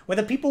happening.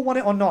 Whether people want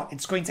it or not,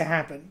 it's going to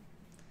happen.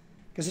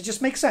 Because it just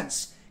makes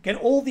sense. Get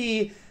all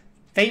the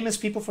famous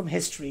people from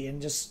history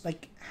and just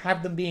like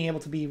have them being able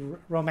to be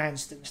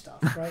romanced and stuff,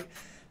 right?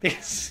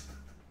 Because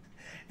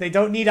they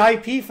don't need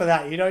IP for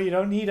that. You know, you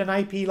don't need an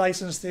IP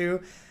license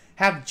to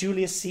have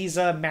Julius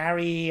Caesar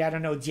marry, I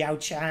don't know, Diao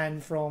Chan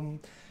from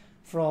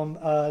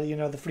you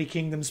know, the Free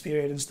Kingdoms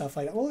period and stuff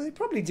like that. Well, they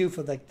probably do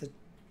for like the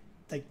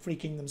Free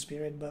Kingdoms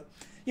period, but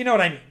you know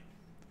what I mean.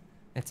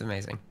 It's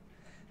amazing.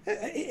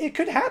 It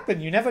could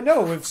happen. You never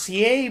know. With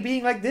CA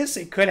being like this,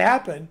 it could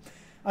happen.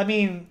 I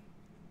mean,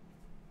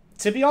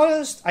 to be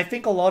honest, I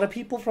think a lot of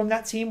people from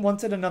that team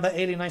wanted another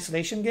Alien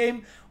Isolation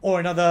game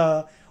or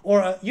another...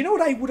 you know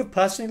what I would have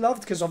personally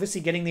loved? Because obviously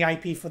getting the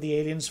IP for the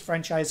Aliens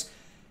franchise,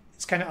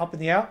 it's kind of up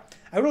in the air.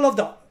 I would have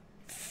loved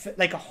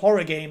like a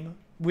horror game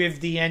with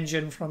the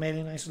engine from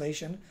Alien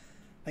Isolation.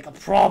 Like a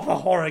proper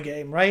horror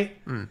game, right?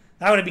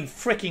 That would have been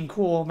freaking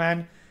cool,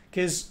 man.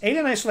 Because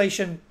Alien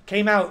Isolation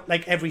came out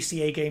like every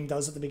CA game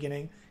does at the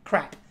beginning.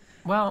 Crap.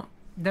 Well,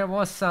 there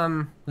was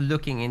some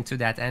looking into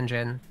that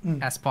engine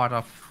as part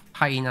of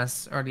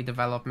HYENA's early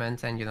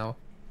development, and you know,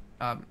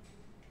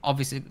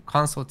 obviously the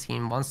console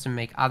team wants to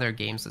make other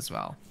games as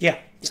well. Yeah.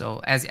 So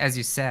as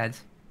you said,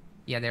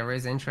 yeah, there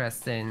is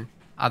interest in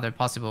other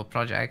possible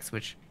projects,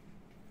 which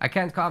I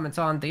can't comment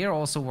on. They are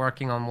also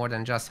working on more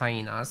than just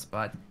HYENA's,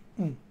 but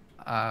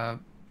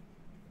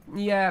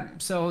yeah.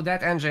 So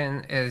that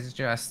engine is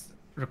just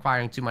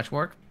requiring too much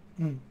work,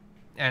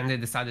 and they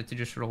decided to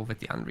just roll with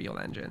the Unreal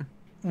Engine.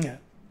 Yeah.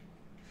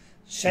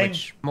 Shame.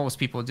 Which most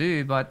people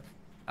do, but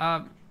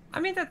I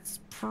mean, that's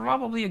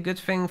probably a good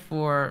thing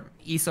for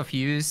ease of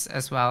use,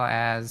 as well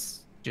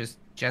as just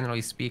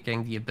generally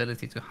speaking, the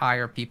ability to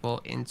hire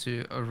people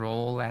into a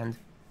role and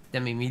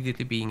them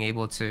immediately being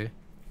able to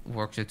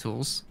work the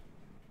tools.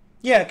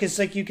 Yeah, because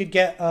like you could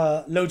get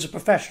loads of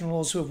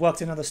professionals who have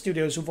worked in other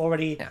studios who've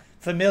already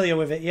familiar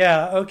with it.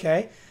 Yeah,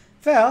 okay.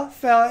 Fair.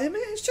 I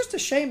mean, it's just a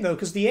shame, though,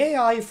 because the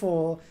AI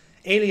for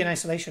Alien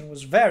Isolation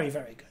was very,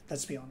 very good,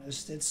 let's be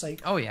honest. It's like...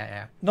 Oh,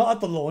 yeah. Not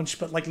at the launch,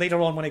 but like later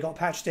on when it got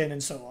patched in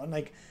and so on.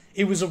 Like,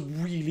 it was a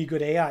really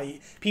good AI.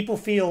 People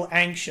feel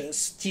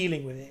anxious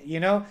dealing with it, you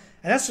know?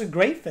 And that's a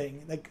great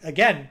thing. Like,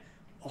 again,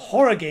 a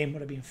horror game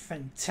would have been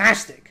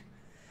fantastic.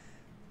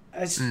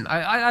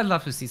 I'd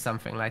love to see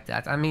something like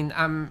that. I mean,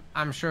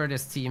 I'm sure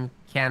this team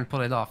can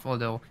pull it off,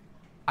 although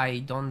I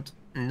don't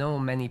know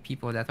many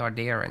people that are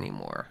there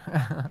anymore.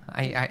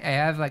 I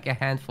have like a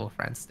handful of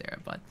friends there,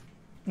 but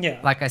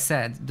yeah, like I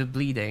said, the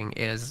bleeding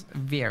is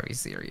very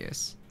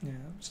serious. Yeah,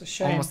 it's a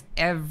shame. Almost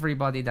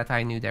everybody that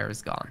I knew there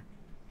is gone.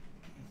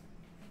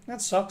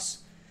 That sucks.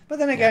 But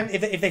then again,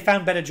 if they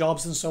found better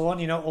jobs and so on,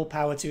 you know, all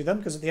power to them,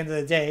 because at the end of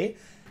the day,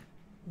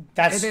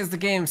 it is the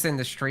games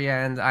industry,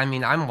 and I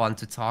mean, I'm one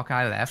to talk.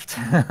 I left.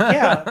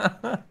 Yeah.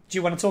 Do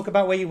you want to talk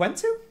about where you went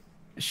to?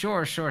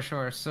 Sure.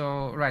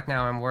 So right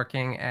now I'm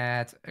working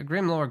at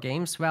Grimlore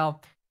Games.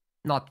 Well,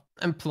 not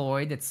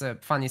employed. It's a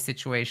funny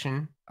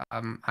situation.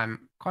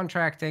 I'm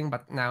contracting,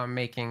 but now I'm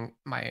making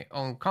my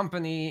own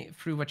company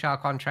through which I'll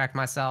contract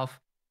myself.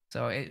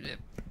 So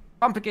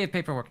complicated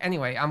paperwork.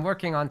 Anyway, I'm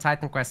working on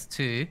Titan Quest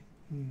 2,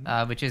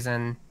 which is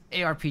an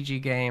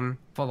ARPG game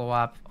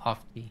follow-up of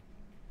the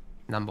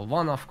number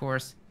 1, of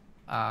course.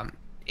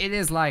 It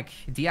is like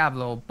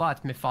Diablo,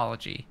 but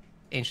mythology,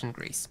 ancient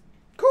Greece.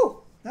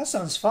 Cool. That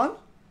sounds fun.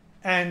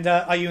 And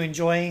are you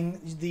enjoying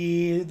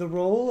the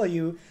role? Are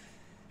you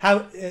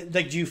how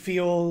like do you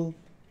feel?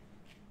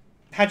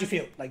 How do you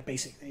feel? Like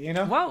basically, you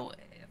know? Well,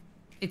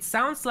 it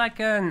sounds like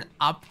an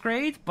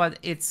upgrade, but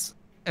it's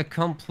a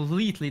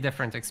completely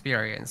different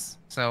experience.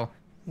 So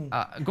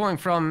going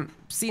from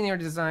senior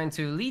design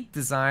to lead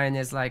design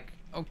is like,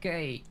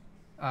 okay,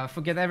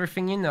 forget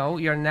everything you know.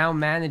 You're now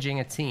managing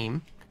a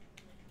team.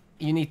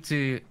 You need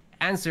to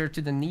answer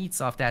to the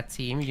needs of that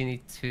team. You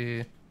need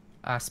to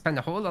spend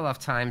a whole lot of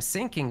time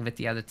syncing with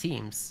the other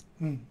teams.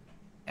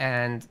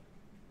 And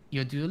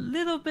you do a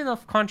little bit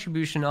of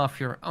contribution of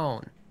your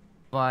own,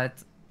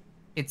 but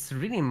it's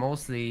really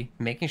mostly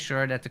making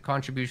sure that the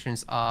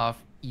contributions of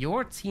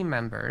your team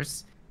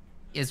members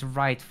is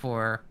right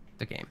for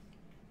the game.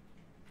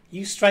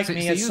 You strike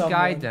me as you someone...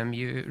 guide them,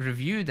 you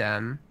review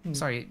them.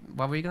 Sorry,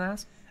 what were you gonna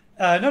ask?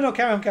 No,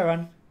 carry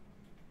on.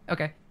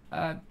 Okay.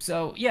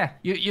 So yeah,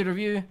 you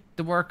review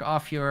the work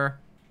of your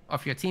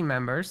team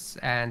members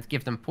and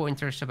give them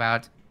pointers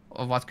about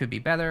what could be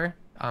better.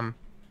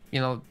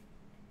 It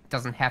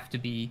doesn't have to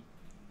be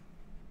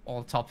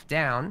all top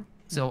down.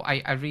 So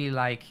I really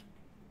like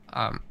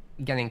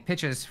getting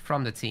pitches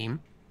from the team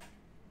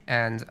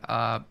and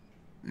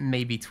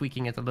maybe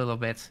tweaking it a little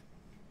bit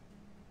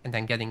and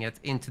then getting it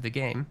into the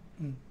game.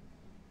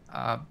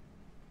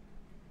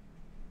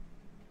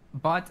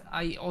 But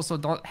I also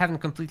haven't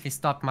completely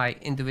stopped my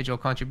individual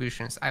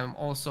contributions. I'm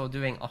also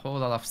doing a whole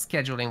lot of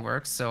scheduling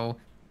work. So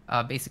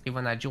basically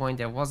when I joined,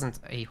 there wasn't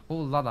a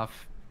whole lot of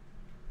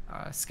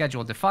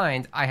schedule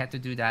defined. I had to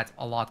do that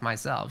a lot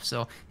myself.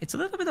 So it's a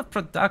little bit of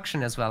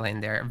production as well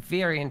in there.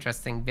 Very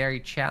interesting, very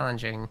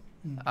challenging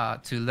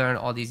to learn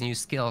all these new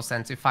skills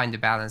and to find the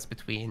balance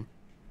between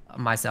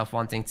myself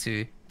wanting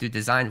to do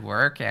design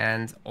work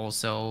and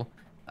also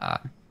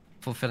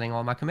fulfilling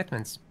all my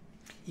commitments.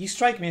 You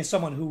strike me as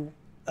someone who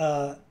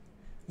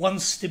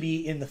wants to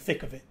be in the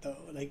thick of it, though.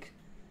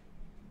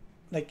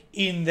 Like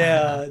in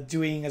there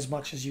doing as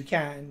much as you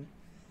can.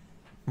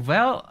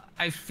 Well,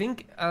 I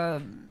think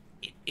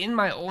in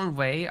my own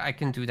way, I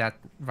can do that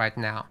right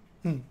now.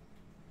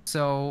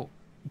 So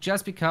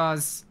just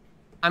because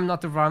I'm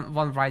not the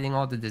one writing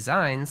all the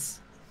designs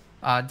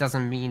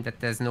doesn't mean that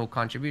there's no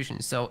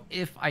contribution. So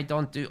if I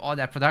don't do all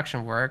that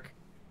production work,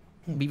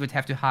 we would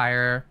have to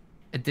hire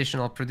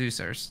additional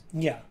producers.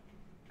 Yeah.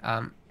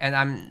 And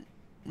I'm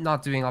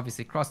not doing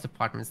obviously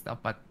cross-department stuff,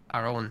 but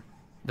our own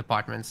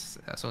departments,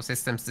 so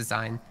systems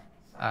design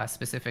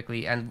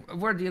specifically. And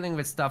we're dealing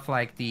with stuff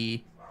like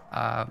the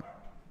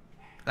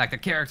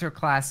character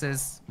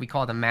classes. We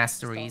call them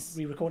masteries.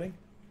 Re-recording?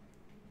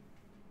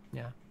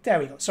 Yeah. There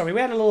we go. Sorry,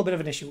 we had a little bit of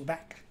an issue. We're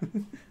back.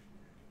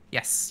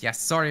 Yes.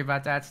 Sorry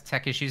about that.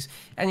 Tech issues.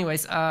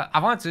 Anyways, I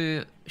want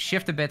to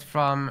shift a bit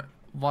from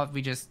what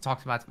we just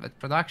talked about with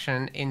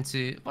production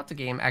into what the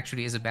game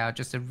actually is about.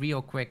 Just a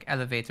real quick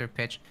elevator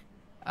pitch.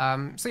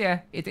 So yeah,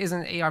 it is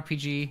an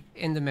ARPG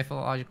in the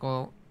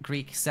mythological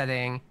Greek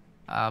setting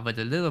with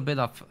a little bit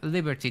of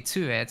liberty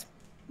to it.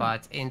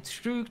 But in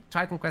true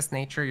Titan Quest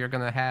nature, you're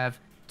going to have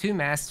 2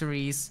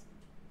 masteries,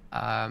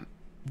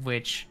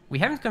 which we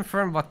haven't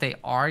confirmed what they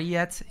are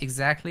yet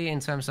exactly in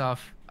terms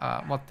of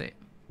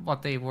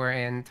what they were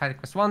in Titan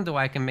Quest 1, though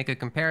I can make a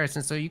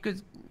comparison. So you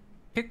could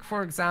pick,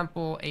 for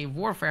example, a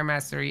Warfare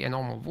Mastery, a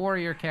normal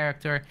warrior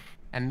character,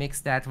 and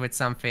mix that with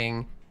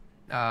something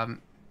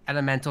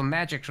elemental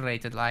magic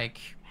related, like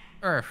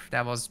Earth,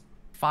 that was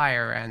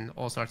fire and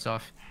all sorts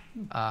of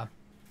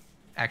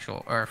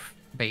actual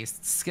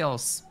Earth-based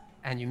skills.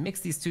 And you mix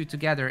these two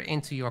together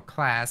into your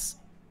class,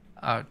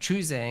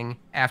 choosing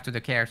after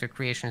the character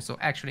creation. So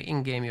actually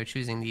in-game you're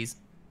choosing these.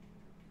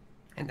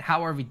 And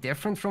how are we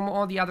different from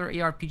all the other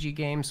ARPG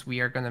games? We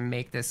are going to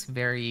make this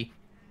very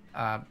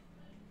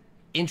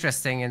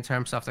interesting in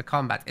terms of the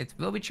combat. It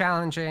will be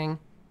challenging.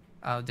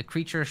 The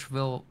creatures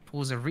will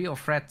pose a real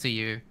threat to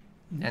you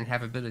and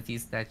have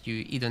abilities that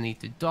you either need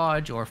to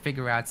dodge or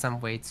figure out some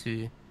way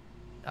to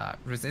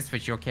resist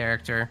with your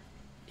character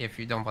if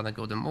you don't want to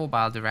go the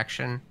mobile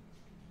direction.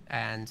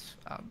 And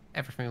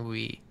everything will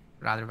be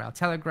rather well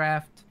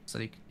telegraphed, so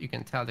you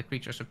can tell the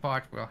creatures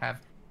apart. We'll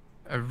have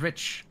a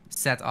rich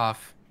set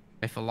of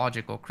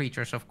mythological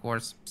creatures, of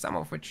course, some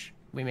of which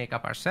we make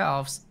up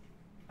ourselves,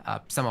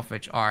 some of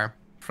which are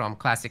from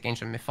classic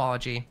ancient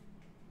mythology,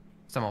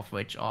 some of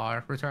which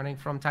are returning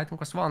from Titan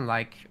Quest 1.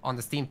 Like on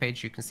the Steam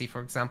page, you can see,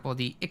 for example,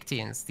 the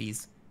Ichthyians,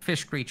 these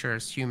fish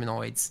creatures,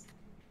 humanoids.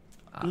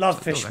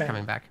 Love fish fan.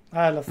 Coming back.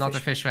 I love Not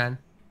fish a fish fan.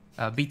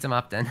 Beat them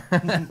up then.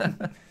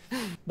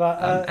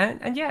 But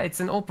and yeah, it's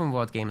an open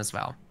world game as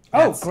well.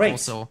 Oh, That's great!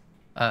 Also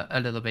a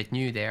little bit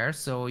new there.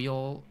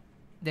 So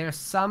there's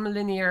some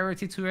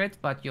linearity to it,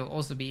 but you'll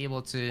also be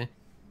able to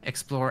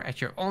explore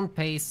at your own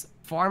pace,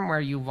 farm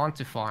where you want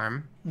to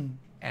farm,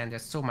 and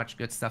there's so much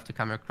good stuff to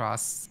come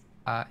across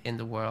in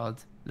the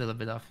world. A little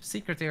bit of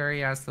secret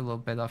areas, a little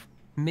bit of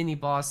mini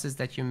bosses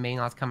that you may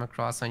not come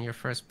across on your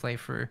first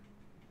playthrough.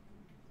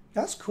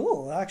 That's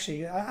cool,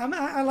 actually.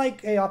 I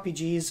like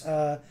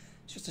ARPGs.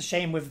 It's just a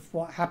shame with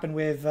what happened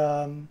with,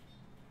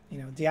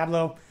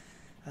 Diablo.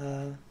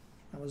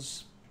 That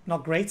was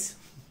not great.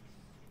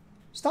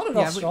 Started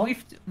off strong.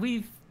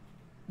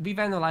 We've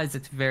analyzed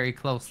it very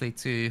closely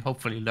to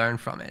hopefully learn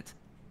from it.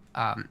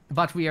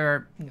 But we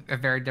are a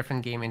very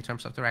different game in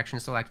terms of direction.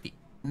 So like the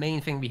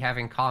main thing we have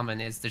in common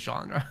is the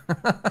genre.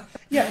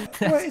 Yeah,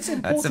 well, it's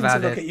important to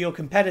look at your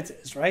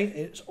competitors, right?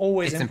 It's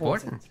always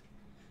important.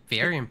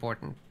 Very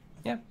important.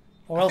 Yeah.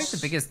 I think the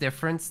biggest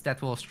difference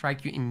that will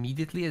strike you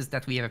immediately is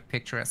that we have a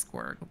picturesque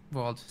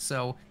world.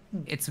 So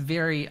it's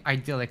very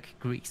idyllic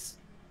Greece.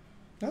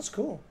 That's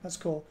cool. That's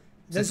cool.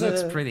 It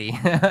looks pretty.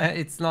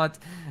 It's not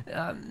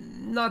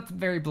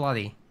very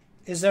bloody.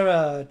 Is there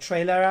a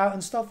trailer out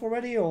and stuff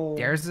already, or?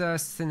 There's a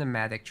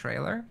cinematic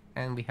trailer,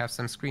 and we have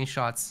some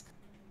screenshots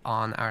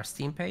on our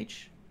Steam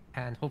page.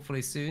 And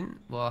hopefully soon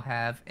we'll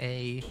have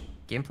a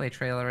gameplay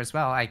trailer as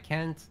well. I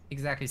can't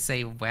exactly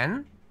say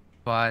when,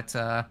 but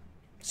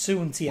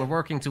soon, we're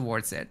working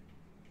towards it.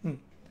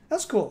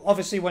 That's cool.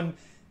 Obviously, when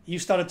you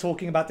started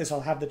talking about this,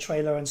 I'll have the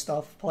trailer and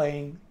stuff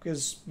playing,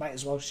 because might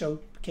as well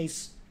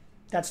showcase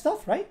that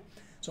stuff, right?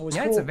 So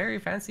yeah, cool. It's a very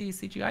fancy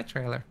CGI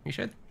trailer. You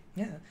should.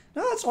 Yeah.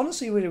 No, that's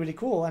honestly really, really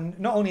cool. And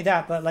not only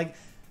that, but like,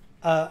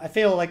 I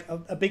feel like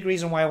a big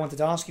reason why I wanted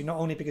to ask you, not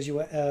only because you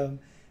were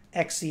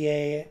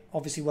XCA,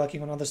 obviously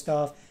working on other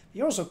stuff,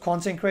 you're also a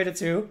content creator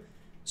too.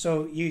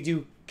 So you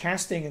do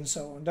casting and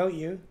so on, don't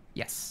you?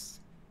 Yes.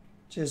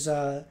 Which is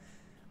a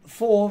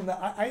form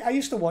that I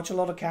used to watch a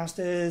lot of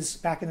casters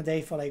back in the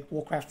day for like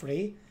Warcraft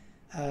 3.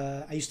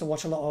 I used to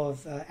watch a lot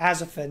of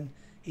Azathan.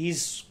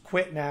 He's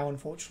quit now,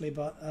 unfortunately,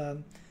 but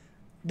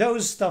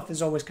those stuff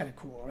is always kind of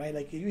cool, right?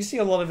 Like you see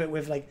a lot of it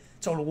with like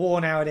Total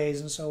War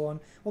nowadays and so on.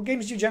 What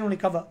games do you generally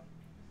cover?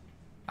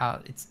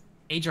 It's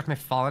Age of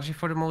Mythology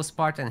for the most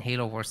part, and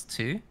Halo Wars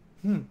 2.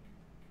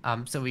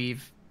 So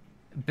we've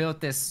built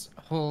this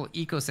whole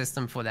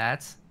ecosystem for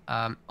that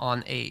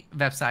on a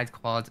website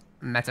called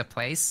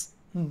MetaPlace.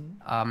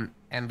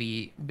 And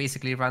we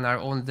basically run our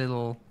own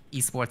little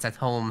esports at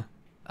home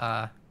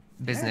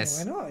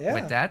business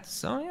with that.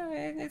 So yeah,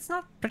 it's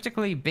not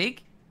particularly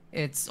big.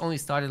 It's only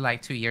started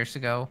like 2 years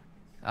ago.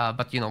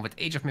 But, you know, with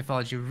Age of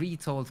Mythology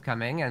Retold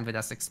coming and with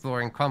us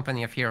exploring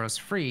Company of Heroes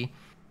free,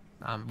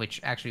 which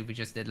actually we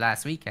just did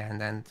last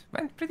weekend and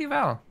went pretty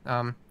well.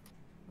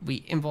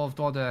 We involved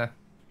all the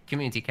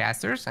community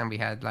casters and we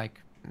had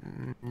like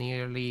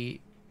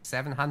nearly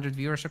 700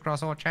 viewers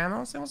across all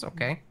channels. It was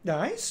okay.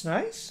 Nice.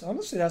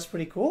 Honestly, that's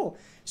pretty cool.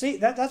 See,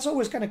 that's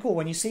always kind of cool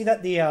when you see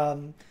that the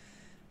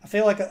I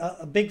feel like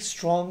a big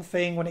strong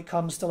thing when it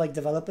comes to like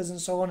developers and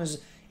so on is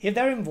if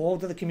they're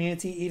involved with the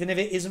community, even if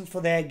it isn't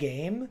for their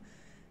game,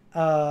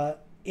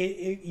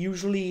 it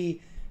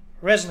usually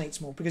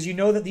resonates more because you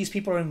know that these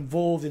people are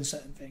involved in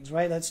certain things,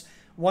 right? That's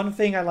one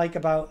thing I like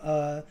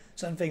about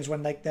certain things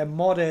when like they're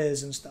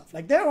modders and stuff.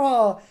 Like there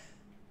are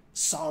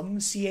some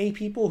CA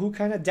people who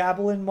kind of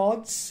dabble in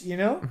mods, you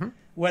know,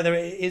 whether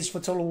it is for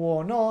Total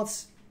War or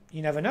not,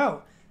 you never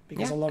know.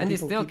 Because a lot of and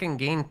people they still can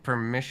gain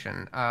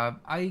permission.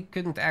 I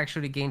couldn't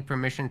actually gain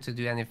permission to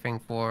do anything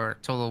for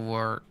Total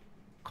War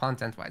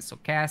content-wise. So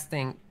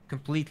casting,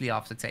 completely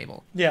off the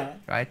table. Yeah.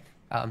 Right?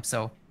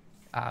 So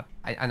I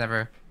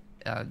never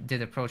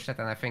did approach that,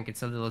 and I think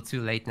it's a little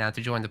too late now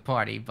to join the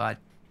party. But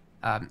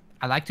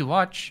I like to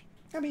watch.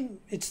 I mean,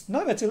 it's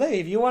never too late.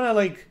 If you want to,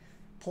 like,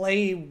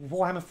 play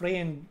Warhammer 3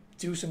 and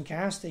do some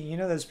casting, you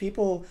know,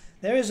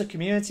 there is a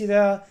community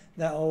there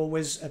that are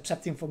always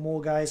accepting for more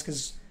guys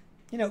because...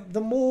 You know,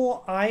 the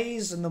more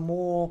eyes and the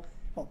more,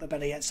 well,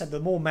 better yet said, the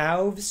more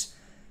mouths,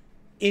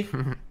 it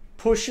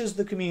pushes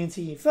the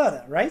community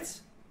further,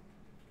 right?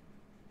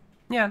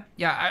 Yeah,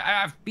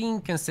 I've been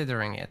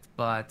considering it,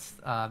 but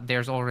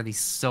there's already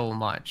so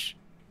much.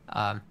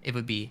 It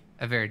would be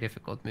a very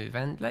difficult move.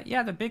 And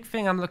yeah, the big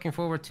thing I'm looking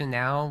forward to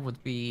now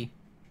would be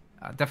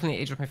definitely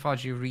Age of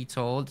Mythology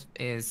Retold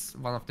is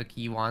one of the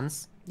key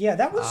ones. Yeah,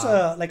 that was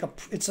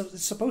it's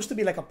supposed to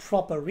be like a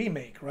proper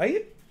remake,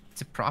 right?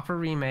 It's a proper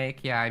remake.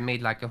 Yeah, I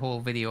made like a whole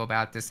video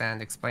about this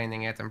and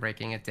explaining it and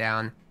breaking it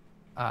down,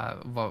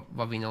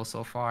 what we know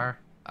so far.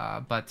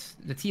 But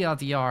the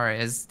TLDR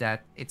is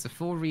that it's a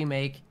full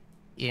remake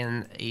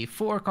in a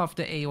fork of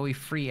the AoE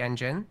free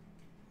engine.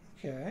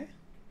 Okay.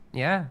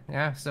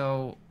 Yeah.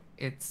 So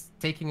it's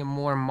taking a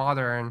more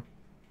modern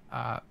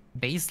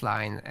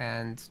baseline,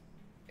 and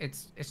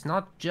it's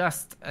not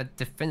just a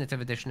definitive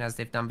edition as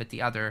they've done with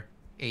the other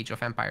Age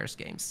of Empires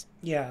games.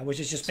 Yeah, which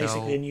is just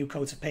basically a new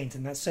coat of paint,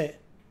 and that's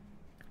it.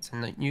 It's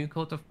a new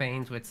coat of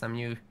paint with some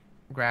new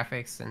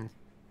graphics and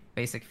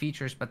basic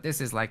features, but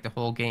this is like the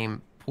whole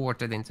game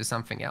ported into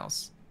something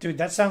else. Dude,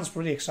 that sounds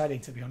pretty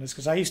exciting, to be honest,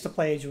 because I used to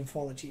play Age of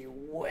Mythology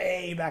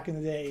way back in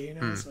the day, you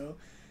know, so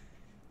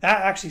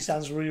that actually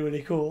sounds really,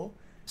 really cool.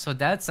 So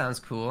that sounds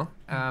cool,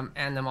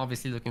 and I'm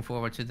obviously looking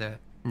forward to the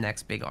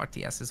next big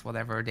RTSs,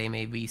 whatever they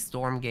may be,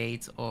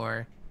 Stormgate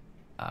or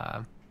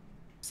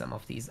some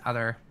of these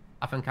other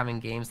up-and-coming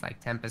games like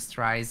Tempest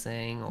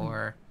Rising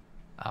or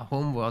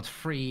Homeworld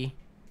Free.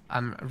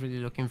 I'm really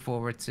looking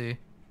forward to.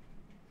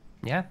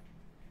 Yeah,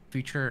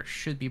 future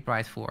should be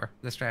bright for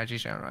the strategy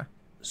genre.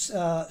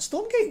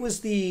 Stormgate was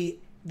the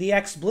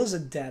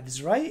ex-Blizzard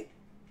devs, right?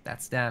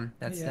 That's them.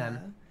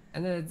 Them.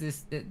 And then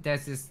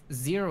there's this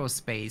Zero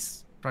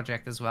Space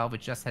project as well,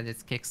 which just had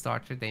its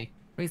Kickstarter. They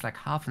raised like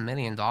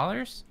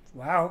 $500,000.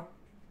 Wow.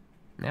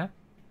 Yeah.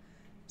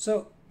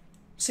 So,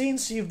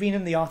 since you've been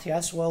in the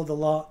RTS world a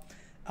lot,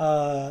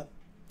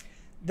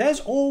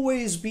 there's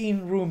always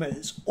been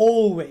rumors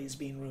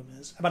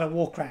about a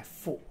Warcraft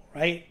 4,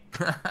 right?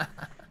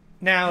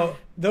 Now,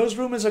 those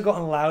rumors have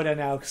gotten louder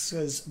now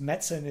because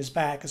Metzen is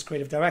back as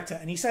creative director,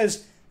 and he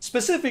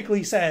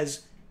specifically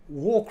says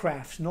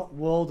Warcraft, not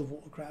World of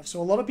Warcraft.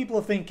 So a lot of people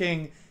are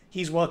thinking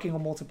he's working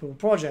on multiple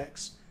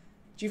projects.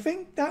 Do you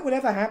think that would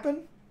ever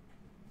happen?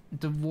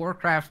 the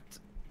Warcraft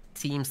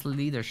team's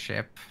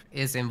leadership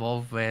is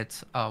involved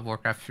with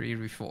Warcraft 3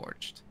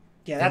 Reforged.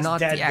 Yeah, They're that's not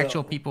dead, the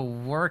actual though. people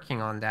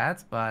working on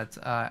that, but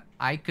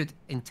I could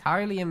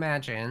entirely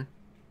imagine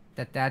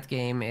that that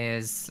game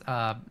is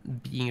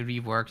being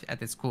reworked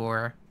at its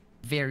core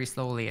very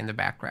slowly in the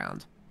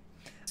background.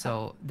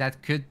 So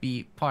that could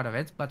be part of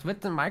it. But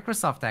with the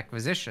Microsoft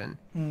acquisition,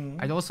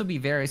 I'd also be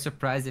very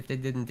surprised if they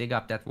didn't dig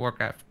up that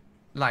Warcraft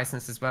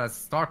license as well as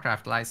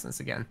StarCraft license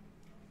again.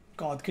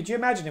 God, could you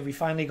imagine if we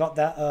finally got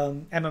that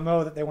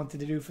MMO that they wanted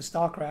to do for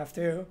StarCraft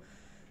too?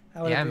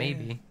 That would Yeah, have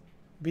maybe.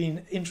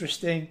 been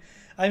interesting.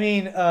 I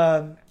mean,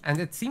 And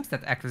it seems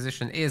that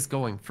acquisition is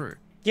going through.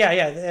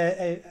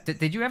 yeah.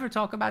 Did you ever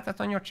talk about that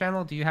on your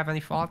channel? Do you have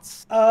any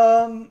thoughts?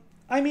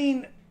 I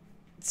mean,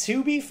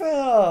 to be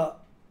fair,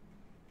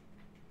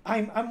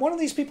 I'm one of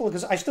these people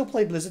because I still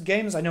play Blizzard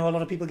games. I know a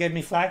lot of people gave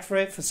me flack for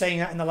it for saying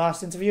that in the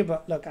last interview,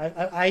 but look,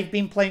 I've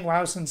been playing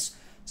WoW since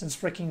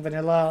freaking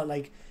vanilla.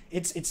 Like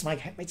it's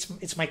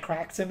my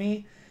crack to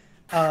me.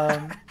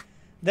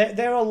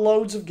 There are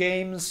loads of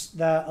games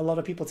that a lot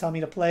of people tell me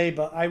to play,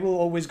 but I will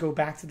always go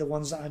back to the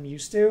ones that I'm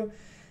used to.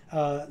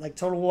 Like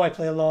Total War, I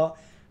play a lot,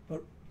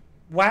 but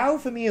WoW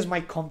for me is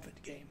my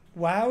comfort game.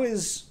 WoW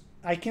is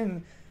I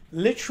can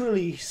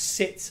literally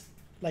sit.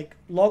 Like,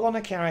 log on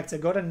a character,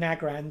 go to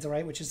Nagrand,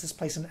 right, which is this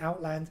place in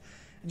Outland,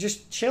 and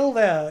just chill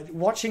there,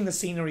 watching the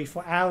scenery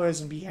for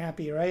hours and be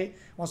happy, right,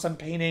 whilst I'm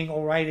painting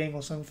or writing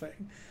or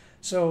something.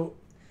 So,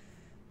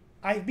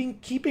 I've been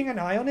keeping an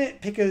eye on it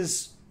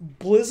because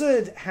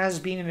Blizzard has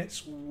been in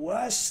its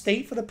worst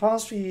state for the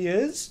past few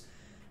years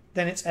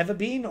than it's ever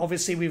been.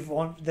 Obviously,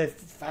 they've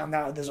found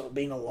out there's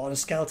been a lot of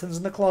skeletons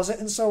in the closet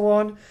and so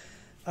on.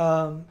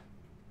 And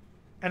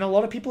a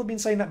lot of people have been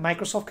saying that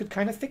Microsoft could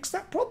kind of fix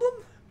that problem.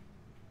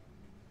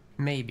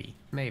 Maybe.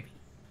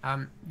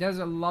 There's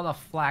a lot of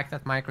flack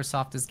that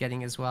Microsoft is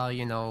getting as well,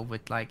 you know,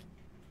 with like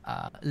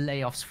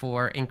layoffs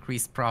for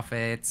increased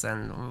profits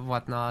and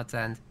whatnot.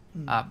 And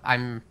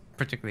I'm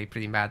particularly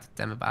pretty mad at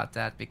them about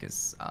that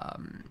because,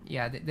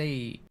 yeah,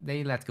 they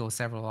let go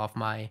several of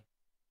my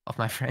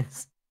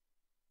friends.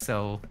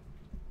 So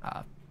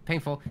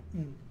painful.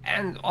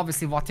 And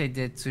obviously what they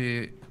did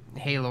to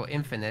Halo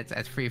Infinite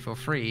at free for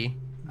free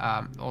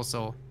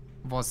also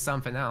was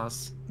something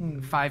else.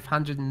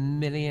 $500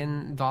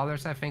 million,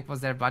 I think,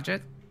 was their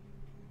budget,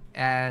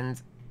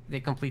 and they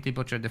completely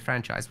butchered the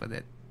franchise with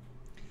it.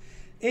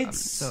 It's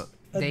so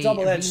a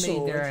double-edged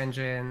sword. They remade their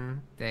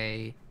engine.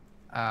 They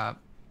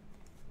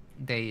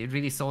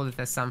really sold it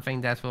as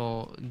something that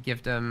will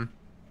give them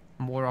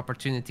more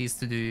opportunities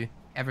to do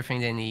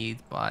everything they need.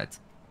 But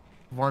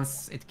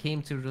once it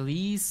came to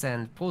release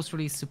and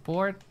post-release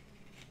support,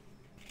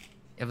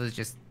 it was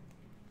just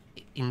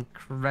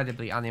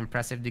incredibly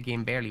unimpressive. The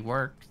game barely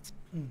worked,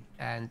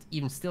 and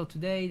even still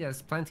today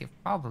there's plenty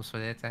of problems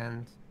with it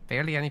and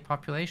barely any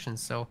population.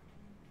 So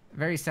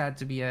very sad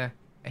to be a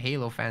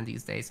Halo fan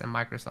these days, and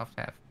Microsoft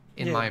have,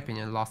 in my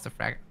opinion, lost a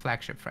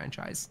flagship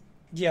franchise.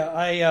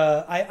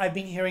 Yeah, I've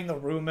been hearing the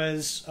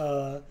rumors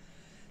that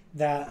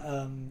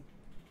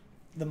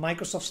the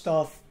Microsoft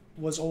stuff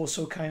was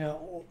also kind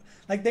of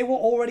like they were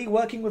already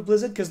working with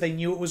Blizzard because they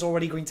knew it was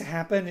already going to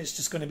happen. It's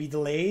just going to be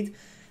delayed.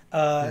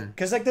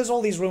 Because like there's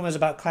all these rumors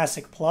about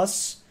Classic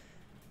Plus,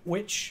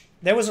 which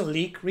there was a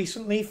leak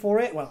recently for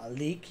it. Well, a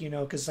leak, you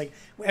know, because like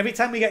every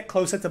time we get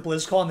closer to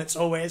BlizzCon, it's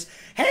always,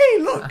 hey,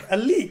 look, a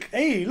leak.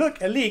 Hey,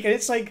 look, a leak. And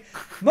it's like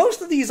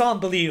most of these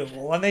aren't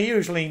believable, and they're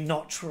usually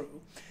not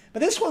true. But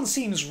this one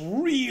seems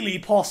really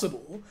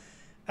possible,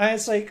 and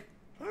it's like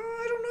I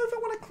don't know if I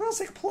want a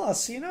Classic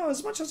Plus. You know,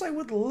 as much as I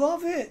would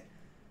love it,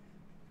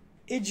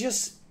 it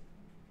just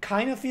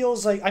kind of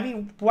feels like, I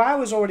mean, WoW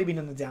has already been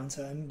in the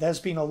downturn. There's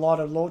been a lot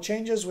of law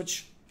changes,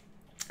 which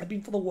have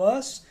been for the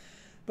worse.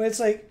 But it's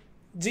like,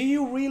 do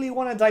you really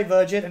want to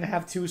diverge it and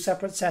have two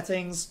separate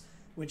settings,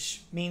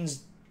 which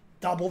means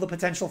double the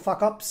potential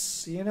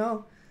fuck-ups, you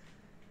know?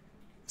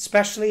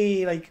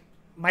 Especially, like,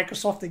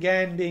 Microsoft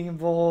again being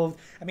involved.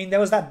 I mean, there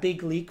was that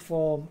big leak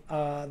for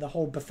the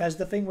whole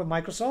Bethesda thing with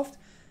Microsoft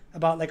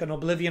about, like, an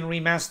Oblivion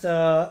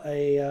remaster,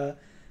 a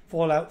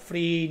Fallout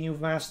 3 new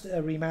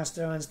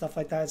remaster and stuff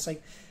like that. It's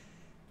like,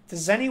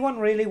 does anyone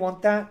really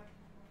want that?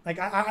 Like,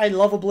 I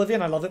love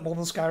Oblivion. I love it more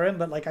than Skyrim,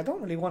 but like, I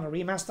don't really want a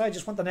remaster. I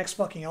just want the next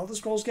fucking Elder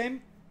Scrolls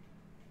game.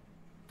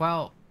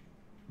 Well,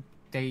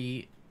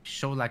 they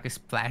show like a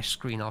splash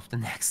screen of the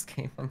next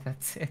game, and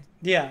that's it.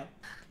 Yeah,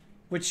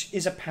 which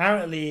is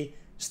apparently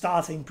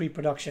starting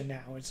pre-production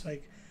now. It's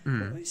like,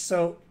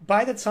 so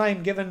by the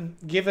time,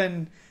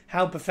 given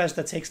how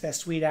Bethesda takes their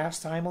sweet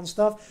ass time on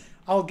stuff,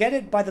 I'll get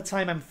it by the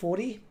time I'm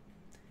 40.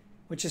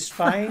 Which is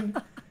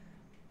fine,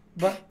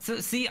 but so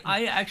see,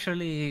 I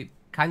actually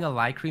kind of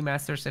like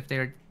remasters if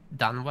they're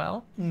done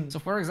well. So,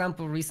 for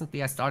example,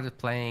 recently I started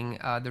playing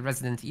the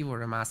Resident Evil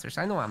remasters.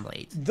 I know I'm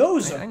late.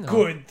 Those are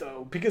good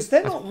though, because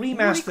they're not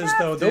remasters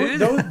though.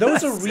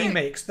 Those are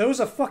remakes.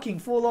 Those are fucking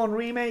full-on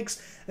remakes.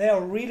 They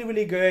are really,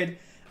 really good.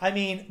 I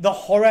mean, the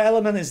horror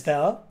element is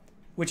there,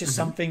 which is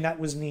something that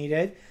was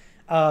needed.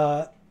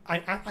 Have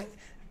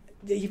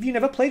you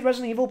never played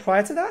Resident Evil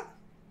prior to that?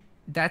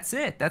 that's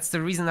it. That's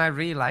the reason I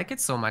really like it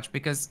so much,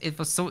 because it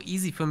was so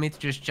easy for me to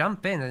just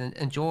jump in and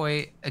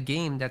enjoy a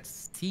game that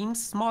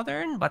seems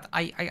modern, but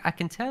I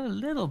can tell a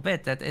little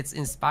bit that it's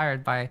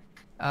inspired by,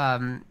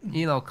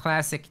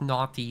 classic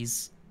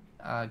noughties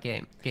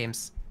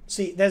games.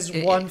 See, there's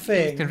one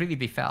thing. It can really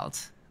be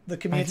felt. The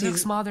community It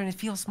looks modern. It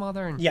feels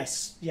modern.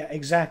 Yes, yeah,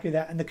 exactly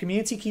that. And the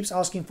community keeps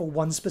asking for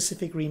one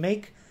specific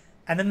remake,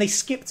 and then they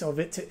skipped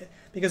over it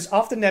because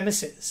after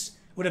Nemesis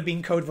would have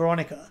been Code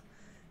Veronica,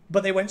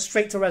 but they went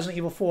straight to Resident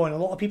Evil 4, and a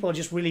lot of people are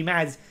just really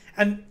mad.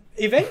 And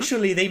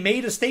eventually they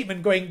made a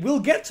statement going, we'll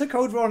get to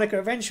Code Veronica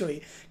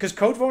eventually, because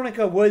Code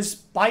Veronica was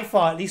by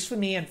far, at least for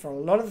me and for a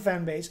lot of the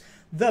fan base,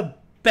 the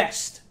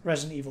best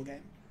Resident Evil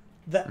game.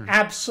 The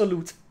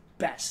absolute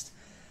best.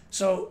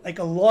 So, like,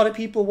 a lot of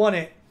people want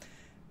it,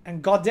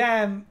 and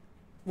goddamn,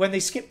 when they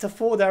skipped to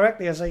 4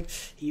 directly, I was like,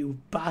 you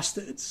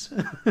bastards.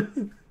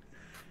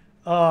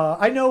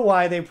 I know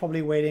why they're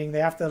probably waiting. They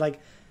have to,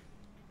 like,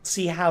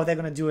 see how they're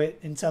going to do it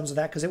in terms of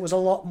that, because it was a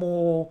lot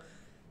more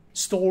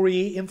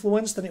story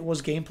influenced than it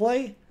was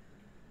gameplay.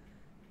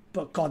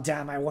 But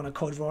goddamn, I want a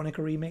Code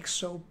Veronica remake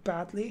so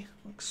badly.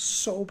 Like,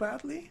 so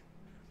badly.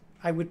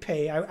 I would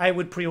pay. I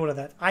would pre-order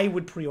that. I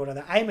would pre-order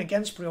that. I'm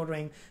against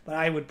pre-ordering, but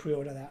I would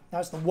pre-order that.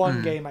 That's the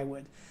one game I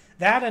would.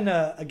 That and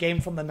a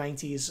game from the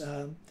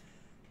 90s,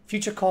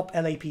 Future Cop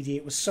LAPD.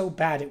 It was so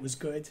bad it was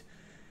good.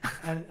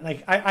 And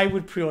like I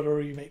would pre-order a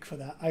remake for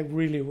that. I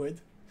really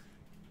would.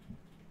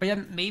 But yeah,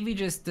 maybe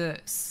just the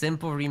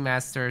simple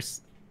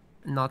remasters,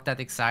 not that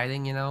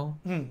exciting, you know?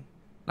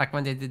 Like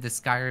when they did the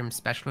Skyrim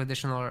Special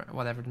Edition or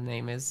whatever the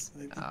name is.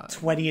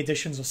 20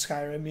 editions of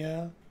Skyrim,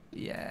 yeah.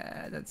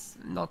 Yeah, that's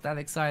not that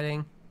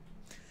exciting.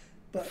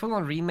 But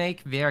full-on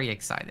remake, very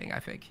exciting, I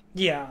think.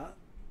 Yeah.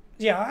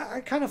 Yeah,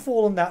 I kind of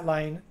fall on that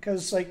line,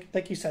 because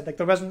like you said, like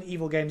the Resident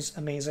Evil game's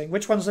amazing.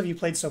 Which ones have you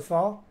played so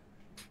far?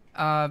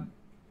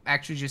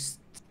 Actually just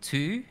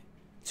 2.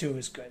 2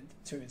 is good.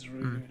 2 is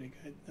really, really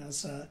good.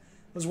 That's it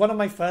was one of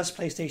my first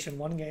PlayStation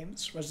 1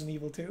 games, Resident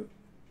Evil 2.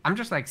 I'm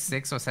just like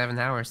 6 or 7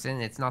 hours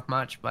in. It's not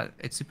much, but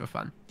it's super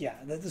fun. Yeah,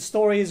 the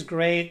story is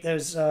great.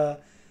 There's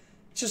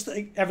just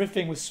like,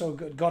 everything was so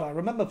good. God, I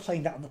remember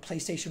playing that on the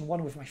PlayStation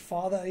 1 with my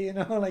father, you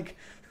know, like...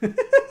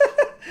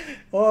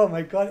 Oh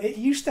my god, it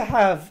used to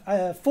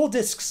have 4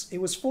 discs. It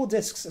was 4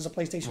 discs as a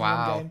PlayStation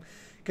 1 game.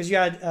 Because you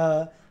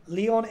had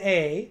Leon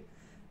A,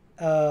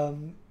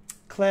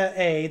 Claire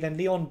A, then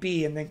Leon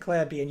B, and then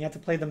Claire B, and you had to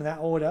play them in that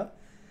order.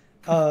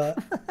 Oh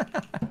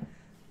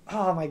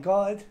my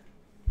god.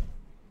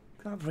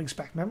 That brings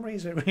back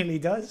memories, it really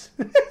does.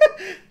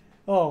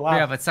 Oh wow.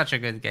 Yeah, but such a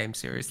good game,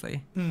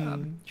 seriously.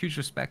 Huge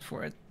respect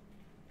for it.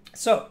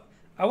 So,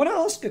 I want to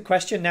ask a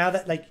question now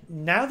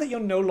that you're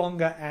no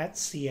longer at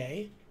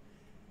CA,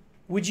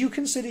 would you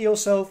consider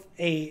yourself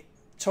a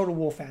Total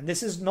War fan?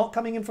 This is not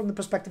coming in from the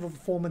perspective of a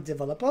former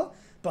developer,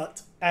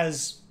 but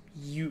as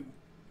you.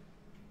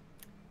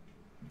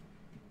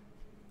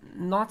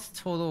 Not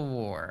Total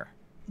War.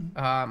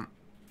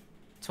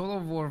 Total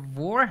War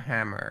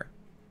Warhammer.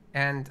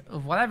 And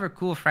whatever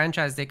cool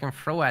franchise they can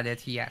throw at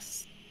it,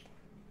 yes.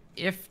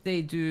 If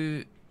they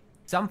do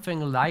something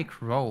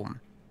like Rome,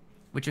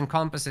 which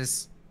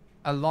encompasses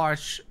a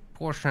large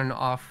portion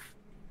of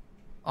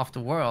the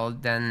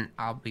world, then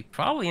I'll be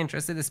probably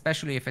interested,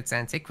 especially if it's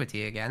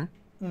antiquity again.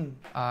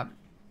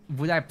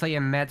 Would I play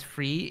a Med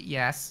 3?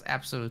 Yes,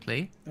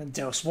 absolutely. And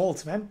Deus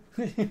Vult, man.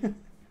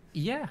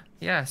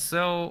 yeah.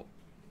 So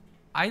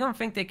I don't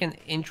think they can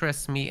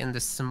interest me in the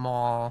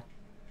small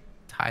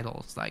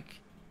titles like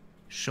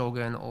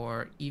Shogun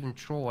or even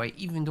Troy,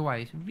 even though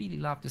I really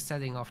love the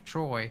setting of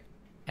Troy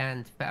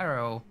and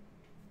Pharaoh.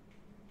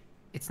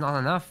 It's not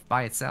enough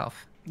by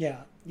itself.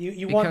 Yeah,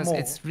 you want more.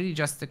 Because it's really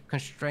just a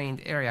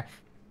constrained area.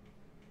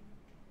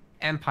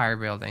 Empire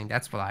building,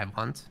 that's what I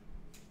want.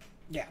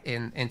 Yeah.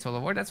 In Total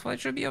War, that's what it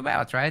should be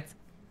about, right?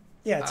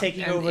 Yeah,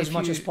 taking over as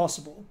much as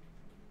possible.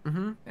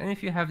 And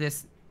if you have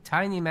this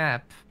tiny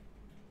map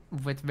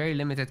with very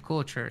limited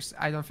cultures,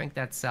 I don't think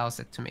that sells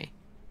it to me.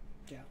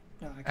 Yeah,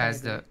 no,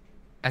 I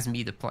as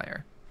me, the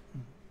player.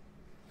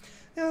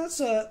 Yeah, that's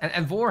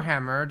and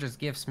Warhammer just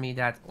gives me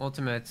that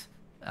ultimate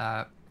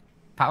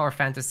power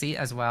fantasy,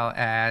 as well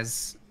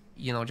as,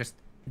 you know, just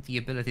the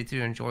ability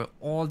to enjoy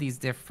all these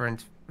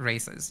different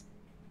races,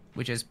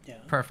 which is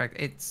perfect.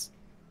 It's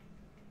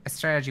a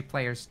strategy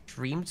player's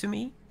dream to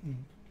me.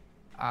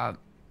 I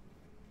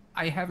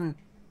haven't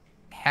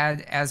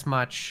had as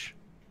much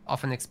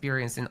of an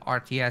experience in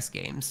RTS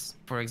games,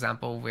 for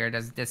example, where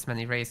there's this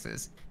many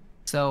races.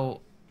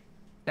 So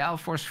Battle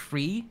Force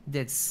 3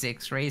 did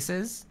 6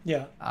 races.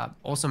 Yeah.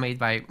 Also made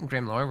by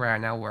Grimlore, where I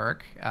now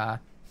work.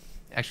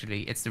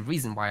 Actually, it's the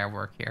reason why I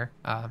work here.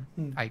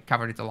 I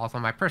covered it a lot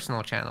on my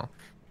personal channel.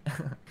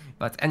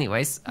 But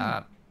anyways,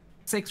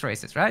 6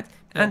 races, right?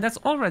 Yeah. And that's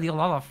already a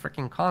lot of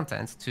freaking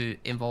content to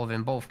involve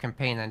in both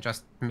campaign and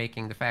just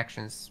making the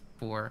factions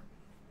for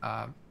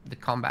the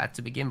combat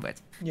to begin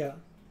with. Yeah.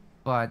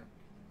 But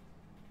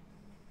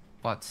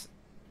what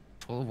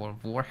Total War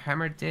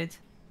Warhammer did,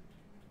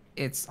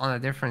 it's on a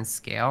different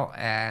scale,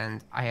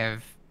 and I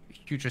have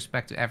huge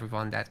respect to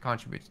everyone that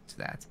contributed to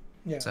that.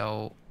 Yeah.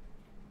 So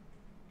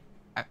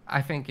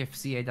I think if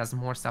CA does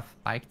more stuff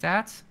like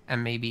that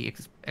and maybe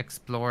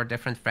explore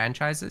different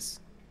franchises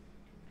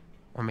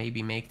or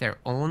maybe make their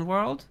own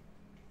world,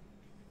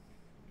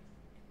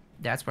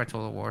 that's where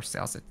Total War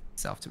sells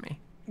itself to me.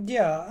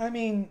 Yeah, I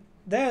mean,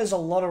 there's a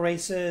lot of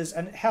races,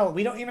 and hell,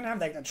 we don't even have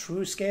like a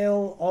true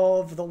scale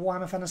of the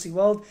Warhammer Fantasy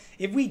world.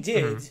 If we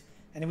did,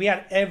 and we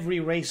had every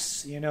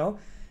race, you know,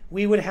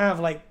 we would have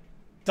like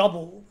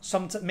double,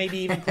 maybe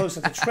even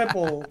closer to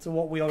triple to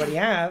what we already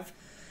have,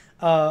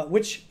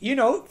 which, you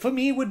know, for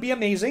me would be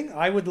amazing.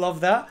 I would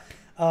love that.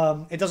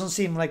 It doesn't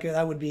seem like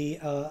that would be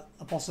a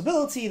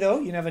possibility, though.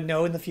 You never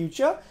know in the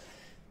future.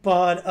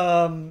 But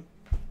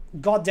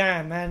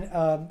goddamn,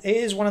 man, it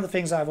is one of the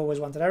things I've always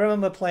wanted. I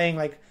remember playing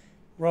like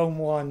Rome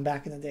 1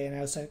 back in the day, and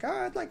I was like,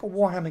 oh, I'd like a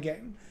Warhammer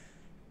game.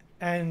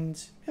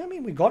 And I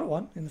mean, we got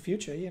one in the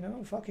future, you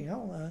know, fucking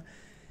hell.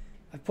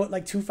 I've put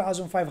like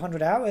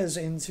 2,500 hours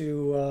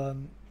into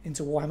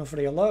Warhammer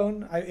 3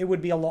 alone. It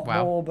would be a lot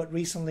more, but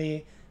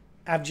recently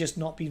I've just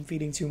not been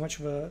feeling too much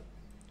of a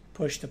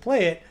push to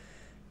play it.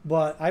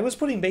 But I was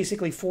putting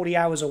basically 40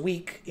 hours a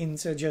week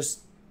into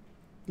just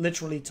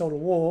literally Total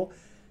War,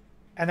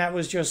 and that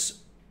was just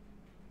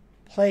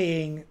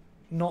playing,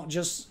 not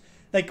just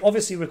like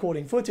obviously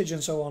recording footage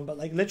and so on, but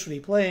like literally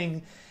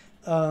playing.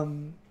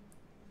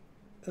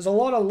 There's a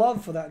lot of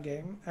love for that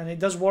game, and it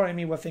does worry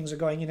me where things are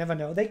going. You never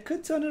know. They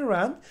could turn it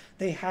around.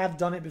 They have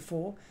done it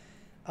before.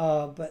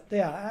 But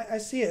yeah, I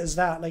see it as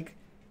that. Like,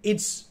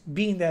 it's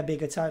been their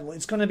bigger title.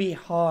 It's going to be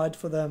hard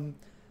for them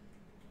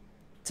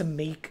to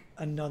make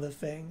another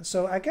thing.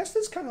 So I guess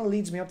this kind of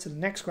leads me up to the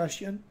next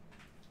question.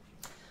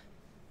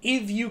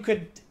 If you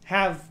could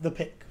have the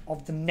pick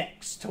of the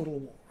next Total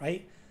War,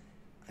 right?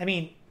 I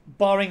mean,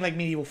 barring like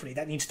Medieval 3,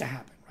 that needs to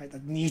happen, right?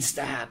 That needs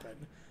to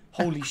happen.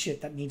 Holy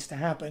shit, that needs to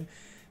happen.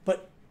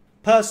 But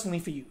personally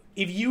for you,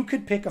 if you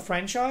could pick a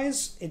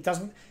franchise,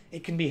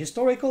 it can be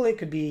historical, it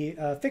could be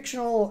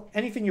fictional,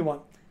 anything you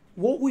want.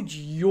 What would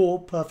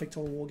your perfect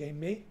Total War game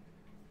be?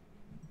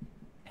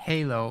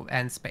 Halo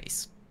and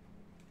space.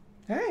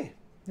 Hey,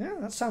 yeah,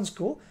 that sounds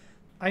cool.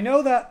 I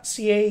know that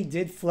CA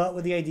did flirt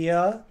with the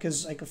idea,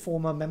 because like a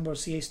former member of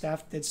CA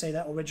staff did say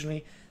that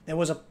originally there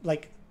was a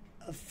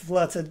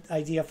flirted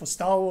idea for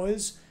Star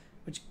Wars,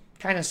 which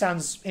kind of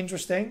sounds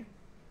interesting.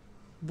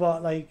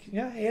 But like,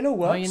 yeah, Halo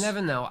works. Well, you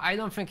never know. I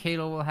don't think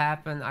Halo will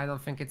happen. I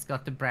don't think it's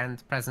got the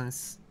brand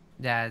presence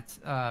that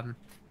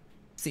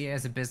CA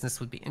as a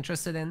business would be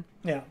interested in.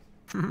 Yeah.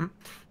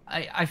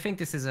 I think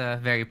this is a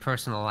very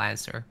personal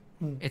answer.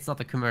 It's not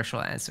a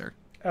commercial answer.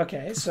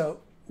 Okay, so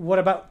what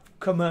about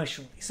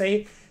commercially?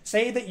 Say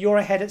that you're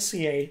ahead at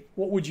CA.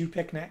 What would you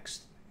pick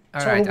next?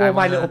 Total War,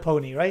 My Little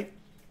Pony, right?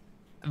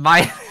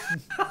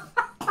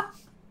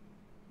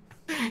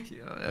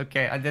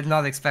 Okay, I did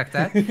not expect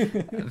that.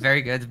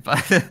 Very good,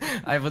 but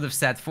I would have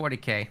said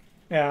 40K.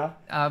 Yeah.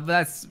 But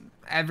that's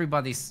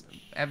everybody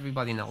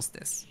knows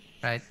this,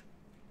 right?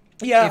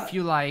 Yeah. If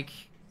you like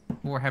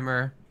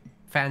Warhammer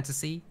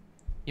Fantasy,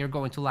 you're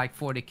going to like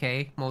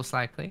 40K most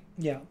likely.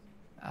 Yeah.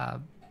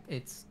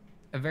 It's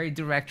a very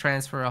direct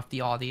transfer of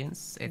the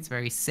audience. It's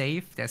very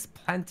safe. There's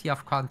plenty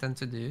of content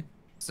to do.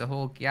 It's a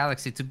whole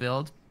galaxy to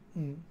build.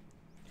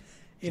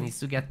 It needs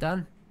to get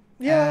done.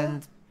 Yeah.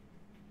 And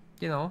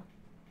you know,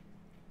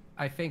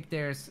 I think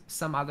there's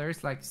some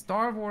others, like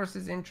Star Wars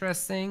is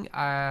interesting.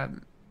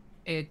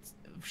 It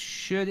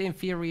should in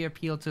theory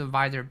appeal to a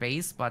wider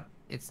base, but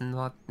it's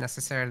not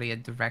necessarily a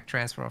direct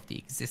transfer of the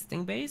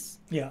existing base.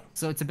 Yeah.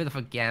 So it's a bit of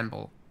a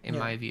gamble in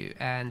my view.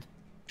 And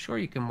sure,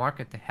 you can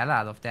market the hell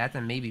out of that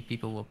and maybe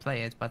people will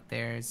play it, but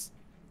there's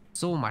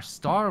so much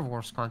Star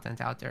Wars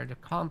content out there. The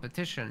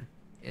competition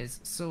is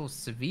so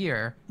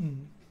severe.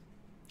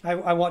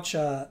 I watch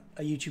a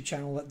YouTube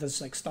channel that does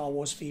like Star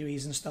Wars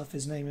theories and stuff.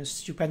 His name is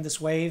Stupendous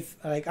Wave.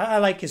 I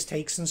like his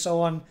takes and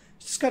so on.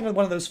 It's just kind of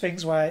one of those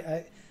things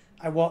where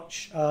I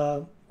watch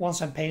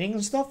once I'm painting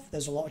and stuff.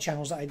 There's a lot of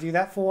channels that I do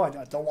that for.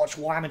 I don't watch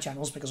Warhammer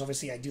channels because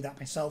obviously I do that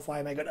myself. Why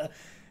am I going to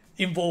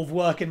involve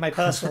work in my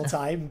personal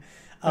time?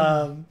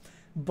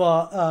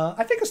 But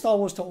I think a Star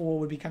Wars Total War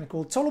would be kind of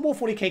cool. Total War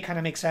 40K kind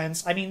of makes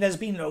sense. I mean, there's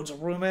been loads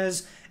of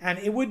rumors, and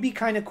it would be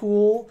kind of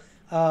cool.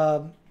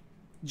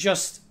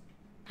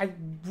 I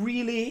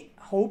really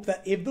hope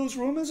that if those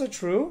rumors are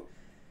true,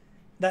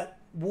 that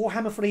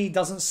Warhammer 3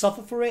 doesn't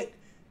suffer for it,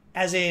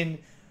 as in,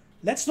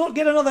 let's not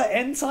get another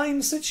end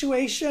time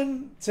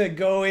situation to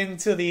go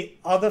into the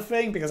other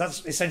thing, because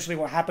that's essentially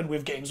what happened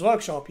with Games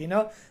Workshop, you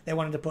know? They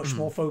wanted to push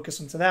more focus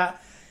into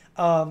that.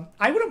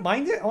 I wouldn't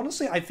mind it,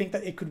 honestly. I think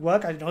that it could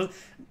work. I don't know.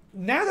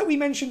 Now that we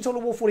mentioned Total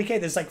War 40K,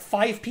 there's like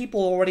 5 people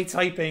already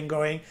typing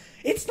going,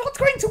 it's not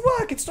going to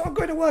work, it's not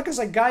going to work. It's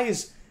like,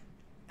 guys,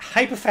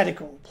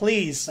 hypothetical,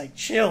 please, like,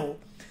 chill.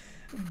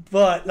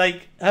 But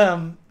like,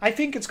 I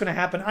think it's going to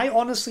happen. I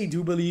honestly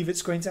do believe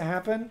it's going to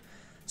happen.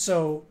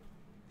 So,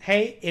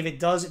 hey, if it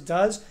does, it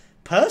does.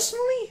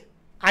 Personally,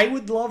 I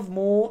would love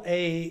more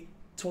a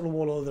Total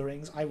War Lord of the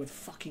Rings. I would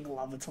fucking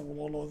love a Total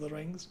War Lord of the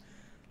Rings.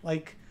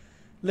 Like,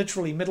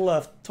 literally, Middle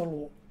Earth, Total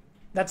War.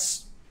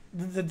 That's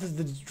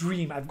the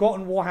dream. I've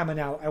gotten Warhammer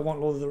now. I want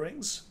Lord of the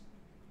Rings.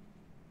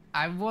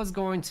 I was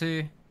going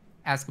to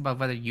ask about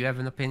whether you have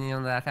an opinion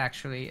on that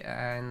actually,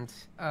 and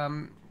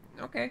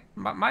okay,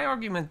 my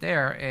argument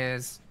there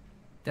is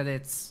that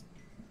it's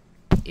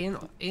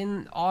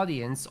in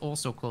audience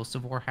also close to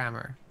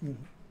Warhammer,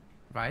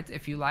 right?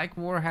 If you like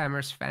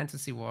Warhammer's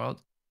fantasy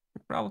world,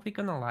 you're probably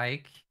gonna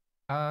like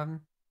Lord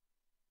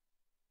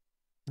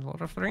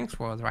of the Rings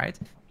world, right?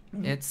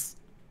 It's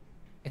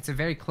a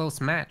very close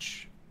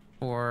match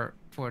for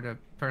the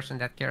person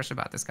that cares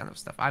about this kind of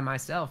stuff. I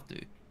myself do.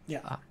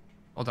 Yeah.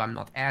 Although I'm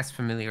not as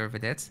familiar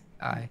with it,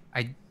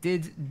 I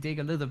did dig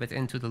a little bit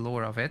into the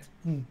lore of it.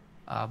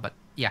 But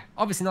yeah,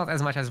 obviously not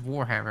as much as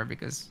Warhammer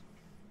because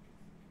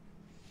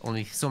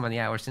only so many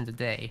hours in the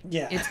day.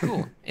 Yeah. It's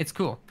cool. It's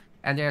cool.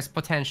 And there's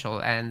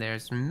potential, and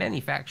there's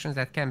many factions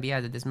that can be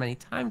added. There's many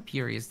time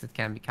periods that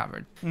can be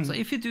covered. So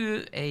if you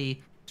do a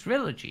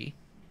trilogy,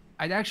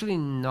 I'd actually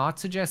not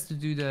suggest to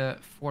do the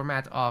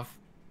format of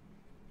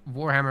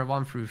Warhammer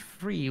 1 through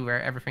 3,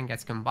 where everything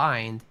gets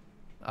combined,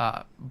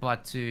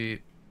 but to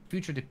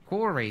feature the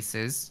core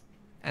races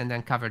and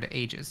then cover the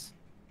ages.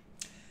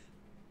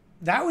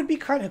 That would be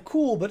kind of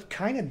cool, but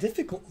kind of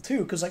difficult too,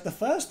 because like the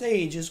first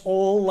age is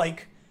all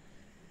like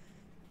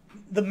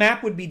the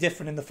map would be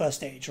different in the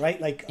first age, right?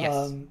 Like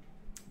Yes.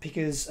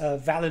 because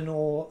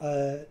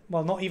Valinor,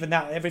 well, not even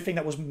that. Everything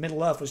that was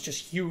Middle Earth was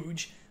just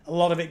huge. A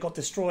lot of it got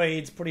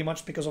destroyed pretty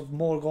much because of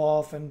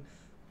Morgoth and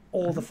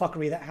all the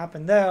fuckery that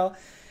happened there.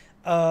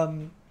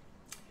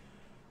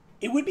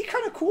 It would be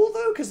kind of cool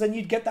though, because then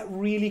you'd get that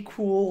really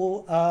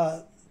cool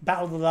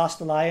Battle of the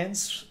Last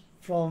Alliance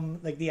from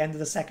like the end of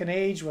the Second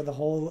Age, where the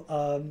whole,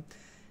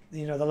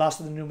 the last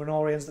of the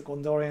Númenóreans, the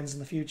Gondorians in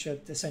the future,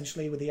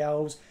 essentially with the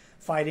elves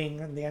fighting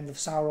and the end of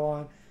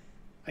Sauron.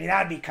 I mean,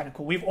 that'd be kind of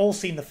cool. We've all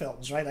seen the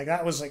films, right? Like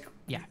that was like,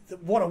 Yeah.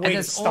 what a way to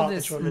There's all start the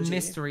this trilogy.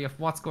 mystery of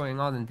what's going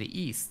on in the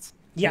East.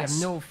 Yes. We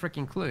have no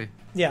freaking clue.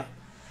 Yeah,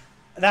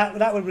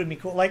 that would really be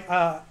cool. Like,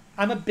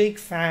 I'm a big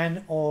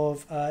fan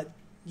of.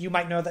 You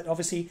might know that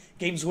obviously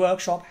Games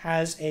Workshop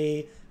has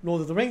a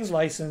Lord of the Rings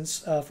license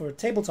for a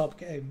tabletop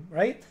game,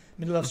 right?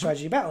 Middle Earth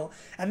Strategy Battle,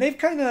 and they've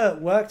kind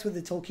of worked with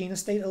the Tolkien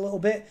estate a little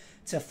bit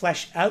to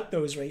flesh out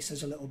those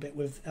races a little bit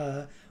with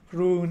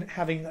Hrun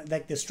having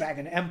like this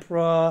Dragon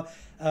Emperor,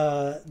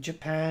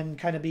 Japan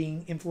kind of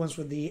being influenced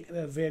with the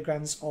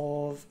Virgrans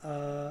of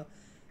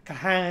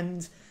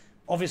Kahand.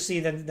 Obviously,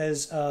 then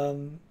there's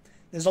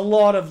a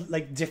lot of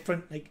like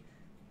different like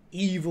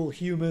evil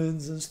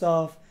humans and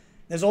stuff.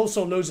 There's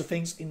also loads of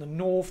things in the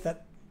north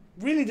that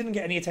really didn't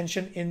get any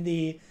attention in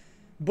the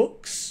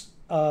books,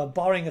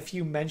 barring a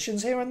few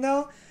mentions here and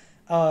there.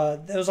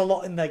 There was a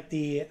lot in like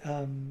the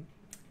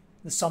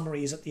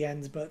summaries at the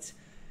end, but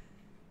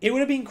it would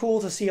have been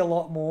cool to see a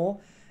lot more.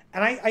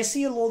 And I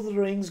see a Lord of the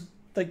Rings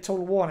like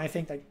Total War, and I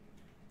think like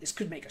this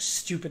could make a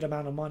stupid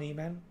amount of money,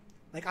 man.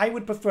 Like I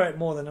would prefer it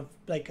more than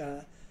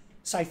a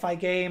sci-fi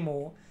game,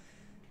 or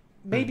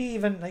maybe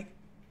even like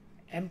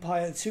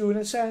Empire 2 in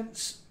a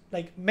sense.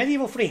 Like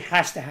Medieval 3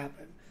 has to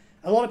happen.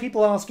 A lot of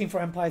people are asking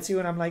for Empire 2,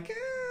 and I'm like,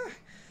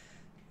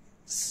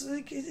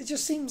 it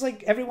just seems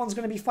like everyone's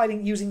going to be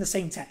fighting using the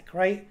same tech,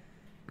 right?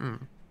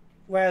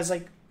 Whereas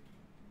like,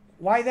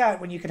 why that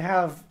when you can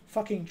have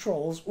fucking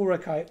trolls,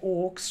 Uruk-hai,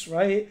 orcs,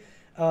 right?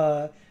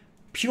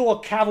 Pure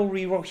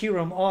cavalry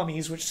Rohirrim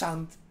armies, which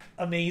sound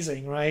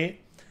amazing,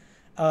 right?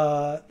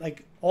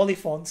 Like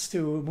Oliphants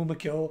to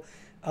Mumakil,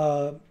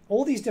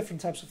 all these different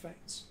types of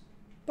things.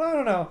 But I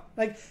don't know.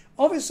 Like,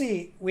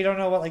 obviously, we don't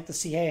know what like the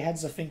CA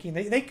heads are thinking.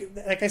 They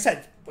like I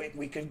said,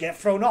 we could get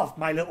thrown off.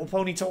 My Little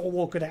Pony Total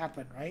War could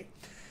happen, right?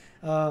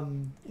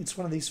 It's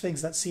one of these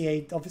things that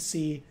CA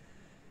obviously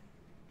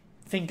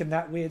thinking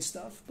that weird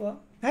stuff. But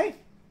hey,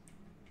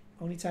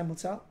 only time will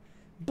tell.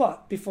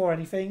 But before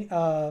anything,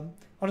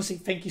 honestly,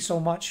 thank you so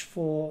much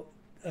for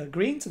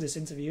agreeing to this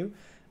interview.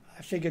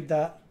 I figured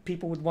that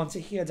people would want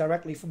to hear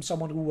directly from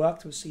someone who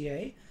worked with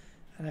CA,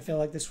 and I feel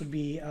like this would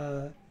be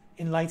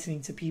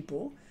enlightening to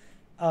people.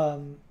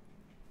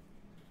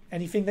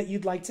 Anything that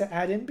you'd like to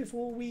add in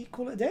before we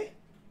call it a day?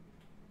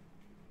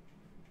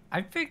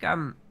 I think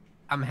I'm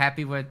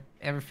happy with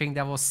everything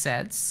that was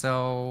said.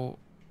 So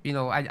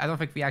I don't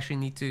think we actually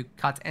need to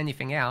cut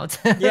anything out.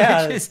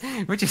 Yeah,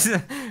 which is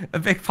a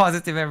big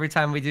positive every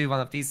time we do one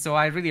of these. So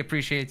I really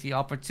appreciate the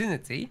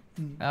opportunity.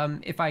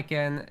 If I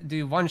can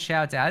do one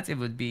shout out, it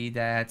would be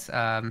that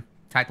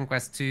Titan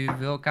Quest 2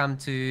 will come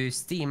to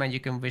Steam and you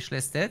can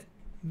wishlist it.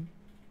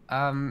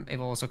 It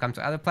will also come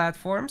to other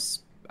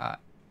platforms.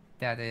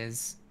 That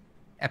is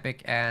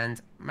Epic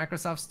and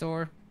Microsoft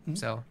Store.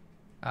 So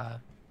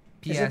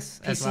PS Is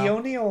it as PC well.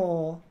 only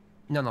or?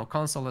 No,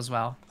 console as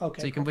well.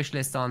 Okay, so you can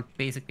wishlist on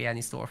basically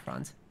any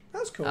storefront.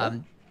 That's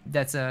cool.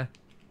 That's a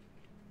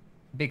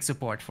big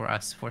support for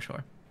us, for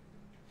sure.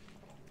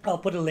 I'll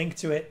put a link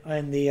to it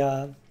in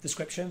the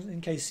description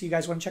in case you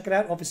guys want to check it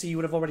out. Obviously, you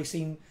would have already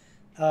seen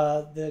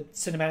the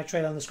cinematic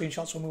trailer and the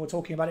screenshots when we were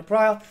talking about it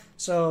prior.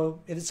 So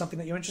if it's something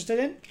that you're interested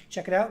in,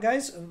 check it out,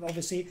 guys.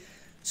 Obviously,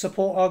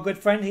 support our good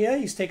friend here.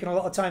 He's taken a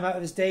lot of time out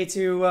of his day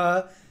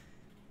to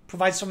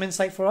provides some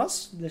insight for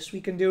us. The least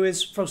we can do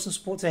is throw some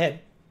support to him.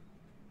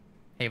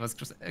 It was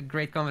just a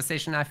great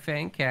conversation, I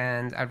think,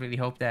 and I really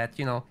hope that,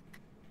 you know,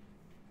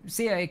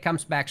 CA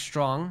comes back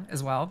strong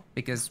as well,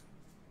 because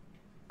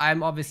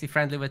I'm obviously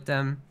friendly with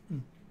them.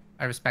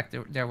 I respect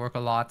their work a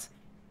lot,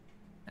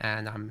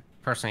 and I'm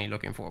personally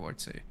looking forward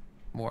to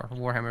more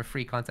Warhammer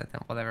free content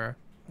and whatever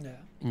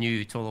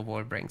new Total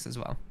War brings as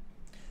well.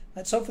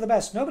 Let's hope for the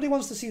best. Nobody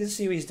wants to see the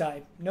series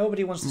die.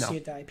 Nobody wants to see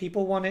it die.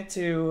 People want it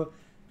to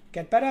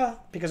get better,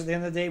 because at the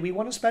end of the day, we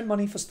want to spend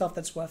money for stuff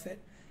that's worth it.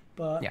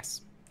 But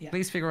yes.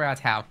 Please figure out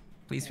how.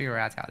 Figure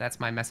out how. That's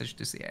my message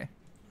to CA.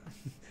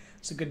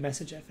 It's a good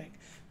message, I think.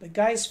 But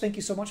guys, thank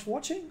you so much for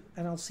watching,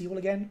 and I'll see you all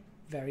again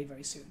very,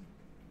 very soon.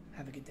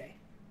 Have a good day.